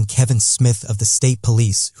Captain Kevin Smith of the State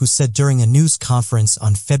Police, who said during a news conference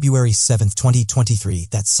on February 7, 2023,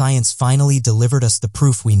 that science finally delivered us the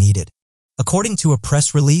proof we needed. According to a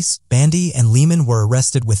press release, Bandy and Lehman were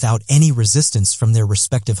arrested without any resistance from their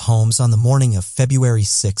respective homes on the morning of February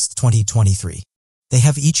 6, 2023. They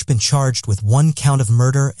have each been charged with one count of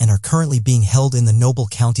murder and are currently being held in the Noble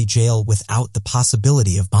County Jail without the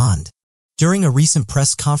possibility of bond. During a recent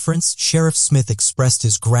press conference, Sheriff Smith expressed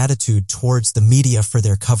his gratitude towards the media for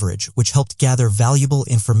their coverage, which helped gather valuable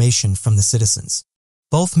information from the citizens.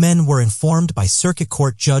 Both men were informed by Circuit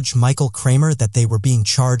Court Judge Michael Kramer that they were being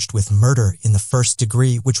charged with murder in the first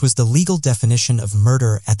degree, which was the legal definition of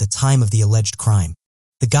murder at the time of the alleged crime.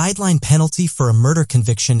 The guideline penalty for a murder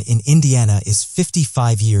conviction in Indiana is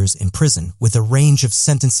 55 years in prison, with a range of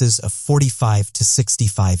sentences of 45 to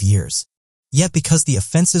 65 years. Yet because the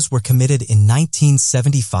offenses were committed in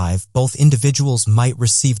 1975, both individuals might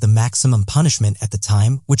receive the maximum punishment at the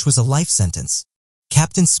time, which was a life sentence.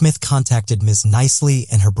 Captain Smith contacted Ms. Nicely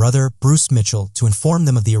and her brother, Bruce Mitchell, to inform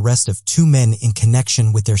them of the arrest of two men in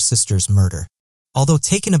connection with their sister's murder. Although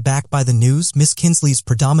taken aback by the news, Miss Kinsley's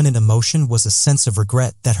predominant emotion was a sense of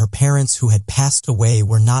regret that her parents who had passed away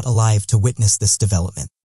were not alive to witness this development.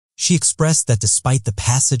 She expressed that despite the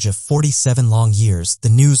passage of 47 long years, the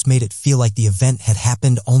news made it feel like the event had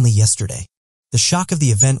happened only yesterday. The shock of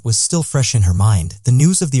the event was still fresh in her mind. The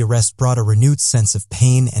news of the arrest brought a renewed sense of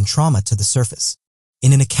pain and trauma to the surface.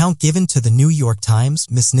 In an account given to the New York Times,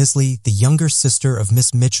 Miss Nisley, the younger sister of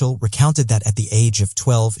Miss Mitchell, recounted that at the age of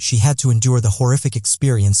 12, she had to endure the horrific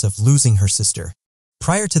experience of losing her sister.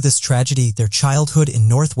 Prior to this tragedy, their childhood in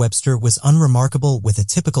North Webster was unremarkable, with a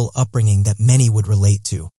typical upbringing that many would relate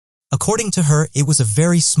to. According to her, it was a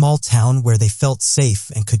very small town where they felt safe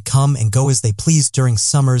and could come and go as they pleased during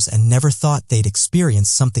summers and never thought they'd experience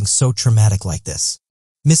something so traumatic like this.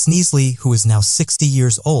 Miss Nisley, who is now 60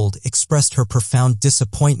 years old, expressed her profound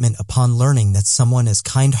disappointment upon learning that someone as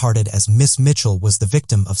kind-hearted as Miss Mitchell was the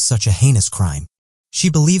victim of such a heinous crime. She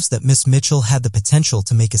believes that Miss Mitchell had the potential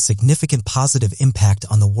to make a significant positive impact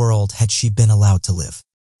on the world had she been allowed to live.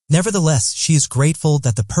 Nevertheless, she is grateful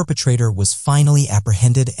that the perpetrator was finally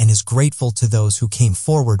apprehended and is grateful to those who came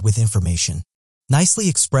forward with information. Nicely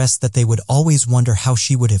expressed that they would always wonder how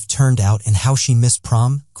she would have turned out and how she missed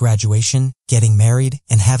prom, graduation, getting married,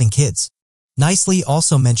 and having kids. Nicely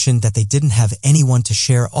also mentioned that they didn't have anyone to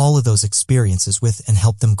share all of those experiences with and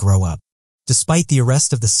help them grow up. Despite the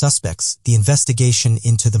arrest of the suspects, the investigation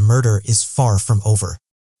into the murder is far from over.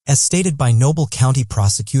 As stated by Noble County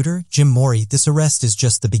Prosecutor Jim Morey, this arrest is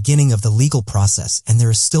just the beginning of the legal process and there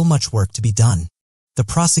is still much work to be done. The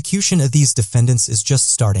prosecution of these defendants is just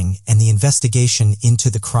starting and the investigation into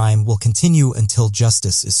the crime will continue until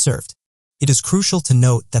justice is served. It is crucial to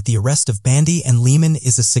note that the arrest of Bandy and Lehman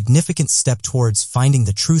is a significant step towards finding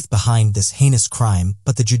the truth behind this heinous crime,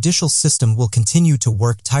 but the judicial system will continue to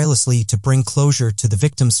work tirelessly to bring closure to the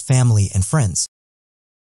victim's family and friends.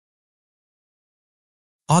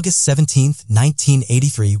 August 17,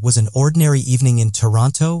 1983 was an ordinary evening in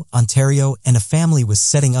Toronto, Ontario, and a family was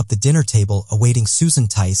setting up the dinner table awaiting Susan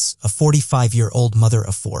Tice, a 45-year-old mother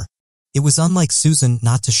of four. It was unlike Susan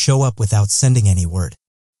not to show up without sending any word.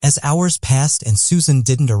 As hours passed and Susan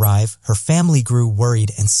didn't arrive, her family grew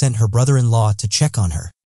worried and sent her brother-in-law to check on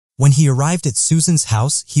her. When he arrived at Susan's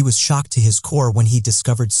house, he was shocked to his core when he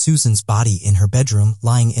discovered Susan's body in her bedroom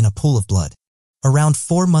lying in a pool of blood. Around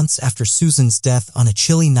 4 months after Susan's death on a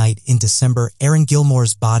chilly night in December, Erin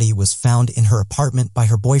Gilmore's body was found in her apartment by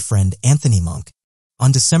her boyfriend, Anthony Monk.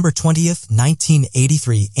 On December 20,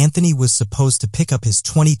 1983, Anthony was supposed to pick up his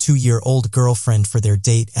 22-year-old girlfriend for their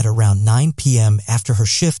date at around 9 p.m. after her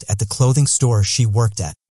shift at the clothing store she worked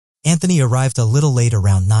at. Anthony arrived a little late,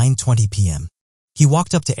 around 9:20 p.m. He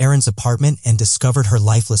walked up to Erin's apartment and discovered her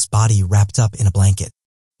lifeless body wrapped up in a blanket.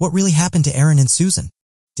 What really happened to Erin and Susan?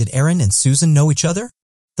 Did Erin and Susan know each other?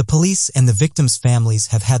 The police and the victims' families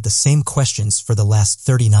have had the same questions for the last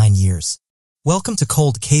 39 years. Welcome to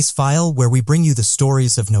Cold Case File, where we bring you the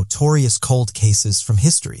stories of notorious cold cases from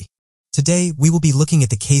history. Today, we will be looking at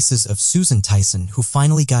the cases of Susan Tyson, who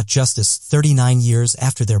finally got justice 39 years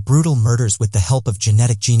after their brutal murders with the help of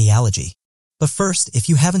genetic genealogy. But first, if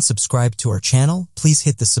you haven't subscribed to our channel, please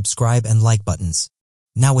hit the subscribe and like buttons.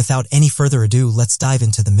 Now without any further ado, let's dive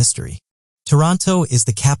into the mystery. Toronto is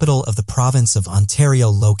the capital of the province of Ontario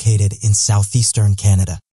located in southeastern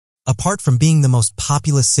Canada. Apart from being the most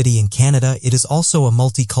populous city in Canada, it is also a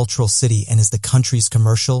multicultural city and is the country's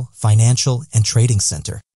commercial, financial, and trading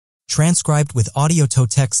center. Transcribed with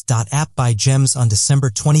audiototext.app by Gems on December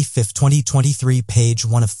 25, 2023, page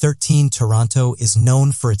 1 of 13. Toronto is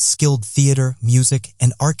known for its skilled theater, music,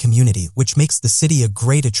 and art community, which makes the city a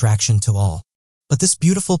great attraction to all. But this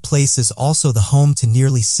beautiful place is also the home to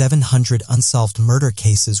nearly 700 unsolved murder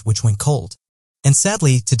cases which went cold. And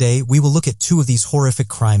sadly, today we will look at two of these horrific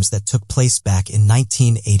crimes that took place back in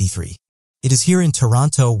 1983. It is here in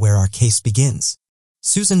Toronto where our case begins.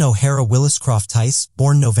 Susan O'Hara Williscroft Tice,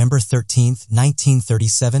 born November 13,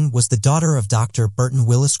 1937, was the daughter of Dr. Burton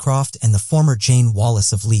Williscroft and the former Jane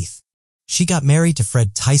Wallace of Leith. She got married to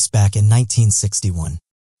Fred Tice back in 1961.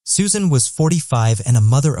 Susan was 45 and a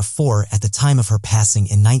mother of 4 at the time of her passing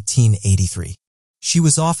in 1983. She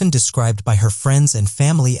was often described by her friends and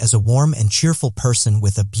family as a warm and cheerful person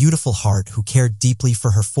with a beautiful heart who cared deeply for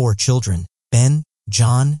her 4 children, Ben,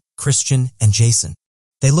 John, Christian, and Jason.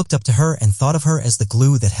 They looked up to her and thought of her as the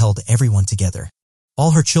glue that held everyone together.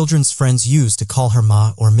 All her children's friends used to call her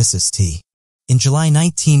Ma or Mrs. T. In July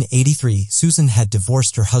 1983, Susan had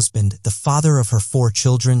divorced her husband, the father of her 4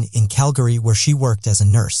 children, in Calgary where she worked as a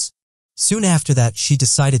nurse. Soon after that, she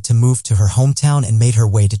decided to move to her hometown and made her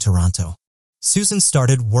way to Toronto. Susan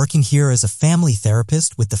started working here as a family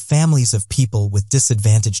therapist with the families of people with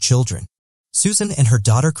disadvantaged children. Susan and her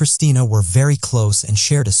daughter Christina were very close and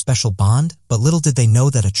shared a special bond, but little did they know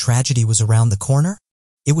that a tragedy was around the corner.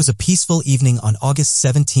 It was a peaceful evening on August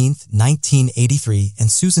 17, 1983,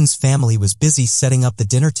 and Susan's family was busy setting up the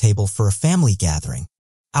dinner table for a family gathering.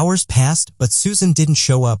 Hours passed, but Susan didn't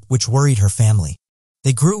show up, which worried her family.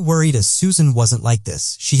 They grew worried as Susan wasn't like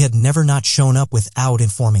this. She had never not shown up without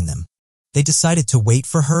informing them. They decided to wait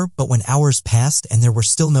for her, but when hours passed and there were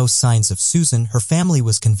still no signs of Susan, her family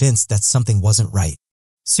was convinced that something wasn't right.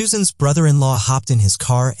 Susan's brother-in-law hopped in his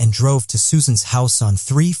car and drove to Susan's house on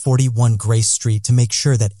 341 Grace Street to make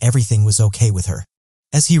sure that everything was okay with her.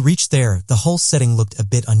 As he reached there, the whole setting looked a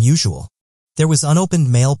bit unusual. There was unopened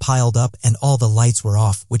mail piled up and all the lights were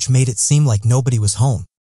off, which made it seem like nobody was home.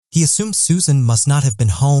 He assumed Susan must not have been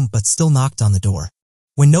home but still knocked on the door.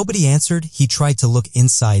 When nobody answered, he tried to look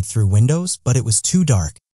inside through windows, but it was too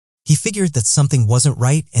dark. He figured that something wasn't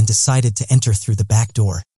right and decided to enter through the back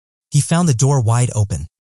door. He found the door wide open.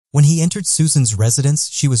 When he entered Susan's residence,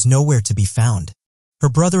 she was nowhere to be found. Her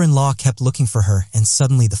brother-in-law kept looking for her and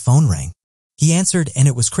suddenly the phone rang. He answered and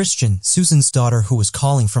it was Christian, Susan's daughter, who was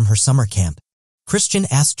calling from her summer camp. Christian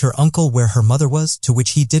asked her uncle where her mother was, to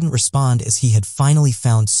which he didn't respond as he had finally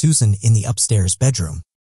found Susan in the upstairs bedroom.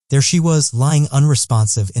 There she was, lying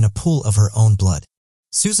unresponsive in a pool of her own blood.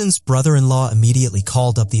 Susan's brother-in-law immediately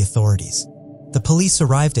called up the authorities. The police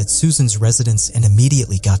arrived at Susan's residence and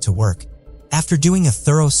immediately got to work. After doing a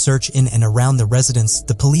thorough search in and around the residence,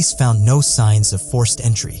 the police found no signs of forced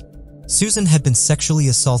entry. Susan had been sexually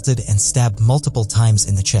assaulted and stabbed multiple times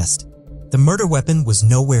in the chest. The murder weapon was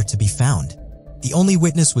nowhere to be found. The only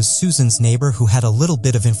witness was Susan's neighbor, who had a little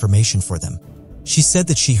bit of information for them. She said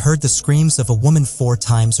that she heard the screams of a woman 4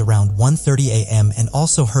 times around 1:30 a.m. and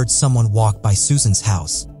also heard someone walk by Susan's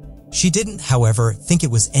house. She didn't, however, think it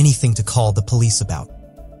was anything to call the police about.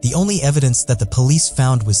 The only evidence that the police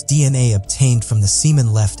found was DNA obtained from the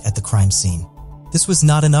semen left at the crime scene. This was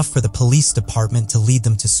not enough for the police department to lead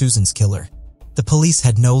them to Susan's killer. The police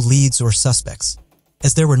had no leads or suspects.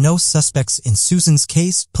 As there were no suspects in Susan's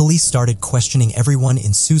case, police started questioning everyone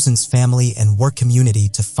in Susan's family and work community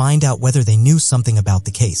to find out whether they knew something about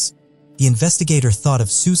the case. The investigator thought of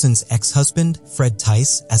Susan's ex-husband, Fred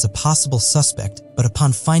Tice, as a possible suspect, but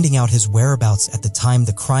upon finding out his whereabouts at the time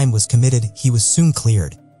the crime was committed, he was soon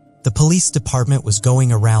cleared. The police department was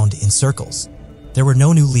going around in circles. There were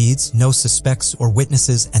no new leads, no suspects or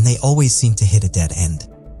witnesses, and they always seemed to hit a dead end.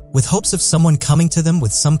 With hopes of someone coming to them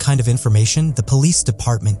with some kind of information, the police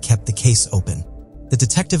department kept the case open. The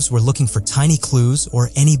detectives were looking for tiny clues or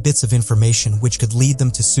any bits of information which could lead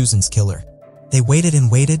them to Susan's killer. They waited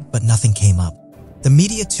and waited, but nothing came up. The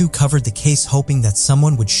media too covered the case, hoping that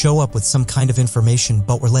someone would show up with some kind of information,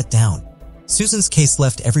 but were let down. Susan's case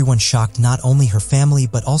left everyone shocked, not only her family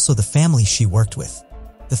but also the family she worked with.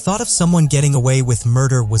 The thought of someone getting away with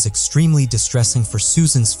murder was extremely distressing for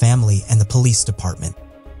Susan's family and the police department.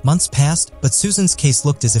 Months passed, but Susan's case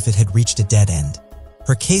looked as if it had reached a dead end.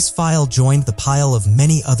 Her case file joined the pile of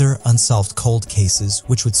many other unsolved cold cases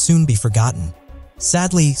which would soon be forgotten.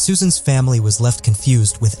 Sadly, Susan's family was left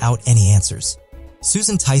confused without any answers.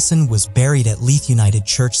 Susan Tyson was buried at Leith United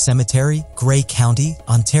Church Cemetery, Grey County,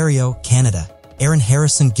 Ontario, Canada. Erin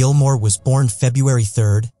Harrison Gilmore was born February 3,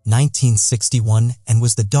 1961, and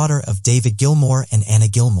was the daughter of David Gilmore and Anna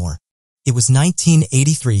Gilmore. It was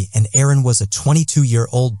 1983, and Erin was a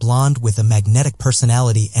 22-year-old blonde with a magnetic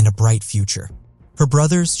personality and a bright future. Her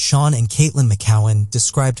brothers, Sean and Caitlin McCowan,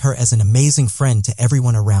 described her as an amazing friend to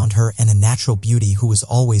everyone around her and a natural beauty who was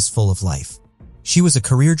always full of life. She was a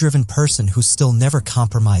career-driven person who still never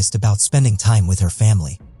compromised about spending time with her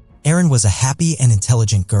family. Erin was a happy and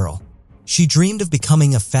intelligent girl. She dreamed of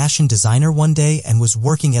becoming a fashion designer one day and was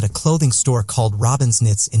working at a clothing store called Robin's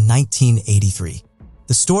Knits in 1983.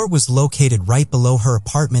 The store was located right below her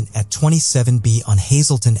apartment at 27B on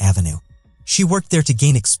Hazelton Avenue. She worked there to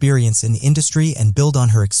gain experience in the industry and build on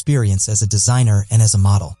her experience as a designer and as a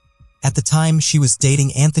model. At the time, she was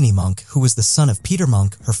dating Anthony Monk, who was the son of Peter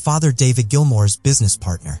Monk, her father David Gilmore's business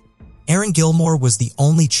partner. Erin Gilmore was the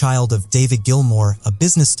only child of David Gilmore, a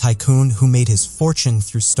business tycoon who made his fortune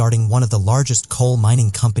through starting one of the largest coal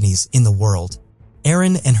mining companies in the world.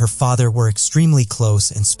 Erin and her father were extremely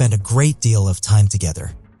close and spent a great deal of time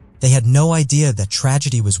together. They had no idea that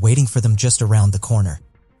tragedy was waiting for them just around the corner.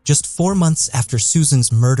 Just 4 months after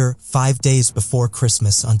Susan's murder, 5 days before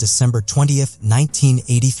Christmas on December 20th,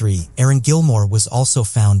 1983, Erin Gilmore was also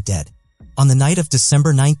found dead. On the night of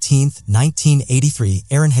December 19th, 1983,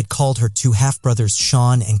 Erin had called her two half-brothers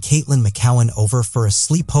Sean and Caitlin McCowan over for a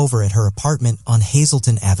sleepover at her apartment on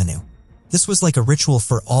Hazelton Avenue. This was like a ritual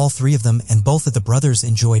for all three of them, and both of the brothers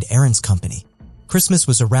enjoyed Erin's company. Christmas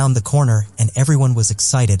was around the corner, and everyone was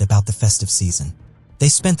excited about the festive season. They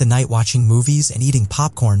spent the night watching movies and eating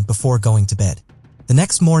popcorn before going to bed. The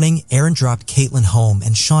next morning, Erin dropped Caitlin home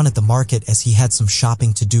and Sean at the market as he had some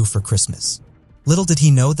shopping to do for Christmas. Little did he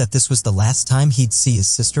know that this was the last time he'd see his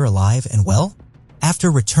sister alive and well. After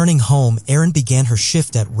returning home, Erin began her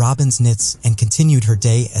shift at Robin's Knits and continued her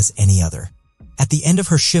day as any other. At the end of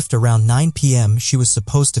her shift around 9 p.m., she was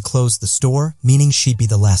supposed to close the store, meaning she'd be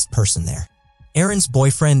the last person there. Erin's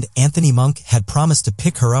boyfriend, Anthony Monk, had promised to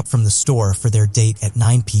pick her up from the store for their date at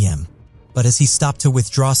 9 p.m. But as he stopped to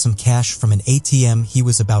withdraw some cash from an ATM, he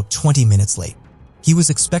was about 20 minutes late. He was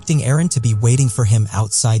expecting Erin to be waiting for him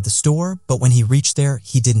outside the store, but when he reached there,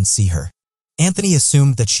 he didn't see her. Anthony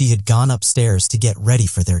assumed that she had gone upstairs to get ready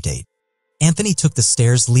for their date. Anthony took the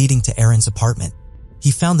stairs leading to Erin's apartment.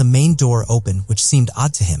 He found the main door open, which seemed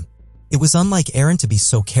odd to him. It was unlike Erin to be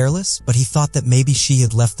so careless, but he thought that maybe she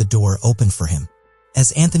had left the door open for him.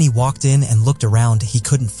 As Anthony walked in and looked around, he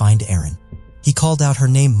couldn't find Erin. He called out her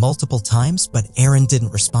name multiple times, but Erin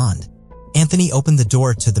didn't respond. Anthony opened the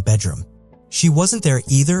door to the bedroom. She wasn't there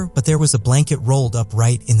either, but there was a blanket rolled up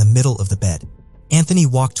right in the middle of the bed. Anthony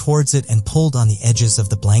walked towards it and pulled on the edges of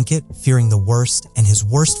the blanket, fearing the worst, and his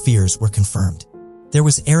worst fears were confirmed. There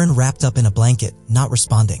was Erin wrapped up in a blanket, not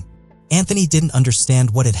responding. Anthony didn't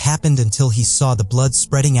understand what had happened until he saw the blood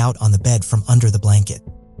spreading out on the bed from under the blanket.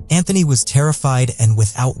 Anthony was terrified and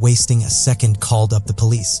without wasting a second called up the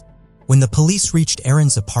police. When the police reached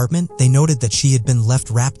Erin's apartment, they noted that she had been left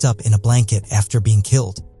wrapped up in a blanket after being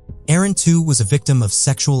killed. Erin, too, was a victim of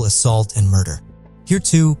sexual assault and murder. Here,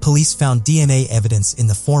 too, police found DNA evidence in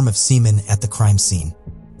the form of semen at the crime scene.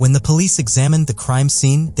 When the police examined the crime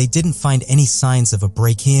scene, they didn't find any signs of a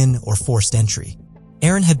break-in or forced entry.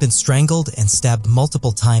 Erin had been strangled and stabbed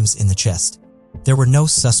multiple times in the chest. There were no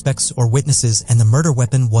suspects or witnesses, and the murder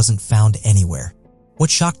weapon wasn't found anywhere. What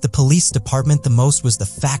shocked the police department the most was the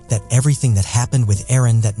fact that everything that happened with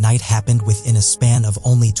Erin that night happened within a span of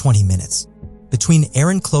only 20 minutes. Between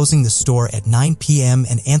Erin closing the store at 9 p.m.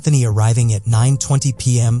 and Anthony arriving at 9:20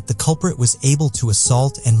 p.m., the culprit was able to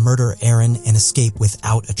assault and murder Erin and escape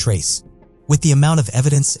without a trace. With the amount of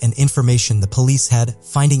evidence and information the police had,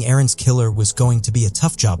 finding Erin's killer was going to be a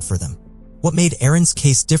tough job for them. What made Erin's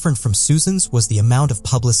case different from Susan's was the amount of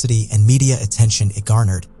publicity and media attention it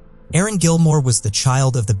garnered. Erin Gilmore was the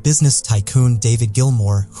child of the business tycoon David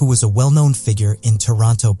Gilmore, who was a well-known figure in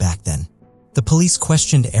Toronto back then. The police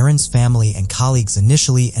questioned Erin's family and colleagues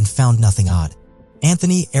initially and found nothing odd.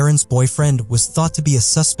 Anthony, Erin's boyfriend, was thought to be a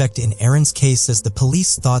suspect in Erin's case as the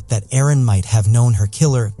police thought that Erin might have known her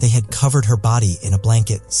killer. They had covered her body in a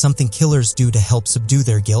blanket, something killers do to help subdue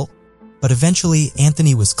their guilt. But eventually,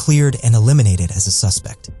 Anthony was cleared and eliminated as a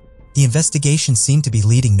suspect. The investigation seemed to be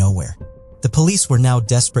leading nowhere. The police were now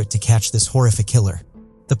desperate to catch this horrific killer.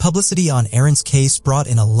 The publicity on Erin's case brought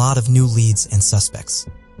in a lot of new leads and suspects.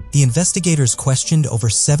 The investigators questioned over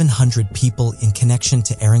 700 people in connection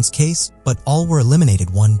to Erin's case, but all were eliminated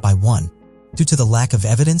one by one. Due to the lack of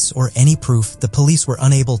evidence or any proof, the police were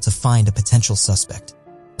unable to find a potential suspect.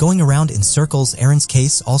 Going around in circles, Aaron's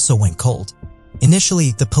case also went cold.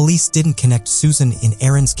 Initially, the police didn't connect Susan and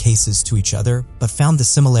Aaron's cases to each other, but found the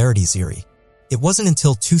similarities eerie. It wasn't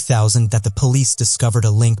until 2000 that the police discovered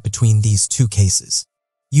a link between these two cases.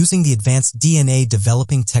 Using the advanced DNA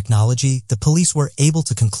developing technology, the police were able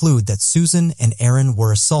to conclude that Susan and Aaron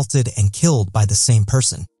were assaulted and killed by the same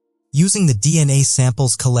person. Using the DNA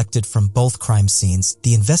samples collected from both crime scenes,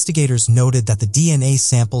 the investigators noted that the DNA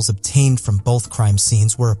samples obtained from both crime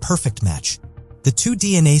scenes were a perfect match. The two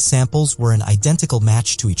DNA samples were an identical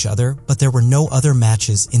match to each other, but there were no other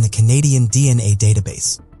matches in the Canadian DNA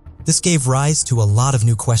database. This gave rise to a lot of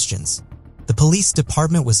new questions. The police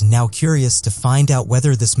department was now curious to find out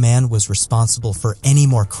whether this man was responsible for any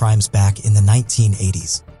more crimes back in the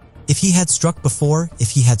 1980s. If he had struck before,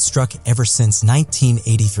 if he had struck ever since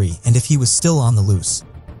 1983, and if he was still on the loose.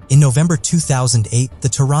 In November 2008, the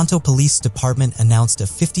Toronto Police Department announced a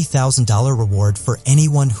 $50,000 reward for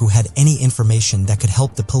anyone who had any information that could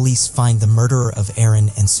help the police find the murderer of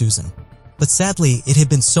Aaron and Susan. But sadly, it had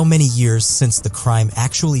been so many years since the crime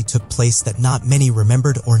actually took place that not many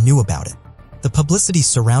remembered or knew about it. The publicity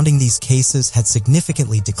surrounding these cases had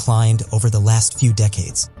significantly declined over the last few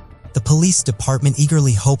decades. The police department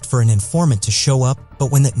eagerly hoped for an informant to show up, but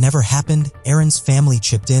when that never happened, Aaron's family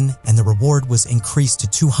chipped in and the reward was increased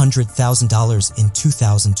to $200,000 in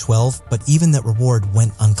 2012, but even that reward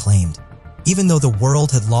went unclaimed. Even though the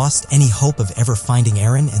world had lost any hope of ever finding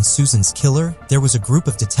Aaron and Susan's killer, there was a group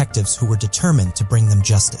of detectives who were determined to bring them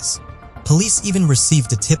justice. Police even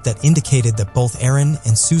received a tip that indicated that both Aaron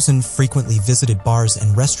and Susan frequently visited bars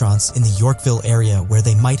and restaurants in the Yorkville area where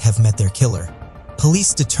they might have met their killer.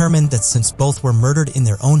 Police determined that since both were murdered in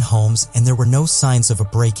their own homes and there were no signs of a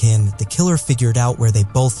break-in, the killer figured out where they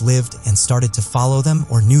both lived and started to follow them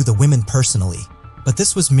or knew the women personally. But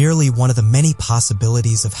this was merely one of the many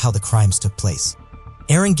possibilities of how the crimes took place.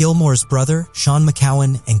 Aaron Gilmore's brother, Sean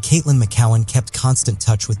McCowan, and Caitlin McCowan kept constant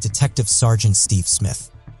touch with Detective Sergeant Steve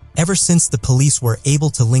Smith. Ever since the police were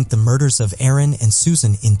able to link the murders of Aaron and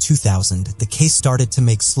Susan in 2000, the case started to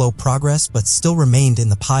make slow progress but still remained in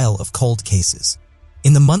the pile of cold cases.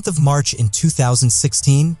 In the month of March in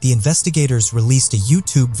 2016, the investigators released a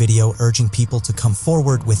YouTube video urging people to come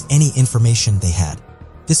forward with any information they had.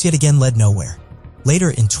 This yet again led nowhere. Later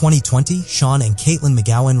in 2020, Sean and Caitlin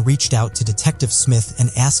McGowan reached out to Detective Smith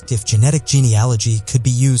and asked if genetic genealogy could be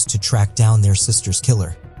used to track down their sister's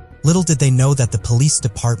killer. Little did they know that the police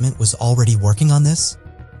department was already working on this.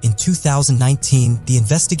 In 2019, the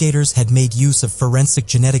investigators had made use of forensic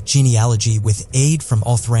genetic genealogy with aid from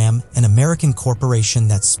Othram, an American corporation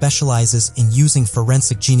that specializes in using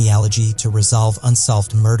forensic genealogy to resolve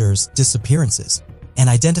unsolved murders, disappearances, and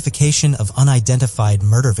identification of unidentified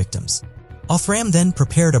murder victims. Othram then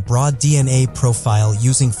prepared a broad DNA profile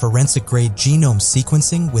using forensic-grade genome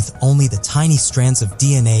sequencing with only the tiny strands of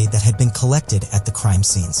DNA that had been collected at the crime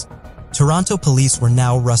scenes. Toronto police were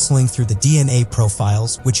now rustling through the DNA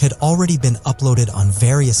profiles, which had already been uploaded on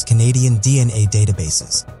various Canadian DNA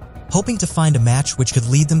databases, hoping to find a match which could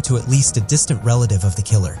lead them to at least a distant relative of the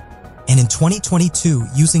killer. And in 2022,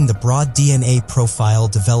 using the broad DNA profile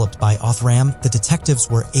developed by Othram, the detectives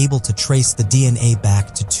were able to trace the DNA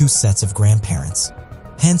back to two sets of grandparents.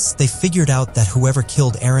 Hence, they figured out that whoever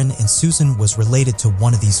killed Aaron and Susan was related to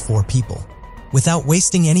one of these four people. Without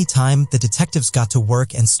wasting any time, the detectives got to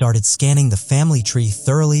work and started scanning the family tree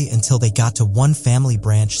thoroughly until they got to one family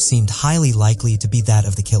branch seemed highly likely to be that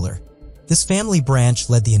of the killer. This family branch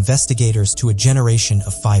led the investigators to a generation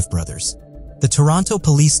of 5 brothers. The Toronto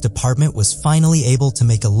Police Department was finally able to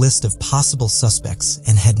make a list of possible suspects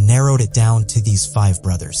and had narrowed it down to these 5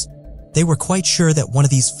 brothers. They were quite sure that one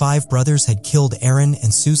of these 5 brothers had killed Aaron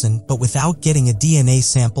and Susan, but without getting a DNA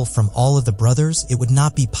sample from all of the brothers, it would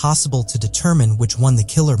not be possible to determine which one the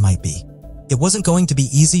killer might be. It wasn't going to be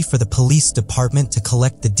easy for the police department to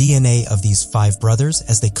collect the DNA of these 5 brothers,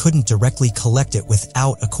 as they couldn't directly collect it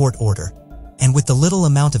without a court order. And with the little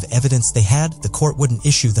amount of evidence they had, the court wouldn't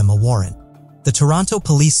issue them a warrant. The Toronto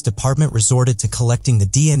Police Department resorted to collecting the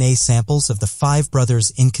DNA samples of the 5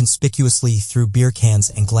 brothers inconspicuously through beer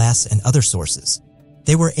cans and glass and other sources.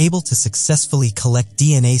 They were able to successfully collect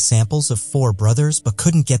DNA samples of 4 brothers but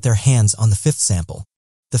couldn't get their hands on the 5th sample.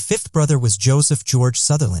 The 5th brother was Joseph George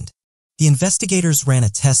Sutherland. The investigators ran a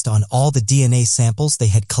test on all the DNA samples they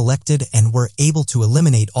had collected and were able to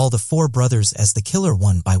eliminate all the 4 brothers as the killer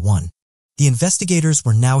one by one. The investigators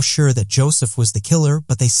were now sure that Joseph was the killer,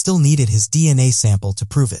 but they still needed his DNA sample to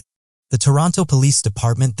prove it. The Toronto Police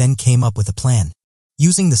Department then came up with a plan.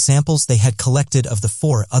 Using the samples they had collected of the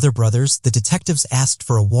 4 other brothers, the detectives asked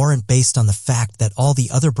for a warrant based on the fact that all the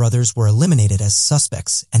other brothers were eliminated as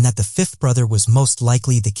suspects and that the 5th brother was most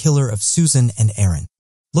likely the killer of Susan and Aaron.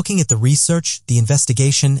 Looking at the research, the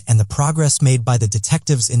investigation, and the progress made by the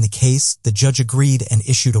detectives in the case, the judge agreed and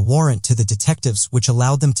issued a warrant to the detectives which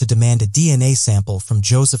allowed them to demand a DNA sample from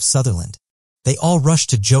Joseph Sutherland. They all rushed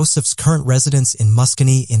to Joseph's current residence in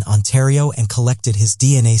Muscogee in Ontario and collected his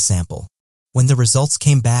DNA sample. When the results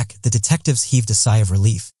came back, the detectives heaved a sigh of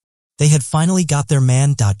relief. They had finally got their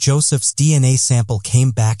man. Joseph's DNA sample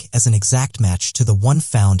came back as an exact match to the one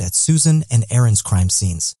found at Susan and Aaron's crime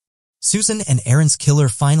scenes. Susan and Aaron's killer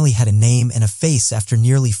finally had a name and a face after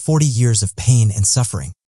nearly 40 years of pain and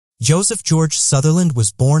suffering. Joseph George Sutherland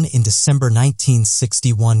was born in December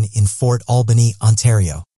 1961 in Fort Albany,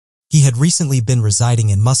 Ontario. He had recently been residing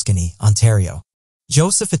in Muscogee, Ontario.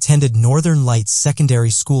 Joseph attended Northern Lights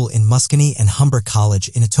Secondary School in Muscogee and Humber College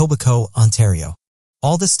in Etobicoke, Ontario.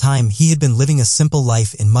 All this time, he had been living a simple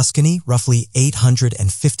life in Muscogee, roughly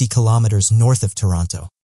 850 kilometers north of Toronto.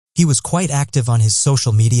 He was quite active on his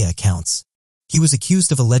social media accounts. He was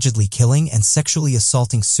accused of allegedly killing and sexually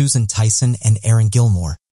assaulting Susan Tyson and Aaron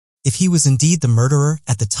Gilmore. If he was indeed the murderer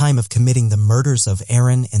at the time of committing the murders of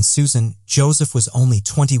Aaron and Susan, Joseph was only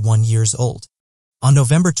 21 years old. On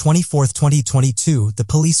November 24, 2022, the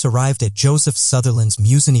police arrived at Joseph Sutherland's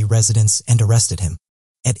Muscogee residence and arrested him.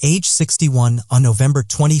 At age 61, on November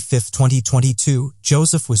 25, 2022,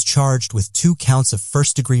 Joseph was charged with 2 counts of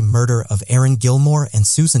first-degree murder of Aaron Gilmore and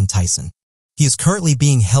Susan Tyson. He is currently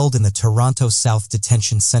being held in the Toronto South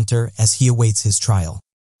Detention Centre as he awaits his trial.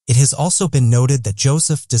 It has also been noted that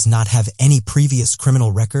Joseph does not have any previous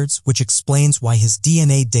criminal records, which explains why his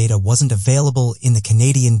DNA data wasn't available in the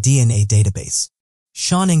Canadian DNA database.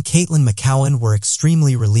 Sean and Caitlin McCowan were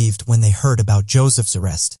extremely relieved when they heard about Joseph's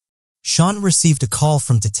arrest. Sean received a call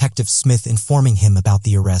from Detective Smith informing him about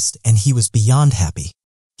the arrest, and he was beyond happy.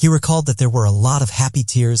 He recalled that there were a lot of happy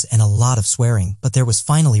tears and a lot of swearing, but there was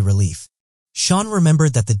finally relief. Sean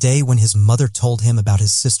remembered that the day when his mother told him about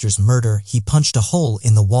his sister's murder, he punched a hole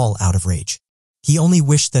in the wall out of rage. He only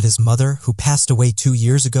wished that his mother, who passed away 2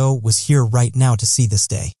 years ago, was here right now to see this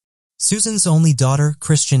day. Susan's only daughter,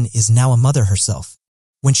 Christian, is now a mother herself.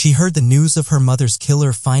 When she heard the news of her mother's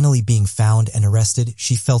killer finally being found and arrested,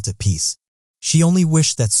 she felt at peace. She only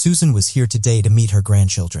wished that Susan was here today to meet her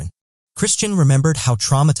grandchildren. Christian remembered how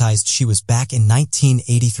traumatized she was back in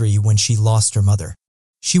 1983 when she lost her mother.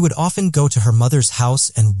 She would often go to her mother's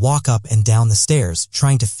house and walk up and down the stairs,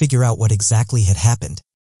 trying to figure out what exactly had happened.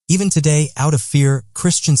 Even today, out of fear,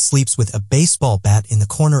 Christian sleeps with a baseball bat in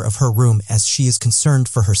the corner of her room as she is concerned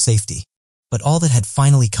for her safety. But all that had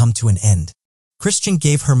finally come to an end. Christian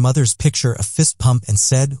gave her mother's picture a fist pump and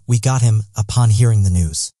said, "We got him," upon hearing the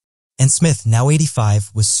news. And Smith, now 85,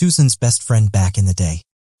 was Susan's best friend back in the day.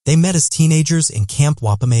 They met as teenagers in Camp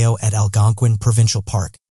Wapamayao at Algonquin Provincial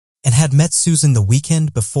Park, and had met Susan the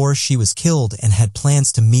weekend before she was killed and had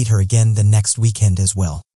plans to meet her again the next weekend as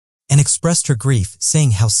well, and expressed her grief,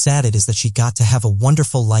 saying how sad it is that she got to have a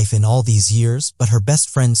wonderful life in all these years, but her best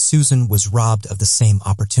friend Susan was robbed of the same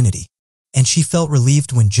opportunity. And she felt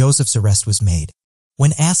relieved when Joseph's arrest was made.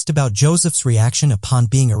 When asked about Joseph's reaction upon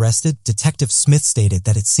being arrested, Detective Smith stated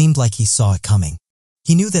that it seemed like he saw it coming.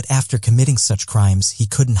 He knew that after committing such crimes, he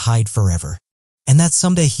couldn't hide forever, and that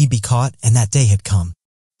someday he'd be caught, and that day had come.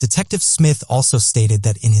 Detective Smith also stated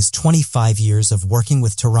that in his 25 years of working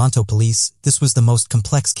with Toronto police, this was the most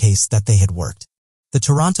complex case that they had worked. The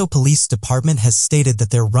Toronto Police Department has stated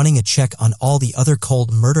that they're running a check on all the other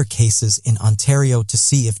cold murder cases in Ontario to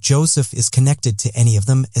see if Joseph is connected to any of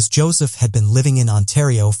them, as Joseph had been living in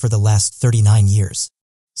Ontario for the last 39 years.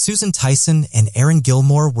 Susan Tyson and Aaron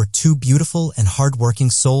Gilmore were 2 beautiful and hard-working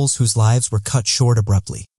souls whose lives were cut short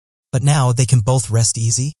abruptly. But now they can both rest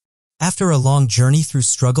easy. After a long journey through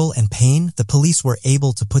struggle and pain, the police were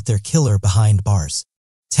able to put their killer behind bars.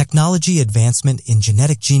 Technology advancement in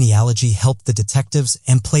genetic genealogy helped the detectives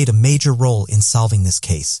and played a major role in solving this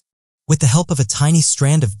case. With the help of a tiny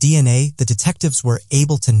strand of DNA, the detectives were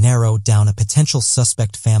able to narrow down a potential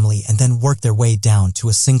suspect family and then work their way down to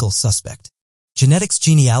a single suspect. Genetics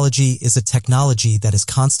genealogy is a technology that is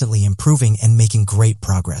constantly improving and making great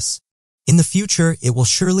progress. In the future, it will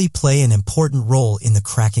surely play an important role in the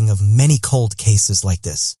cracking of many cold cases like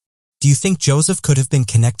this. Do you think Joseph could have been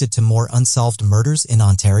connected to more unsolved murders in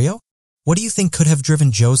Ontario? What do you think could have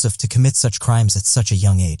driven Joseph to commit such crimes at such a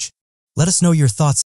young age? Let us know your thoughts.